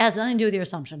it has nothing to do with your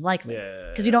assumption, likely.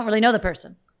 Because you don't really know the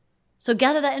person. So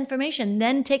gather that information,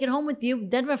 then take it home with you,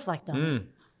 then reflect on it.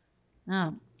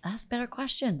 Oh, ask better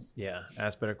questions. Yeah,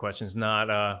 ask better questions, not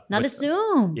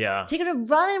assume. Yeah. Take it and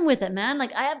run with it, man.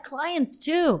 Like I have clients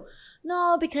too.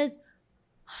 No, because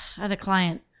I had a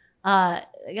client. The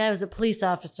guy was a police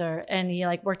officer and he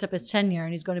like worked up his tenure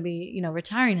and he's going to be,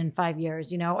 retiring in 5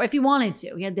 years, or if he wanted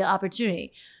to, he had the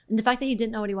opportunity. And the fact that he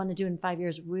didn't know what he wanted to do in 5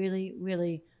 years really,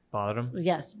 really bothered him.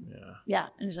 Yes. Yeah. Yeah.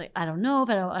 And he's like, I don't know if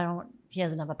I don't, he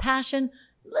doesn't have a passion.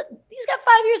 He's got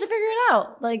 5 years to figure it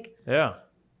out. Like, yeah.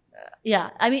 Yeah.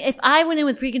 I mean, if I went in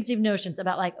with preconceived notions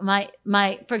about like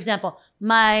for example,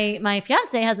 my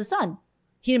fiance has a son.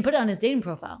 He didn't put it on his dating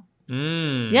profile.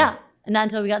 Yeah. And not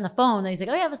until we got on the phone, then he's like,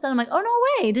 oh, you have a son. I'm like, oh,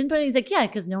 no way. He didn't put it. He's like, yeah,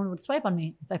 because no one would swipe on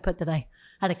me if I put that I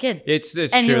had a kid. It's and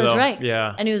true, he was though. right.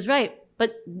 Yeah. And he was right.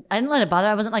 But I didn't let it bother.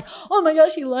 I wasn't like, oh my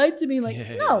gosh, he lied to me. Like,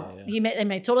 no. It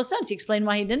made total sense. He explained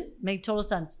why he didn't. Made total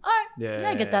sense. All right. Yeah,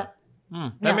 I get that.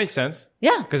 That makes sense.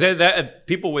 Yeah. Because that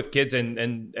people with kids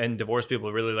and divorced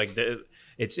people really like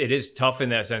it is tough in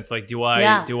that sense. Like, do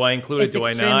I include it? Do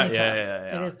I not? Tough.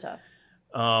 Yeah. It is tough.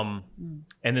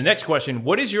 And the next question: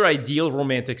 what is your ideal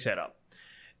romantic setup?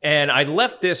 And I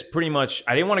left this pretty much.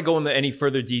 I didn't want to go into any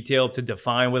further detail to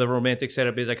define what a romantic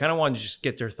setup is. I kind of wanted to just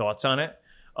get their thoughts on it,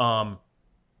 of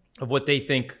what they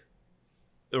think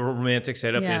the romantic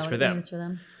setup is for them. It means for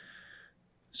them.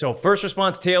 So, first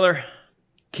response, Taylor.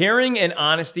 Caring and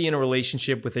honesty in a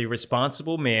relationship with a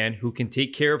responsible man who can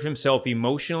take care of himself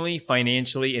emotionally,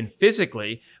 financially, and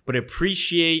physically, but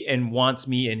appreciate and wants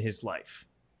me in his life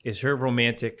is her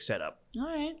romantic setup. All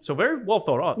right. So very well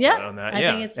thought out on that. I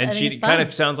think it's, and I think she kind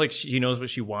of sounds like she knows what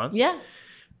she wants. Yeah.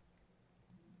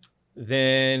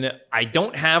 Then I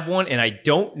don't have one and I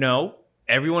don't know.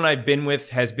 Everyone I've been with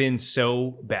has been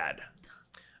so bad.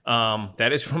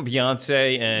 That is from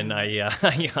Beyonce, and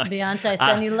Beyonce, I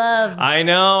send you love. I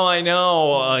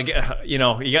know. You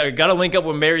got to link up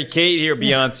with Mary Kate here,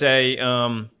 Beyonce.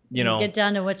 Get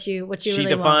down to what you she really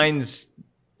defines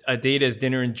a date as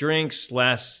dinner and drinks.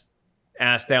 Last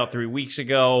asked out 3 weeks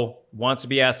ago. Wants to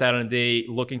be asked out on a date.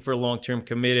 Looking for a long-term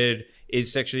committed.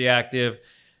 Is sexually active.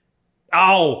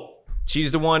 Oh,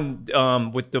 she's the one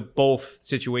with the both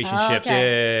situationships.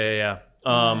 Okay.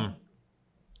 Yeah.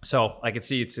 So I can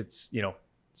see it's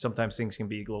sometimes things can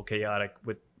be a little chaotic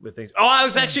with things. Oh, I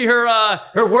was actually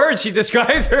her words. She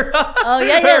described her. Oh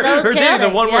yeah, that was her chaotic.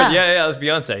 The one word. Yeah, that was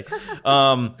Beyonce.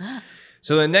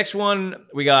 So the next one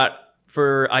we got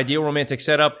for ideal romantic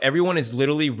setup. Everyone is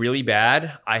literally really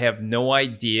bad. I have no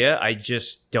idea. I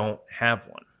just don't have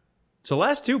one. So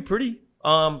last two pretty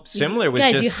similar.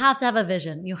 Guys, you have to have a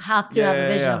vision. You have to have a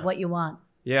vision of what you want.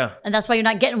 Yeah. And that's why you're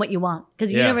not getting what you want,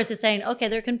 because the universe is saying, okay,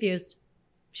 they're confused.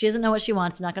 She doesn't know what she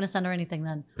wants. I'm not going to send her anything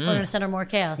then. We're going to send her more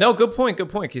chaos. No, good point. Yeah,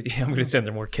 I'm going to send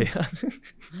her more chaos.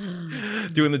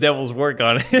 Doing the devil's work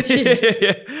on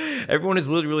it. Everyone is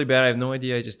literally really bad. I have no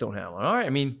idea. I just don't have one. All right.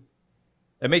 I mean,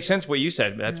 that makes sense what you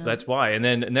said. That's why. And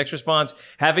then next response,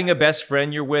 having a best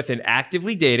friend you're with and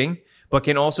actively dating, but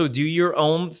can also do your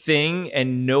own thing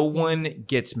and no one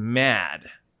gets mad.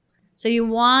 So you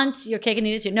want your cake and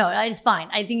eat it too. No, it's fine.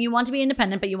 I think you want to be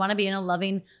independent, but you want to be in a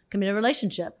loving, committed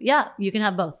relationship. Yeah, you can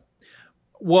have both.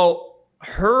 Well,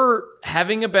 her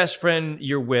having a best friend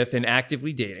you're with and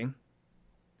actively dating.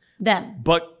 Them.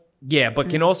 But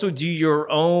can also do your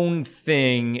own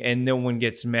thing and no one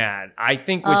gets mad. I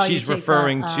think what she's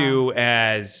referring to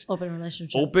as open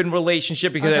relationship. Open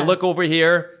relationship, because I look over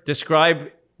here,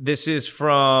 this is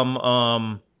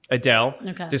from Adele.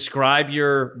 Okay. Describe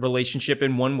your relationship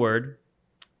in one word.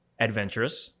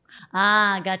 Adventurous.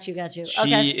 Got you.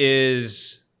 She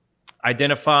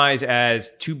identifies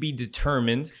as to be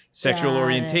determined, sexual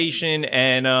orientation,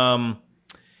 and and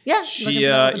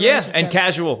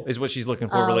casual is what she's looking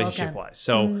for relationship wise.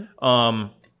 So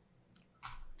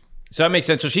so that makes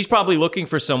sense. So she's probably looking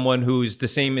for someone who's the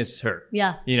same as her.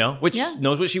 Yeah. Which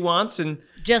knows what she wants and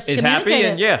just is happy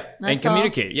and That's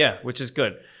communicate. Yeah, which is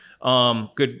good.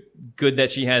 Good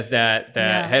that she has that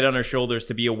head on her shoulders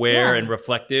to be aware and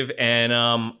reflective. And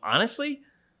honestly,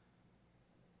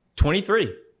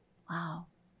 23. Wow,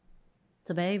 it's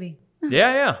a baby.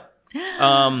 Yeah.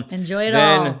 Enjoy it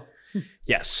all.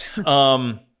 Yes.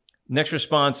 Next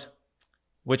response: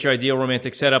 what's your ideal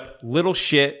romantic setup? Little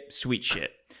shit, sweet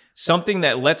shit. Something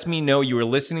that lets me know you were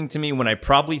listening to me when I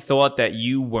probably thought that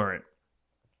you weren't.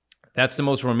 That's the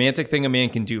most romantic thing a man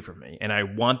can do for me. And I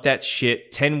want that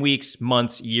shit 10 weeks,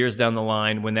 months, years down the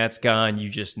line. When that's gone, you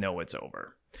just know it's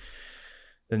over.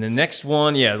 Then the next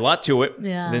one, a lot to it.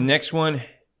 Yeah. The next one,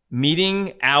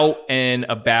 meeting out and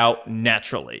about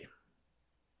naturally.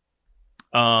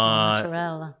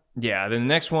 Naturel. Yeah. Then the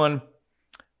next one,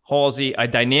 Halsey, a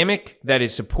dynamic that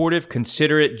is supportive,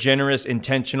 considerate, generous,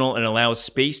 intentional, and allows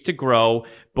space to grow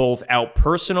both out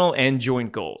personal and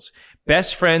joint goals.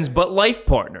 Best friends, but life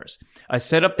partners. A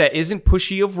setup that isn't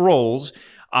pushy of roles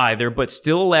either, but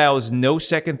still allows no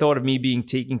second thought of me being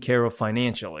taken care of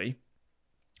financially.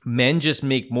 Men just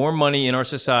make more money in our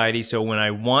society, so when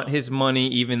I want his money,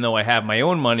 even though I have my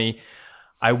own money,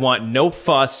 I want no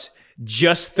fuss,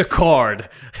 just the card.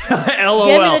 LOL.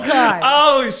 Give me the card.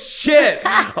 Oh, shit.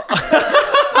 Halsey.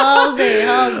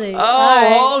 Oh, All right.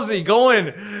 Halsey,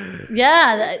 going.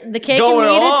 Yeah, the cake Going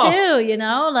and eat off. it too, you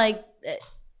know? Like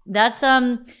that's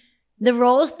the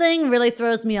roles thing really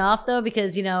throws me off though,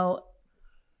 because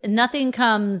nothing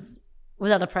comes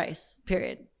without a price,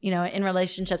 period. In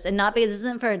relationships. And not because this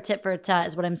isn't for a tit for a tat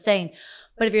is what I'm saying.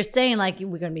 But if you're saying like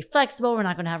we're going to be flexible, we're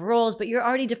not going to have roles, but you're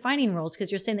already defining roles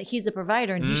because you're saying that he's the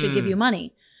provider and he should give you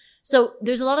money. So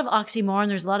there's a lot of oxymoron.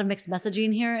 There's a lot of mixed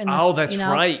messaging here. In this, Oh, that's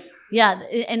right. Yeah,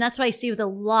 and that's what I see with a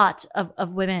lot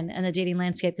of women in the dating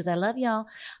landscape, because I love y'all.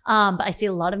 But I see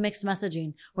a lot of mixed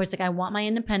messaging where it's like, I want my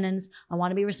independence. I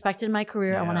want to be respected in my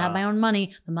career. I want to have my own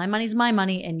money, but my money's my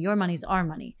money and your money's our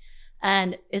money.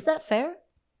 And is that fair?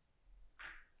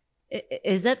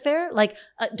 Is that fair? Like,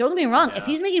 don't get me wrong. If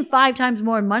he's making 5 times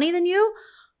more money than you,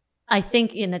 I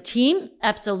think in a team,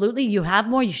 absolutely, you have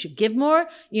more. You should give more,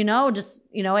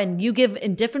 and you give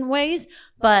in different ways.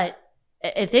 But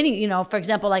if any, for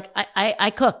example, like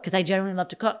I cook because I generally love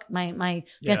to cook. My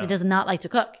fiance does not like to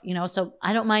cook, so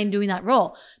I don't mind doing that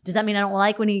role. Does that mean I don't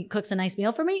like when he cooks a nice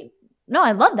meal for me? No,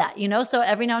 I love that, so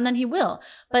every now and then he will.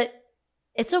 But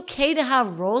it's okay to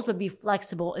have roles, but be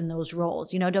flexible in those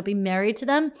roles. Don't be married to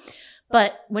them.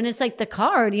 But when it's like the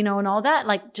card, and all that,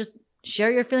 like just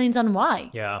share your feelings on why.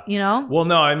 Yeah. Well,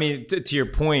 no, I mean, to your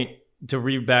point, to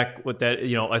read back with that,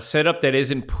 a setup that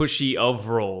isn't pushy of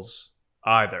roles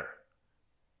either.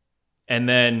 And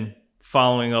then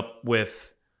following up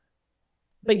with.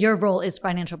 But your role is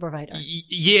financial provider.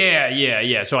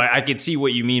 Yeah. So I can see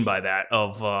what you mean by that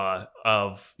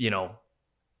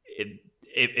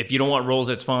if you don't want roles,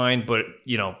 that's fine. But,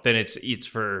 then it's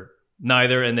for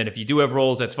neither. And then if you do have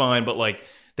roles, that's fine. But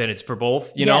then it's for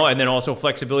both, know, and then also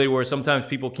flexibility where sometimes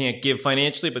people can't give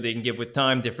financially, but they can give with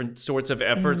time, different sorts of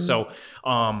efforts. So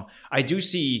I do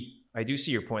see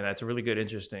your point. That's a really good,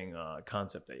 interesting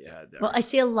concept that you had there. Well, I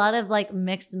see a lot of like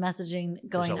mixed messaging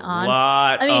going on. A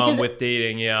lot with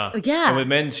dating, yeah. And with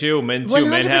men too. Men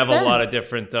 100%. have a lot of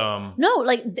different. No,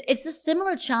 like it's a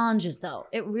similar challenges though.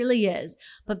 It really is.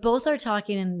 But both are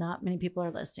talking, and not many people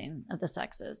are listening of the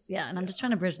sexes. Yeah, and I'm just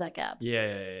trying to bridge that gap.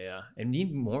 Yeah. And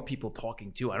need more people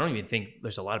talking too. I don't even think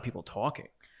there's a lot of people talking.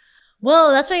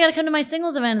 Well, that's why you got to come to my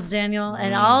singles events, Daniel,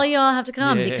 and all y'all have to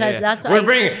come because that's all of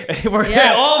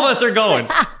us are going.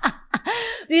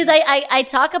 Because I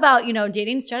talk about,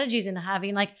 dating strategies and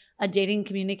having like a dating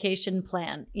communication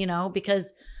plan,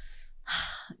 because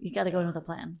you got to go in with a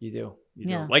plan. You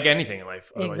do. Like anything in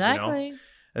life. Exactly.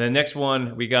 And the next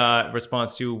one, we got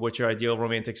response to what's your ideal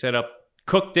romantic setup?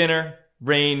 Cook dinner,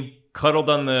 rain,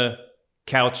 cuddled on the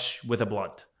couch with a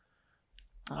blunt.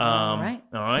 All right.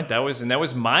 That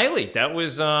was Miley. That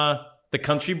was the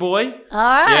country boy. All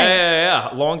right.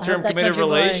 Yeah. Long-term committed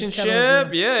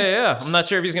relationship. Yeah. I'm not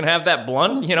sure if he's gonna have that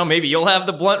blunt. Maybe you'll have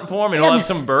the blunt for him, and he'll have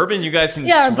some bourbon. You guys can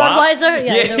swap. Budweiser.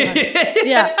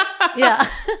 Yeah.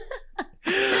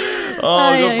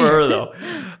 Oh, good for her though.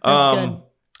 Good.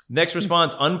 Next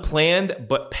response: unplanned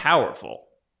but powerful.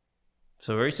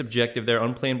 So very subjective there.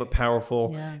 Unplanned but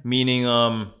powerful, meaning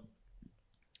I'm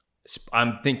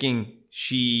thinking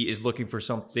she is looking for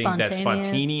something that's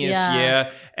spontaneous,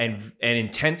 and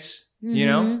intense,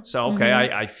 So, okay,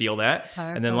 I feel that.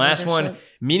 Powerful and then last one,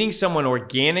 meeting someone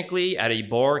organically at a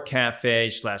bar,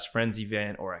 cafe / friends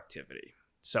event or activity.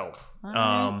 So,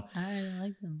 I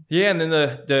like them. Yeah, and then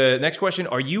the next question,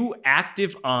 are you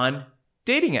active on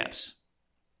dating apps?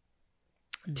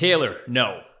 Taylor,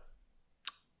 no.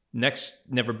 Next,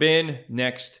 never been.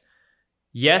 Next,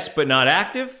 yes, but not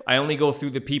active. I only go through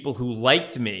the people who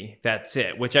liked me. That's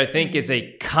it, which I think is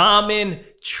a common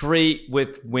trait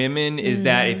with women is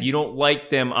that if you don't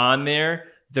like them on there,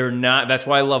 they're not. That's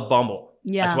why I love Bumble.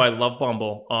 Yeah. That's why I love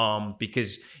Bumble.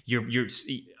 Because you're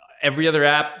every other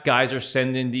app, guys are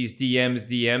sending these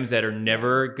DMs that are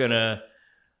never gonna,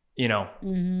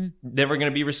 never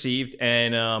gonna be received.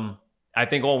 And I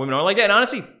think all women are like that. And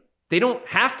honestly, They don't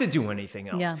have to do anything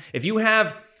else. Yeah. If you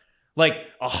have like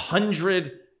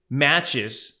 100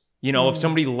 matches, you know, of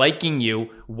somebody liking you,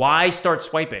 why start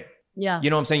swiping? Yeah. You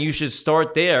know what I'm saying? You should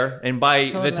start there. And by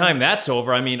Totally. the time that's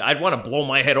over, I mean, I'd want to blow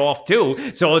my head off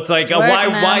too. So it's like, It's work,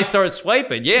 man. why start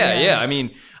swiping? Yeah. Yeah. I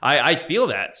mean, I feel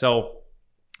that. So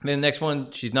then the next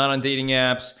one, she's not on dating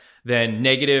apps. Then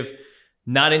negative,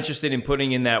 not interested in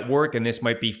putting in that work. And this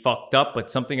might be fucked up, but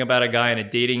something about a guy in a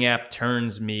dating app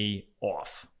turns me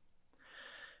off.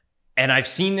 And I've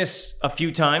seen this a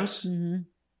few times. Mm-hmm.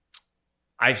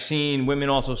 I've seen women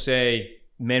also say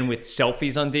men with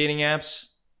selfies on dating apps,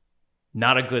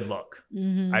 not a good look.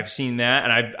 Mm-hmm. I've seen that.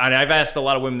 And I've asked a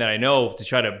lot of women that I know to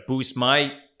try to boost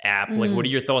my app. Like, what are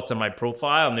your thoughts on my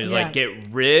profile? And there's like, get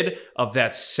rid of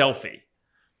that selfie.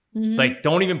 Mm-hmm. Like,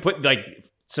 don't even put, like,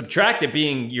 subtract it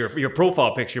being your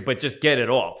profile picture, but just get it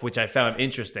off, which I found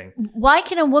interesting. Why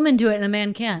can a woman do it and a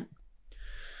man can't?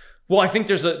 Well, I think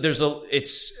it's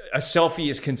a selfie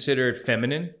is considered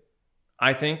feminine.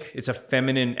 I think it's a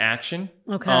feminine action.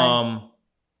 Okay.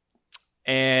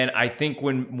 And I think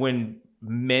when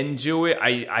men do it,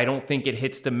 I don't think it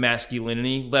hits the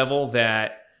masculinity level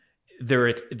that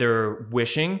they're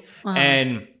wishing. Uh-huh.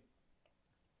 And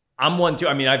I'm one too.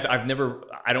 I mean,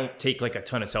 I don't take like a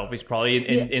ton of selfies. Probably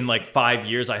in like 5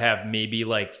 years, I have maybe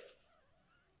like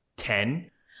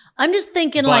 10. I'm just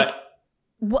thinking, But- like,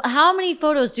 how many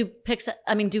photos do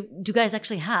guys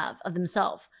actually have of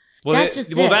themselves? Well, That's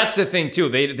that's the thing too.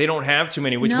 They don't have too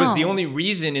many, which was the No. only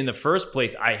reason in the first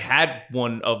place I had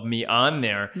one of me on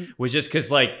there was just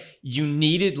because like you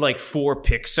needed like 4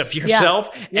 pics of yourself,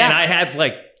 Yeah. and I had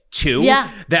like 2. Yeah.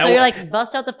 That So you're like,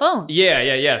 bust out the phone.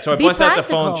 Yeah. So I Be bust out the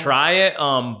phone, practical. try it.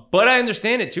 But I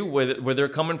understand it too, where they're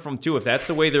coming from too. If that's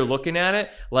the way they're looking at it,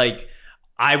 like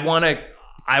I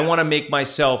wanna make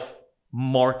myself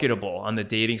marketable on the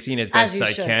dating scene as best you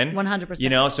I should, can. 100%. You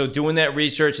know, so doing that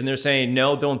research and they're saying,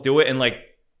 no, don't do it. And like,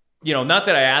 you know, not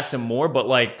that I asked them more, but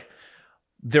like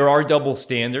there are double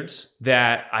standards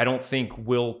that I don't think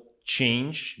will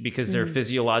change because they're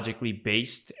physiologically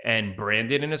based and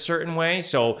branded in a certain way.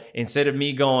 So instead of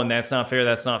me going, that's not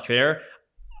fair,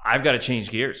 I've got to change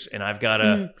gears and I've got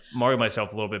to market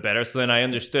myself a little bit better. So then I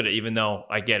understood it, even though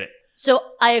I get it. So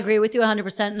I agree with you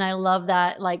 100%. And I love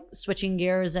that, like switching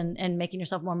gears and making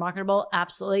yourself more marketable.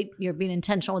 Absolutely. You're being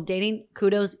intentional with dating.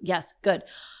 Kudos. Yes. Good.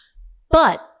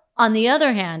 But on the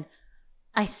other hand,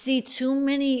 I see too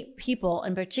many people,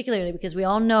 and particularly because we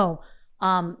all know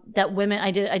that women,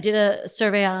 I did a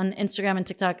survey on Instagram and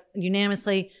TikTok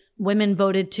unanimously. Women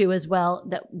voted too as well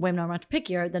that women are much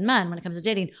pickier than men when it comes to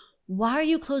dating. Why are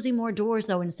you closing more doors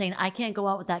though and saying I can't go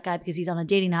out with that guy because he's on a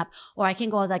dating app, or I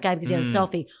can't go out with that guy because he had a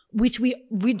selfie, which we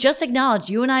just acknowledged,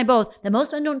 you and I both, that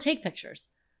most men don't take pictures.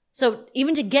 So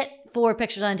even to get 4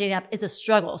 pictures on a dating app is a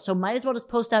struggle. So might as well just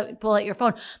pull out your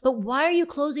phone. But why are you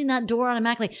closing that door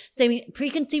automatically? Saying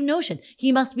preconceived notion.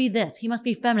 He must be this. He must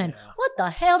be feminine. Yeah. What the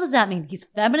hell does that mean? He's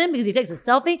feminine because he takes a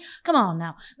selfie? Come on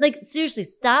now. Like seriously,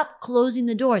 stop closing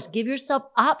the doors. Give yourself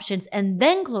options and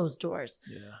then close doors.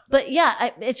 Yeah. But yeah,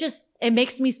 it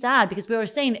makes me sad because we were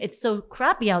saying it's so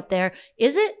crappy out there.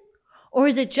 Is it? Or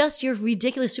is it just your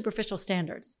ridiculous superficial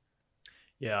standards?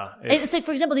 Yeah. It's like,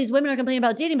 for example, these women are complaining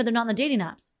about dating, but they're not in the dating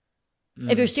apps.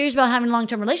 If you're serious about having a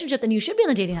long-term relationship, then you should be in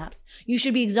the dating apps. You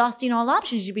should be exhausting all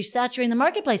options. You should be saturating the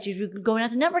marketplace. You should be going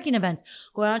out to networking events,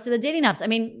 going out to the dating apps. I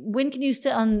mean, when can you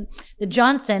sit on the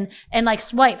Johnson and like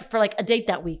swipe for like a date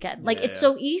that weekend? Like it's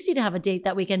so easy to have a date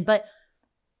that weekend, but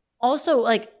also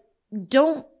like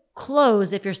don't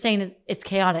close if you're saying it's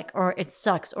chaotic or it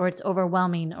sucks or it's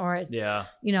overwhelming or it's,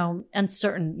 you know,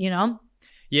 uncertain, you know?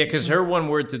 Yeah, because her one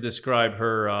word to describe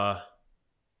her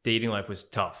dating life was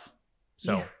tough.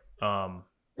 So,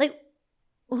 like,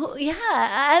 yeah,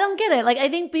 I don't get it. Like, I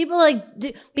think people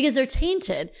because they're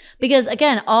tainted. Because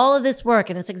again, all of this work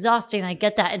and it's exhausting. I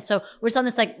get that. And so we're on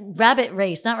this like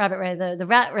the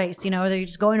rat race, you know, that you're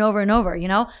just going over and over, you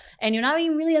know, and you're not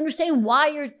even really understanding why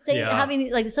you're saying, having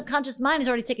like the subconscious mind is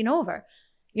already taking over.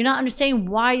 You're not understanding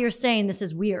why you're saying this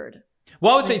is weird.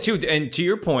 Well, I would say too, and to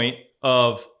your point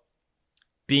of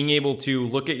being able to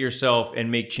look at yourself and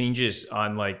make changes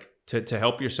on like to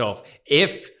help yourself.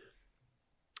 If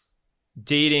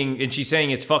dating, and she's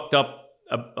saying it's fucked up.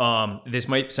 This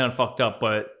might sound fucked up,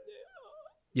 but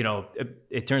you know,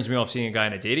 it turns me off seeing a guy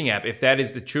in a dating app. If that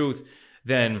is the truth,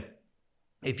 then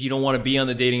if you don't want to be on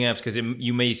the dating apps because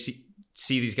you may see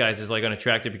these guys as like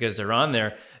unattractive because they're on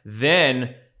there,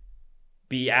 then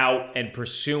be out and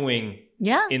pursuing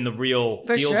in the real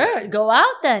for field. Sure. Go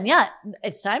out then. Yeah.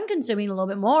 It's time consuming a little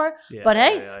bit more. But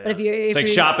hey, but if you're it's like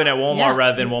shopping at Walmart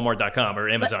rather than Walmart.com or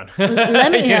Amazon.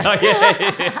 Let me, You know,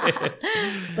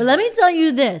 but let me tell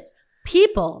you this.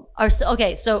 People are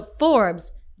okay. So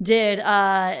Forbes did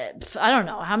I don't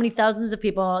know how many thousands of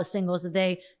people, singles, that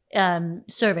they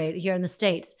surveyed here in the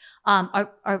States.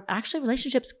 Are actually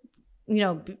relationships,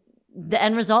 the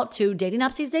end result to dating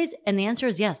apps these days? And the answer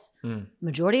is yes.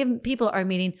 Majority of people are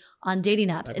meeting on dating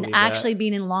apps and actually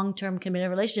being in long-term committed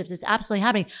relationships. It's absolutely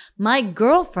happening. My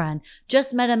girlfriend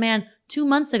just met a man 2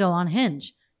 months ago on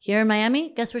Hinge here in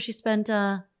Miami. Guess where she spent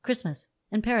Christmas?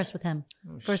 In Paris with him.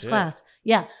 First class.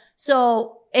 Yeah.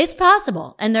 So it's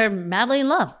possible. And they're madly in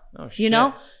love.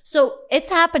 So it's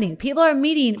happening. People are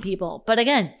meeting people. But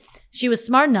again, she was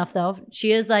smart enough though.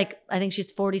 She is I think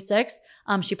she's 46.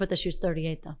 She put that she was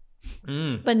 38 though.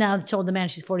 But now told the man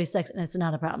she's 46 and it's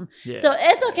not a problem. Yeah. So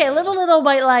it's okay. Little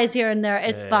white lies here and there.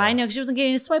 It's fine. Because she wasn't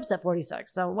getting swipes at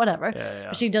 46. So whatever.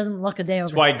 But she doesn't look a day over.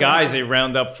 That's why guys, they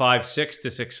round up 5'6"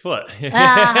 to 6 foot. And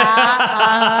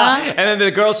then the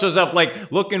girl shows up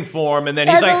looking for him. And then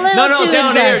he's like, no,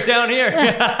 down here.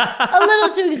 A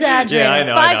little too exaggerated. Yeah, I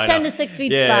know. 5'10" to 6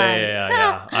 feet fine.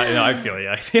 Yeah. I feel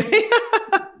you.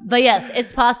 But yes,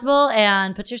 it's possible.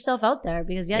 And put yourself out there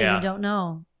because you don't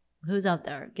know who's out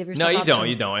there. Give yourself options.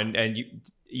 You don't. And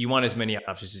you want as many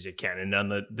options as you can. And on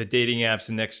the dating apps,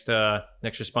 the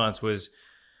next response was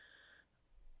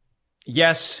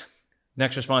yes.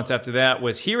 Next response after that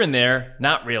was here and there,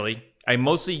 not really. I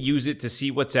mostly use it to see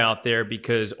what's out there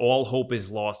because all hope is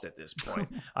lost at this point.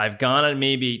 I've gone on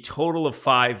maybe a total of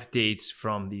 5 dates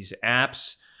from these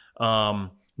apps.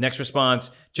 Next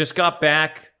response, just got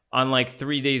back on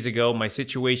 3 days ago. My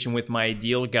situation with my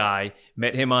ideal guy,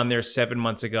 met him on there 7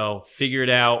 months ago, figured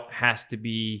out has to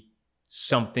be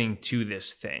something to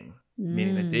this thing,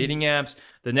 meaning the dating apps.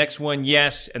 The next one,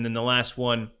 yes. And then the last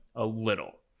one, a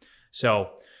little.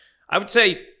 So I would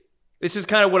say this is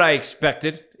kind of what I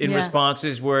expected in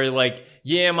responses where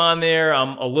I'm on there.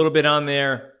 I'm a little bit on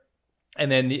there. And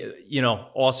then,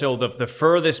 also the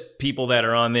furthest people that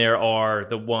are on there are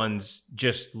the ones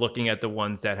just looking at the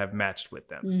ones that have matched with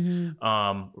them.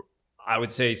 I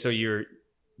would say, so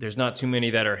there's not too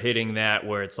many that are hitting that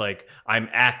where it's I'm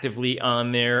actively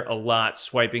on there a lot,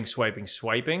 swiping,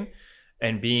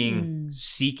 and being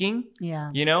seeking.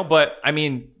 Yeah. But I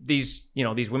mean, these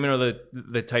women are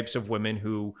the types of women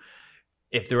who,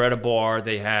 if they're at a bar,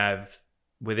 they have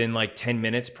within 10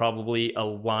 minutes, probably a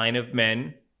line of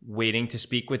men waiting to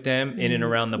speak with them in and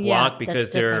around the block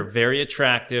because they're very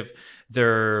attractive.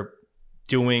 They're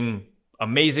doing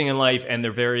amazing in life and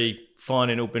they're very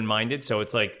fun and open-minded. So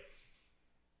it's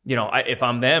if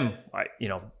I'm them,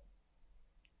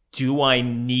 do I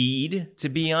need to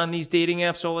be on these dating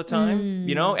apps all the time?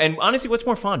 And honestly, what's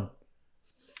more fun?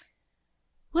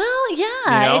 Well,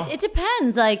 yeah, it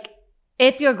depends.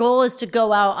 If your goal is to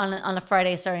go out on a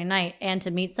Friday, Saturday night and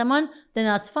to meet someone, then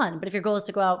that's fun. But if your goal is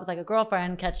to go out with a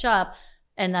girlfriend, catch up,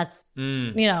 and that's,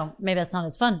 maybe that's not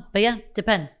as fun. But yeah,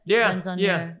 depends. Yeah. Depends on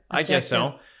your I guess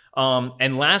so.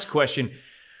 And last question,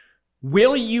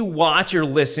 will you watch or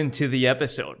listen to the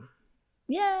episode?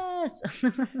 Yes.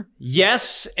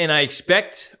 Yes, and I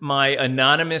expect my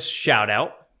anonymous shout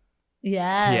out.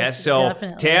 Yes. Yeah, so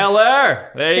definitely.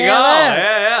 Taylor, there you go.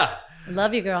 Yeah.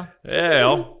 Love you, girl.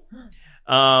 Yeah.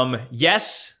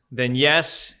 Yes, then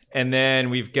yes, and then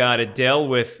we've got Adele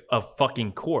with a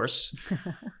fucking course.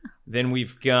 Then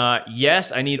we've got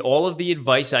yes, I need all of the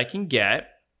advice I can get.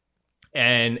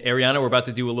 And Ariana, we're about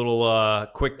to do a little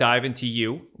quick dive into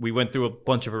you. We went through a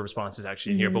bunch of her responses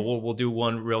actually in here, but we'll do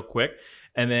one real quick.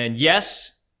 And then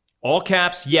yes, all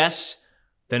caps, yes.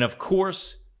 Then of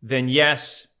course, then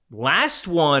yes. Last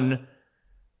one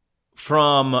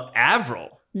from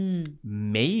Avril.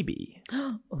 Maybe.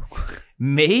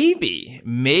 Maybe.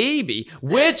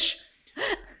 Which,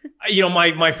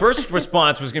 my first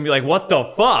response was going to be what the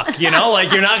fuck? You're not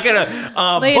going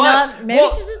to. Maybe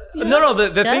she's just. No.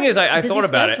 The thing is, I thought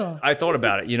about it.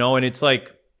 And it's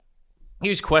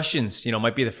these questions,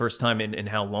 might be the first time in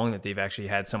how long that they've actually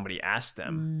had somebody ask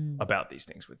them about these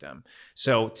things with them.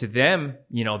 So to them,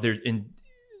 they're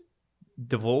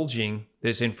divulging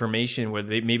this information where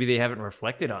maybe they haven't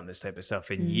reflected on this type of stuff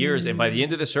in years. And by the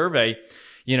end of the survey,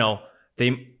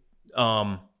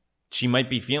 she might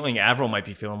be feeling, Avril might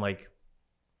be feeling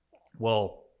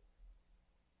well,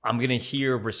 I'm going to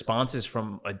hear responses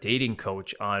from a dating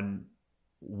coach on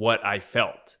what I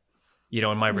felt,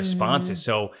 in my responses.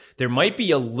 So there might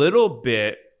be a little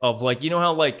bit of how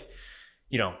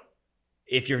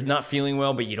if you're not feeling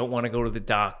well, but you don't want to go to the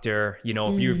doctor,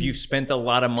 if you've spent a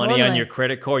lot of money on your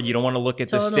credit card, you don't want to look at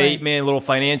the statement, little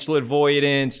financial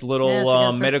avoidance,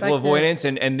 little medical avoidance.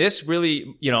 And this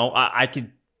really, I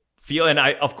could feel, and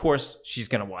of course she's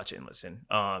going to watch it and listen,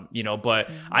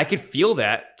 but I could feel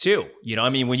that too.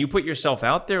 When you put yourself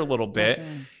out there a little bit,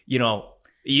 you know,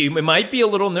 it might be a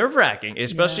little nerve wracking,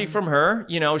 especially Yeah. from her.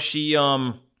 You know, she's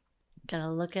Gotta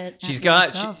look at got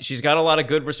yourself. she's got a lot of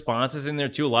good responses in there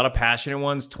too. A lot of passionate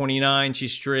ones. 29,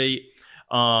 she's straight.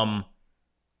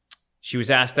 She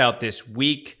was asked out this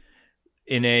week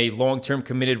in a long-term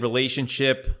committed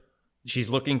relationship. She's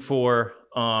looking for,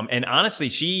 and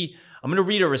honestly, I'm going to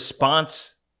read a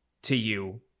response to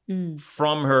you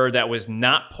from her that was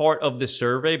not part of the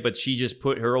survey, but she just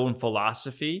put her own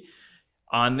philosophy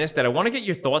on this that I want to get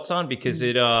your thoughts on because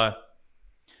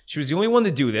she was the only one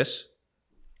to do this,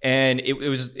 and it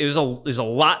was there's a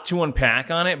lot to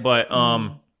unpack on it, but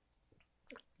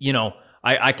you know,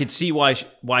 I could see why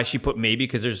she put maybe,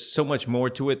 because there's so much more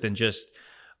to it than just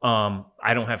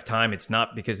I don't have time. It's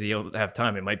not because they don't have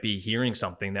time. It might be hearing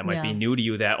something that might be new to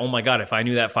you that, oh my God, if I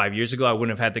knew that 5 years ago, I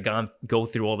wouldn't have had to go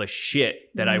through all the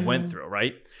shit that I went through,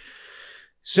 right?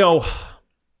 So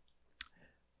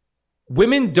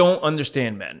women don't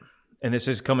understand men, and this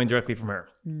is coming directly from her.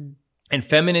 And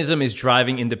feminism is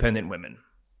driving independent women.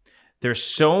 There's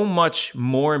so much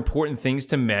more important things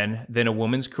to men than a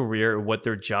woman's career or what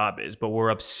their job is, but we're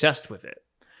obsessed with it.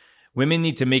 Women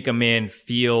need to make a man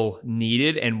feel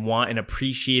needed and want and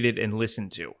appreciated and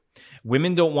listened to.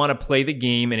 Women don't want to play the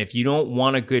game, and if you don't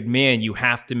want a good man, you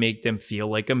have to make them feel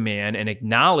like a man and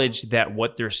acknowledge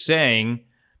what they're saying.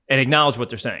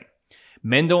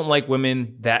 Men don't like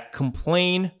women that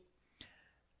complain.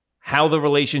 How the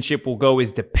relationship will go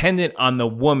is dependent on the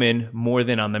woman more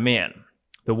than on the man.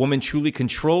 The woman truly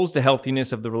controls the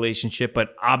healthiness of the relationship,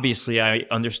 but obviously I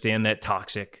understand that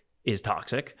toxic is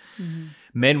toxic.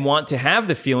 Men want to have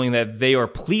the feeling that they are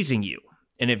pleasing you.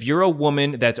 And if you're a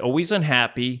woman that's always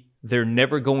unhappy, they're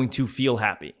never going to feel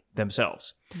happy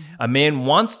themselves. A man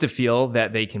wants to feel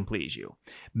that they can please you.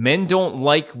 Men don't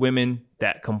like women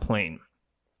that complain.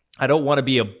 I don't want to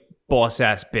be a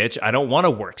boss-ass bitch. I don't want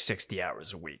to work 60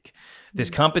 hours a week. This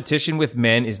competition with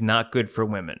men is not good for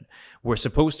women. We're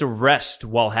supposed to rest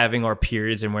while having our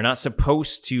periods, and we're not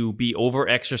supposed to be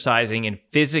over-exercising and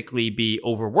physically be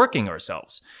overworking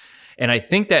ourselves. And I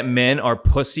think that men are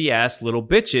pussy-ass little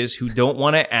bitches who don't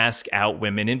want to ask out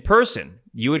women in person.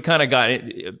 You had kind of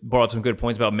brought up some good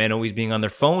points about men always being on their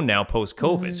phone now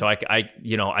post-COVID. So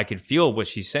I could feel what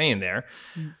she's saying there.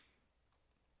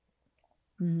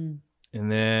 And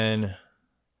then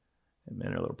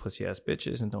men are little pussy-ass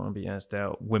bitches and don't want to be asked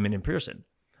out women in person.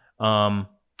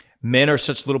 Men are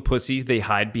such little pussies, they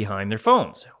hide behind their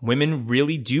phones. Women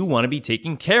really do want to be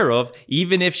taken care of,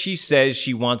 even if she says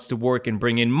she wants to work and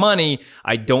bring in money.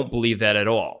 I don't believe that at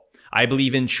all. I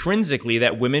believe intrinsically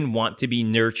that women want to be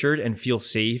nurtured and feel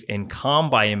safe and calm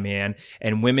by a man,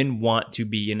 and women want to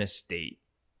be in a state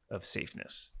of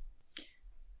safeness.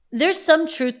 There's some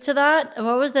truth to that.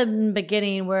 What was the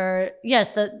beginning where,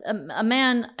 yes, a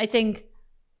man, I think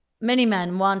many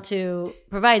men want to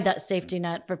provide that safety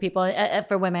net for people,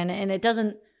 for women. And it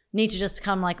doesn't need to just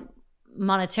come like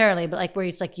monetarily, but like where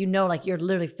it's like, like you're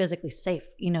literally physically safe,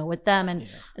 with them. And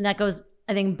that goes,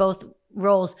 I think, both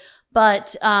roles.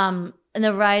 But, and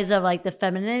the rise of like the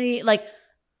femininity, like,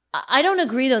 I don't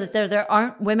agree though that there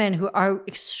aren't women who are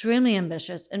extremely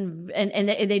ambitious and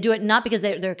they do it not because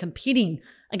they're competing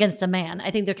against a man.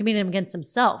 I think they're competing against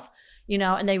themselves,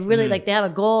 and they really like they have a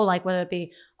goal, like whether it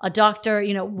be a doctor,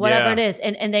 whatever it is,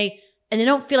 and they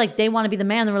don't feel like they want to be the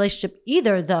man in the relationship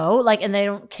either though, like, and they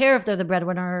don't care if they're the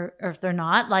breadwinner or if they're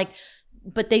not, like,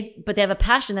 but they have a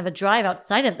passion, they have a drive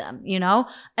outside of them, and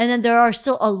then there are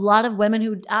still a lot of women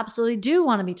who absolutely do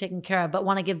want to be taken care of, but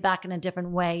want to give back in a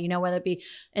different way, whether it be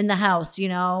in the house,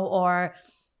 or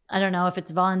I don't know if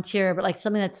it's volunteer, but like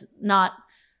something that's not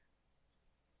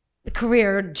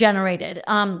career generated.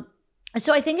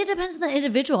 So I think it depends on the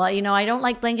individual. I don't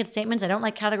like blanket statements. I don't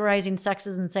like categorizing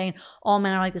sexes and saying all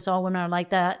men are like this, all women are like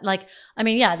that. Like, I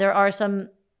mean, yeah, there are some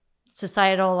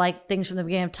societal like things from the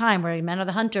beginning of time where men are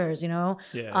the hunters, women are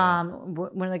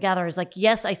the gatherers. Like,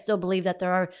 yes, I still believe that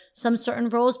there are some certain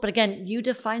roles, but again, you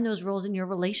define those roles in your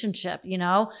relationship,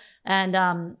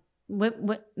 and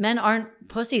men aren't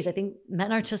pussies. I think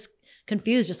men are just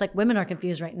confused, just like women are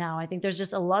confused right now. I think there's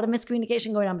just a lot of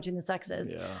miscommunication going on between the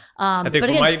sexes. I think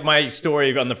from again, my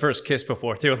story on the first kiss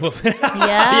before too, a little bit.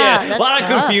 That's a lot tough.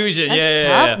 of confusion.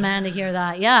 That's tough, man, to hear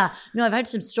that. Yeah. No, I've had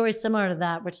some stories similar to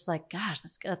that, which is like, gosh,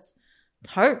 that's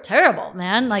terrible,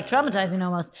 man, like traumatizing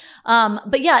almost.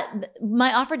 But yeah,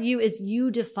 my offer to you is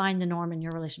you define the norm in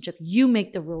your relationship. You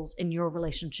make the rules in your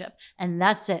relationship, and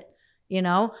that's it,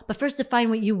 but first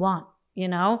define what you want,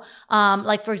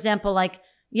 like, for example, like,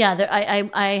 Yeah,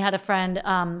 I had a friend.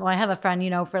 Well, I have a friend.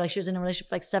 For like she was in a relationship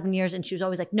for like 7 years, and she was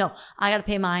always like, "No, I got to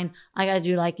pay mine. I got to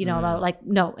do like like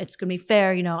no, it's gonna be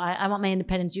fair. I want my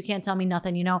independence. You can't tell me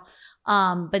nothing.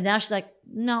 But now she's like,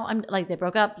 no, I'm like they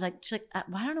broke up. Like she's like,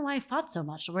 I don't know why I fought so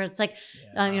much. Where it's like,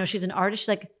 she's an artist. She's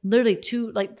like literally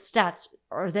two like stats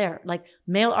are there. Like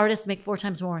male artists make 4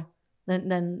 times more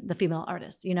than the female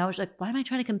artist, She's like, why am I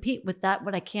trying to compete with that,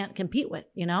 what I can't compete with,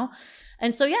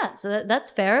 And so, so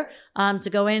that's fair to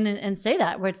go in and say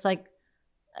that, where it's like,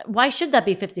 why should that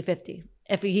be 50-50?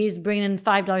 If he's bringing in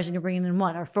 $5 and you're bringing in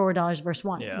 $1 or $4 versus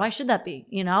 $1, why should that be?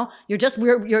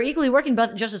 You're equally working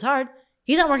both just as hard.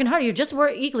 He's not working hard. You're just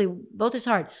equally both as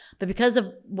hard. But because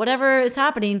of whatever is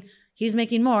happening, he's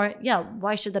making more. Yeah.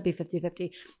 Why should that be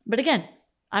 50-50? But again,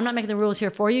 I'm not making the rules here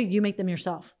for you. You make them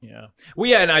yourself. Yeah. Well,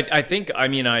 yeah. And I think, I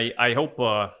hope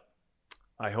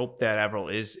that Avril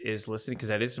is listening, because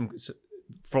that is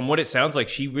from what it sounds like,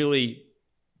 she really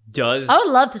does. I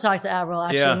would love to talk to Avril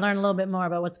actually and learn a little bit more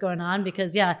about what's going on,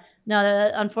 because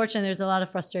unfortunately there's a lot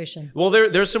of frustration. Well,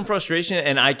 there's some frustration,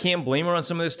 and I can't blame her on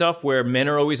some of this stuff where men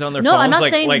are always on their phones. No, I'm not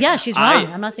saying she's wrong.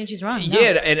 I'm not saying she's wrong. No.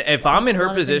 Yeah, and if I'm in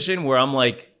her position where I'm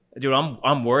like, dude,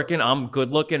 I'm working, I'm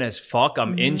good looking as fuck,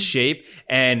 I'm in shape,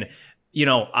 and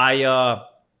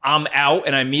I'm out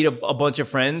and I meet a bunch of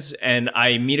friends and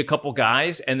I meet a couple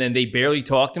guys and then they barely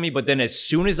talk to me, but then as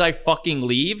soon as I fucking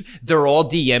leave, they're all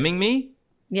DMing me.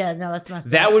 Yeah, no, that's messed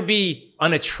up. That would be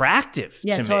unattractive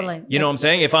to me. Totally. You know what I'm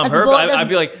saying? If I'm her, I'd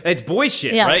be like, it's boy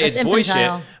shit, right? It's boy shit.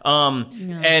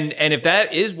 And if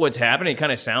that is what's happening, it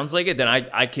kind of sounds like it, then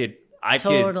I could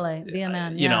totally be a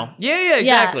man. Yeah,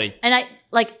 exactly. Yeah.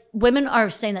 And women are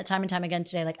saying that time and time again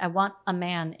today. Like, I want a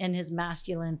man in his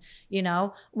masculine,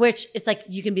 which it's like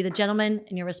you can be the gentleman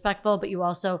and you're respectful, but you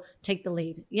also take the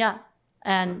lead. Yeah.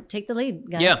 And take the lead,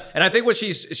 guys. Yeah. And I think what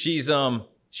she's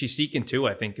seeking too,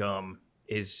 I think,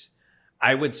 is,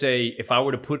 I would say, if I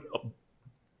were to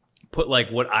put like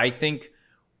what I think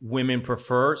women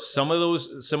prefer, some of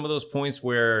those points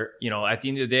where, at the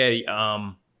end of the day,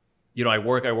 I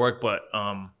work, but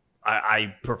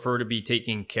I prefer to be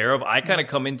taken care of. I kind of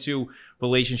come into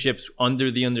relationships under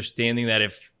the understanding that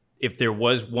if there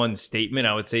was one statement,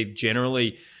 I would say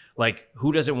generally, like,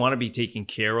 who doesn't want to be taken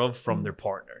care of from their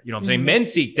partner? You know what I'm saying? Men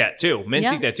seek that too.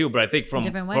 But I think from a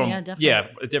different way, definitely.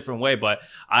 A different way. But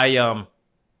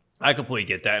I completely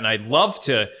get that, and I'd love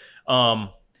to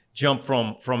jump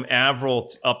from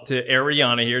Avril up to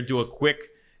Ariana here, do a quick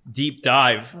deep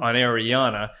dive on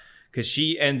Ariana, because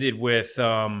she ended with,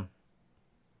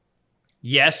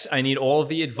 yes, I need all of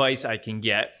the advice I can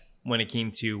get when it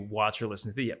came to watch or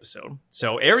listen to the episode.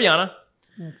 So Ariana,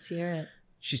 let's hear it.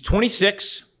 She's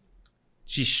 26.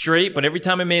 She's straight, but every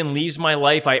time a man leaves my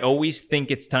life, I always think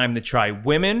it's time to try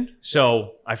women.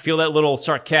 So I feel that little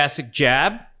sarcastic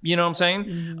jab. You know what I'm saying?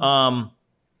 Mm-hmm.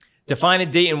 Define a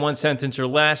date in one sentence or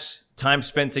less. Time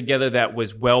spent together that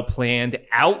was well planned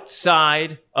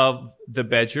outside of the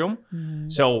bedroom. Mm-hmm.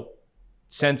 So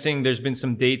sensing there's been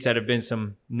some dates that have been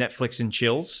some Netflix and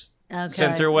chills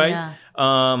sent her way. Yeah.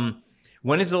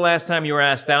 When is the last time you were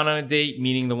asked out on a date,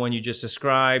 meaning the one you just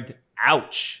described?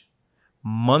 Ouch.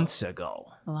 Months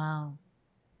ago. Wow.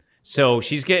 So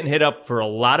she's getting hit up for a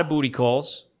lot of booty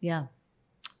calls. Yeah.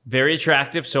 Very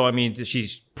attractive. So, I mean,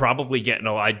 she's probably getting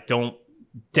I don't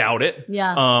doubt it.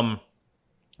 Yeah.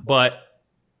 But,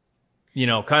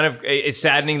 kind of it's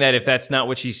saddening that if that's not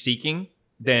what she's seeking,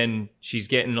 then she's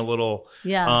getting a little.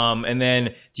 Yeah. And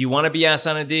then, do you want to be asked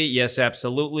on a date? Yes,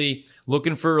 absolutely.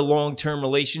 Looking for a long-term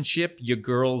relationship? Your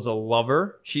girl's a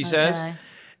lover, she says.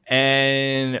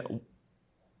 And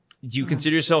do you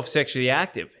consider yourself sexually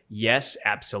active? Yes,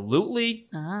 absolutely.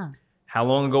 How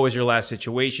long ago was your last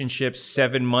situationship?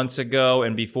 7 months ago,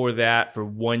 and before that for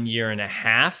 1.5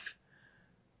 years.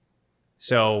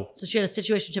 So she had a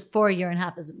situationship for 1.5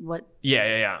 years is what?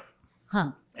 Yeah.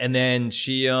 Huh. And then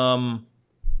she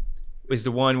was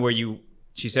the one where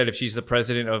she said if she's the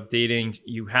president of dating,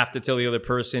 you have to tell the other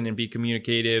person and be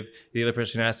communicative. The other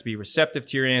person has to be receptive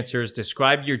to your answers.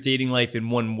 Describe your dating life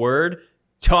in one word.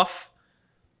 Tough.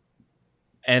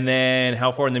 And then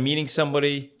how far into meeting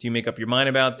somebody? Do you make up your mind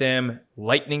about them?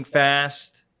 Lightning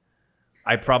fast.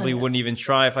 I probably wouldn't even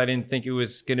try if I didn't think it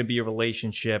was going to be a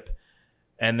relationship.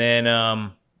 And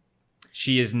then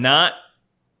she is not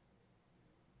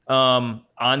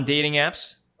on dating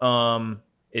apps.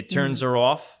 It turns her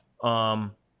off.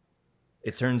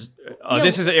 It turns.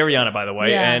 This is Ariana, by the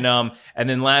way. Yeah. And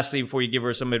then lastly, before you give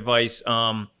her some advice,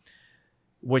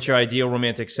 what's your ideal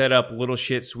romantic setup? Little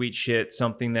shit, sweet shit,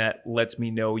 something that lets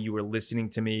me know you were listening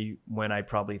to me when I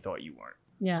probably thought you weren't.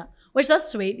 Yeah, which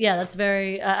that's sweet. Yeah, that's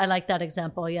very. I like that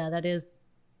example. Yeah, that's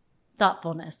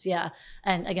thoughtfulness. Yeah.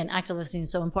 And again, active listening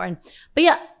is so important. But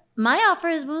yeah, my offer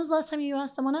is, when was the last time you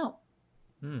asked someone out?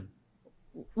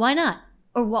 Why not?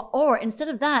 Or instead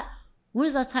of that, when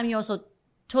was the last time you also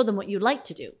told them what you like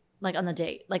to do, like on the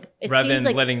date? Like it Rather seems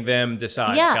than like letting them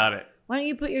decide. Yeah. Got it. why don't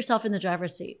you put yourself in the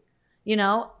driver's seat? You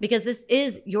know, because this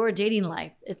is your dating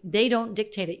life. If they don't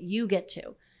dictate it, you get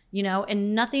to, you know,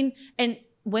 and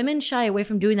women shy away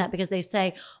from doing that because they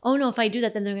say, oh no, if I do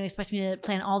that, then they're going to expect me to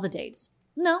plan all the dates.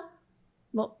 No.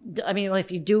 Well, I mean,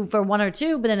 if you do for one or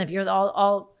two, but then if you're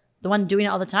all the one doing it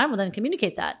all the time, well, then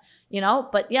communicate that, you know,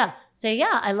 but yeah, say,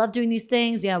 yeah, I love doing these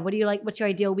things. Yeah. What do you like? What's your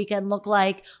ideal weekend look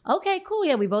like? Okay, cool.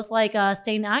 Yeah. We both like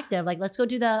staying active. Like, let's go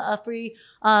do the free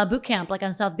boot camp, like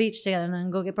on South Beach together, and then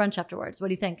go get brunch afterwards. What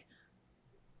do you think?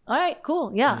 All right,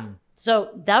 cool. Yeah. So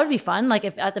that would be fun. Like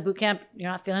if at the boot camp you're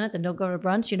not feeling it, then don't go to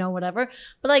brunch, you know, whatever.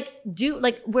 But like do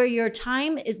like where your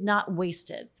time is not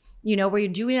wasted, you know, where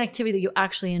you're doing an activity that you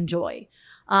actually enjoy.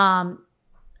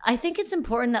 I think it's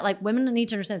important that like women need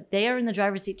to understand that they are in the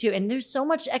driver's seat too. And there's so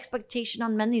much expectation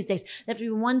on men these days. They have to be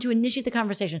one to initiate the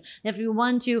conversation. They have to be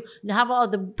one to have all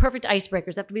the perfect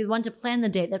icebreakers. They have to be the one to plan the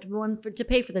date. They have to be one to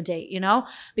pay for the date, you know,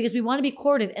 because we want to be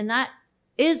courted, and that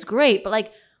is great. But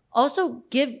like, also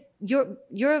you're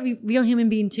a real human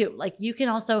being too. Like you can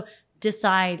also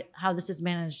decide how this is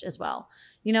managed as well.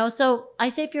 You know, so I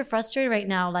say if you're frustrated right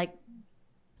now, like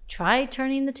try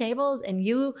turning the tables and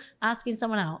you asking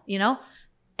someone out, you know,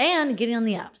 and getting on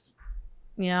the apps.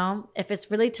 You know, if it's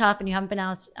really tough and you haven't been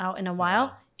out in a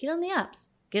while, get on the apps.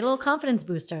 Get a little confidence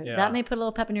booster. Yeah. That may put a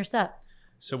little pep in your step.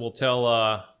 So we'll tell,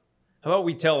 how about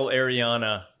we tell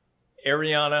Ariana,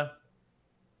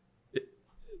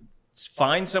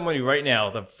 find somebody right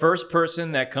now. The first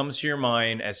person that comes to your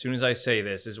mind as soon as I say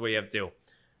this is what you have to do.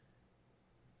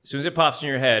 As soon as it pops in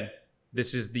your head,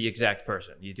 this is the exact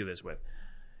person you do this with.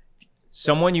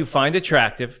 Someone you find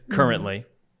attractive currently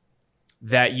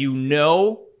that you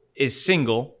know is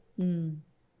single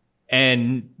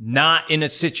and not in a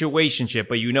situationship,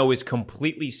 but you know is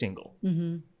completely single.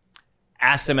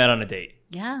 Ask them out on a date.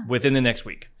 Yeah. Within the next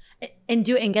week. And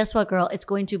guess what, girl? It's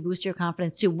going to boost your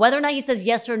confidence too. Whether or not he says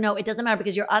yes or no, it doesn't matter,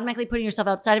 because you're automatically putting yourself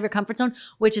outside of your comfort zone,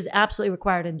 which is absolutely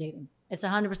required in dating. It's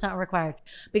 100% required,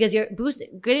 because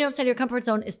getting outside of your comfort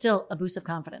zone is still a boost of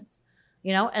confidence,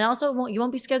 you know? And also you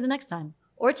won't be scared the next time.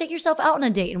 Or take yourself out on a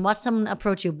date and watch someone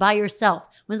approach you by yourself.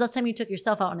 When's the last time you took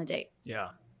yourself out on a date? Yeah.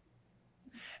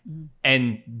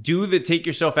 And take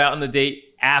yourself out on the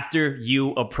date after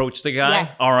you approach the guy.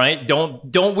 Yes. All right.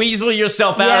 Don't weasel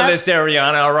yourself out of this,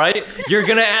 Ariana. All right. You're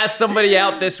going to ask somebody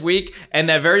out this week, and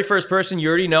that very first person you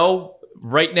already know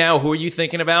right now, who are you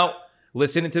thinking about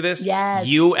listening to this? Yes.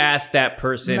 You ask that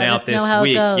person Let out us know this how it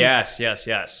week. goes.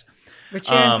 Yes. We're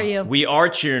cheering for you. We are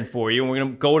cheering for you. And we're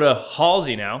going to go to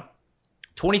Halsey now.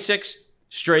 26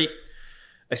 straight.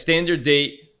 A standard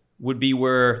date would be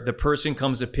where the person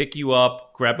comes to pick you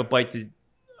up, grab a bite to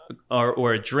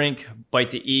or a drink,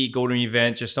 bite to eat, go to an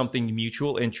event, just something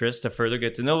mutual interest to further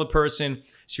get to know the person.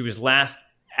 She was last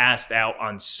asked out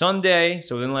on Sunday,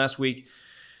 so within last week.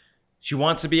 She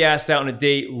wants to be asked out on a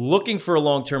date, looking for a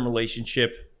long-term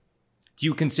relationship. Do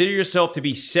you consider yourself to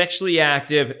be sexually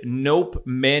active? Nope.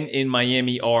 Men in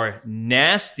Miami are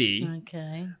nasty.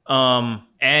 Okay.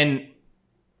 And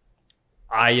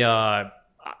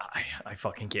I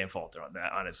fucking can't falter on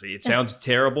that, honestly. It sounds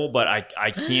terrible, but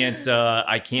I can't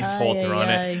falter on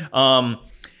it.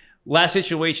 Last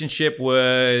situationship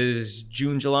was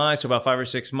June, July, so about 5 or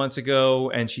 6 months ago,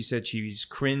 and she said she's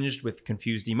cringed with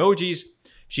confused emojis.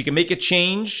 She can make a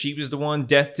change. She was the one.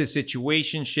 Death to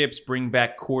situationships, bring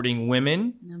back courting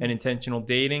women and intentional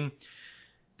dating.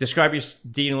 Describe your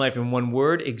dating life in one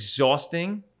word: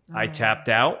 exhausting. I tapped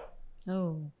out.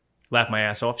 Oh. Laughed my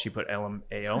ass off. She put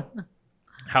LMAO.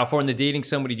 How far into dating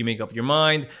somebody do you make up your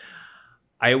mind?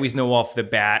 I always know off the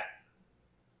bat.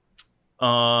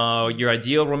 Your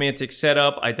ideal romantic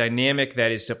setup: a dynamic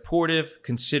that is supportive,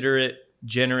 considerate,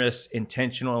 generous,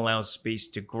 intentional, allows space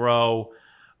to grow.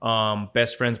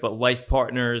 Best friends, but life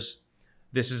partners.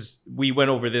 We went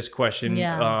over this question.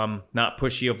 Yeah. Not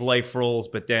pushy of life roles,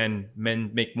 but then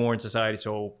men make more in society,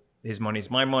 so his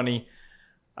money's my money.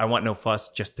 I want no fuss,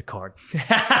 just the card. Give me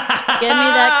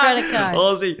that credit card.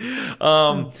 We'll see.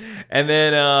 And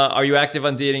then, are you active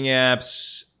on dating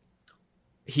apps?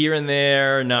 Here and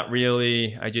there, not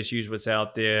really. I just use what's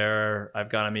out there. I've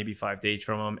gotten maybe 5 dates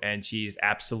from him, and she's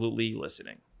absolutely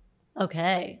listening.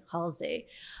 Okay, Halsey.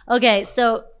 Okay,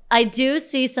 so I do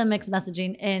see some mixed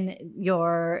messaging in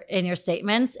your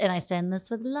statements, and I send this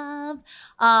with love.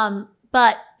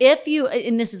 But if you,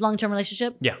 and this is long-term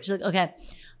relationship? Yeah. She's like, okay.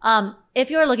 If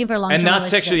you're looking for a long-term And not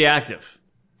relationship, sexually active.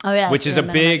 oh yeah, Which is a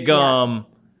true, big, yeah.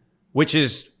 which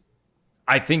is,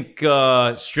 I think,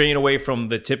 straying away from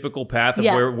the typical path of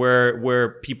Yeah.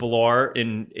 where people are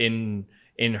in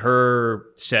her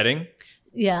setting.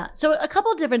 Yeah. So a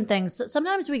couple different things.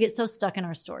 Sometimes we get so stuck in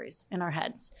our stories, in our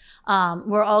heads.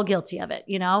 We're all guilty of it,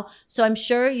 you know? So I'm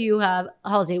sure you have,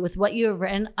 Halsey, with what you have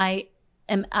written, I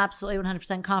am absolutely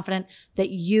 100% confident that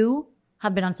you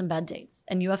have been on some bad dates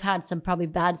and you have had some probably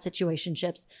bad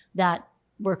situationships that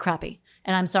were crappy.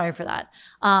 And I'm sorry for that.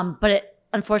 But it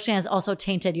unfortunately has also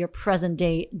tainted your present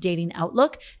day dating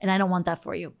outlook. And I don't want that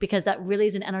for you because that really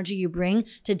is an energy you bring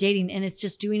to dating. And it's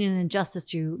just doing an injustice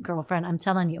to you, girlfriend. I'm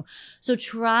telling you. So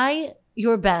try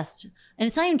your best. And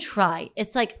it's not even try.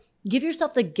 It's like, give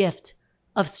yourself the gift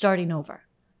of starting over.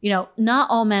 You know, not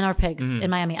all men are pigs in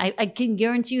Miami. I can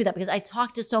guarantee you that because I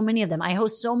talk to so many of them. I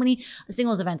host so many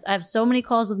singles events. I have so many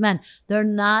calls with men. They're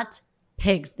not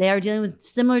pigs. They are dealing with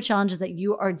similar challenges that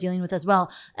you are dealing with as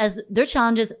well. As their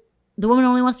challenges, the woman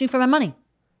only wants me for my money.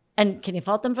 And can you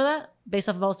fault them for that? Based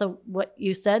off of also what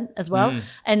you said as well.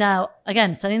 And now,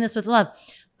 again, sending this with love.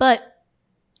 But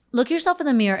look yourself in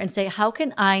the mirror and say, how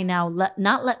can I now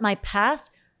not let my past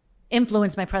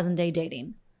influence my present day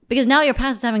dating? Because now your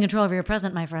past is having control over your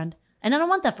present, my friend. And I don't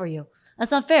want that for you.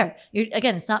 That's not fair.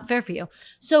 Again, it's not fair for you.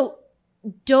 So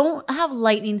don't have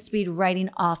lightning speed writing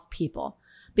off people.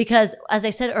 Because as I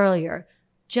said earlier,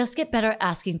 just get better at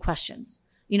asking questions.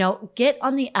 You know, get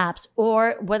on the apps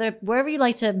or wherever you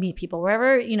like to meet people,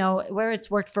 wherever, you know, where it's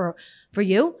worked for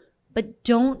you. But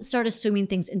don't start assuming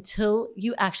things until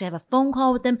you actually have a phone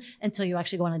call with them, until you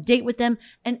actually go on a date with them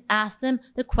and ask them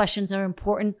the questions that are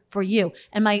important for you.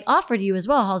 And my offer to you as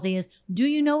well, Halsey, is do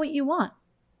you know what you want?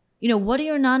 You know, what are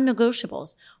your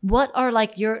non-negotiables? What are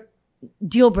like your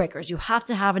deal breakers you have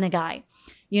to have in a guy?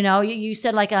 You know, you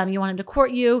said like you want him to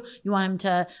court you, you want him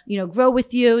to, you know, grow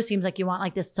with you. Seems like you want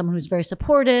like this someone who's very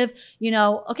supportive, you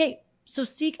know. Okay, so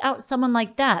seek out someone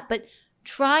like that. But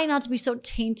try not to be so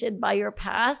tainted by your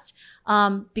past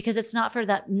because it's not for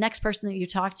that next person that you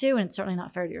talk to, and it's certainly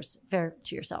not fair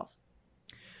to yourself.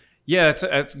 Yeah,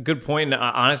 that's a good point.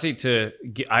 Honestly,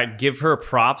 I give her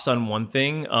props on one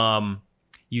thing.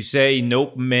 You say,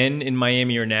 nope, men in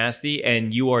Miami are nasty,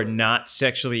 and you are not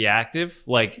sexually active.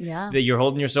 Like, that you're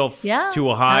holding yourself to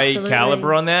a high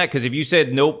caliber on that. Because if you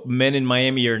said, nope, men in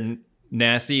Miami are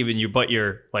nasty, but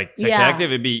you're like sex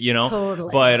active, it'd be, you know. Totally.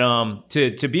 But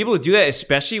to be able to do that,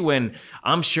 especially when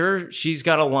I'm sure she's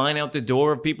got a line out the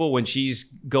door of people when she's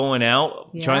going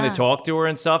out, trying to talk to her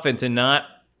and stuff, and to not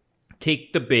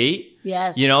take the bait.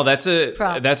 Yes. You know, that's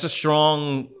a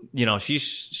strong... You know, she's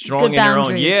strong in her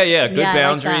own. Yeah. Good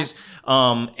boundaries.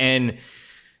 Like and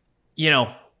you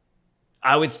know,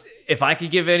 if I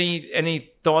could give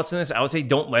any thoughts on this, I would say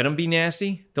don't let them be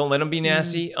nasty. Don't let them be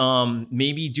nasty.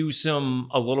 Maybe do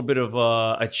a little bit of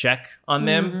a check on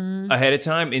them ahead of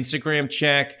time. Instagram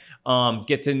check.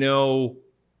 Get to know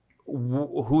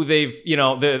who they've, you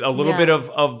know, a little bit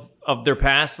of their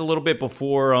past a little bit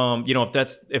before, you know,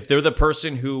 if they're the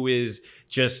person who is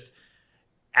just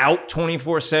out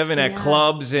 24/7 at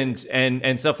clubs and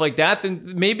stuff like that,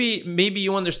 then maybe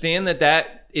you understand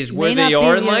that is where they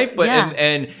are in life, but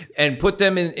and put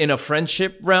them in a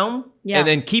friendship realm and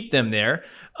then keep them there,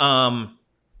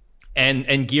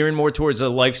 and gearing more towards a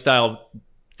lifestyle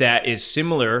that is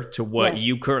similar to what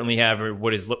you currently have or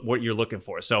what you're looking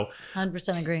for. So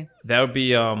 100% agree. That would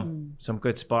be some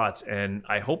good spots, and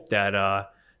I hope that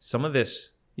some of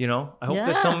this. You know, I hope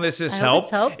that some of this has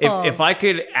helped. If I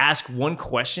could ask one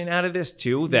question out of this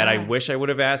too, that I wish I would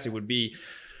have asked, it would be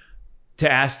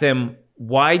to ask them,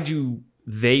 why do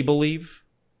they believe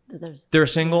they're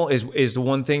single is the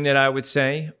one thing that I would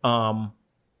say. You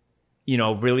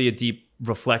know, really a deep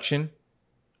reflection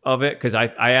of it. Cause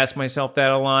I ask myself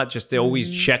that a lot, just to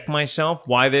always check myself.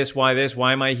 Why this? Why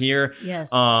am I here? Yes.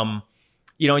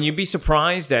 You know, and you'd be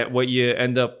surprised at what you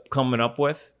end up coming up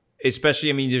with. Especially,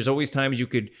 I mean, there's always times you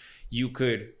could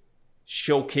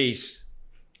showcase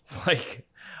like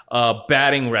a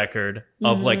batting record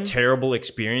of like terrible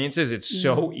experiences. It's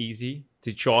so easy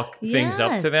to chalk things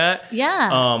up to that.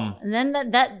 Yeah. And then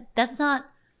that's not,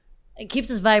 it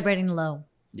keeps us vibrating low.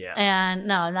 Yeah. And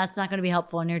no, that's not going to be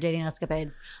helpful in your dating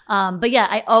escapades. But yeah,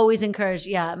 I always encourage,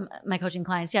 my coaching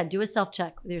clients, do a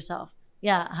self-check with yourself.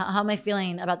 Yeah. How am I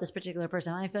feeling about this particular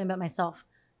person? How am I feeling about myself?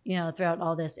 You know, throughout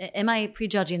all this, am I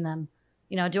prejudging them?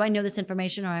 You know, do I know this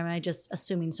information or am I just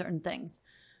assuming certain things?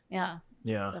 Yeah.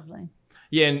 Definitely.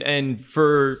 Yeah. And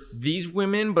for these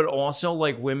women, but also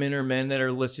like women or men that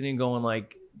are listening going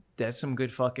like, that's some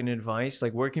good fucking advice.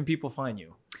 Like, where can people find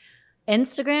you?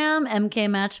 Instagram, MK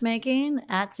Matchmaking,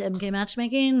 at MK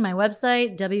Matchmaking. My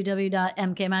website,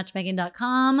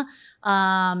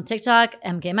 www.mkmatchmaking.com. TikTok,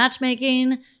 MK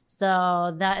Matchmaking.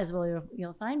 So that is where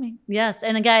you'll find me. Yes.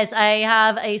 And guys, I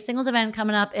have a singles event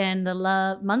coming up in the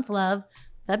month of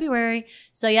February.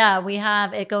 So yeah, we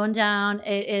have it going down.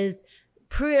 It is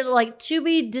to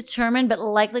be determined, but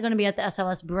likely going to be at the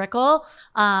SLS Brickell.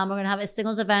 We're going to have a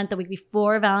singles event the week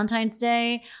before Valentine's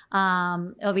Day.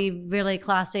 It'll be really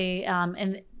classy.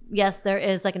 And yes, there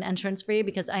is like an entrance fee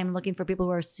because I'm looking for people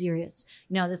who are serious.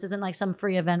 This isn't like some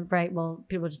free event, right? Well,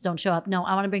 people just don't show up. No,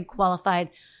 I want to bring qualified,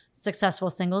 successful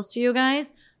singles to you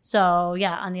guys. So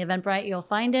yeah, on the Eventbrite, you'll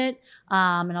find it.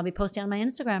 And I'll be posting on my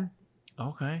Instagram.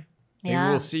 Okay. Maybe Yeah.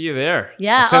 we'll see you there.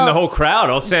 Yeah. I'll send the whole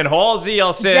crowd. I'll send Halsey.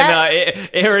 I'll send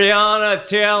Ariana,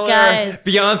 Taylor, Guys.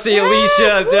 Beyonce, Yes,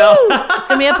 Alicia, woo! Adele. It's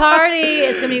gonna be a party.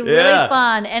 It's gonna be really Yeah.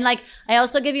 fun. And like, I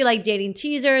also give you like dating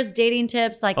teasers, dating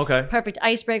tips, like Okay. perfect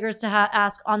icebreakers to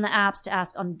ask on the apps, to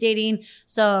ask on dating.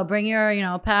 So bring your,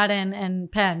 pad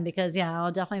and pen because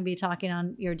I'll definitely be talking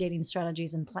on your dating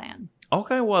strategies and plan.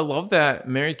 Okay, well, I love that,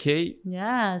 Mary Kate.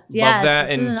 Yes. that,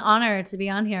 This is and- an honor to be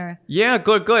on here. Yeah,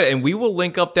 good. And we will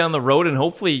link up down the road, and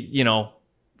hopefully,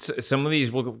 some of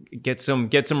these will get some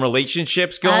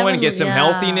relationships going, get some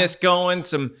healthiness going.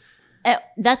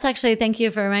 That's actually, thank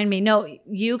you for reminding me. No,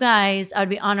 you guys, I would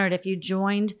be honored if you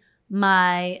joined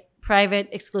my private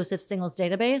exclusive singles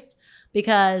database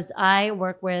because I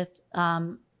work with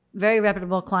very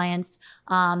reputable clients.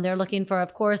 They're looking for,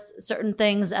 of course, certain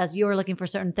things as you're looking for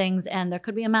certain things, and there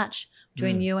could be a match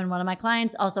between you and one of my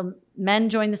clients. Also, men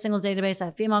join the singles database. I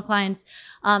have female clients.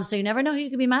 So you never know who you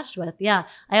could be matched with. Yeah.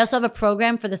 I also have a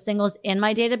program for the singles in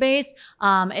my database.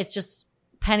 It's just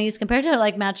pennies compared to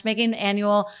like matchmaking,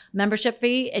 annual membership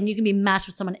fee, and you can be matched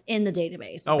with someone in the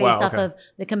database based off of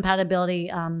the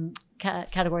compatibility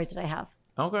categories that I have.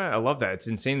 Okay, I love that. It's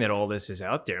insane that all this is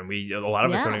out there, and a lot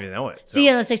of us don't even know it. So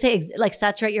they say like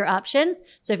saturate your options.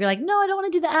 So if you're like, no, I don't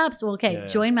want to do the apps. Well, okay,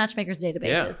 join Matchmakers databases.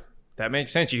 Yeah, that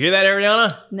makes sense. You hear that,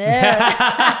 Ariana? No.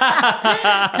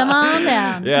 Come on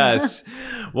down. Yes.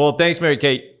 Well, thanks, Mary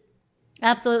Kate.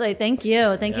 Absolutely. Thank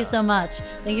you. Thank you so much.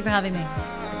 Thank you for having me.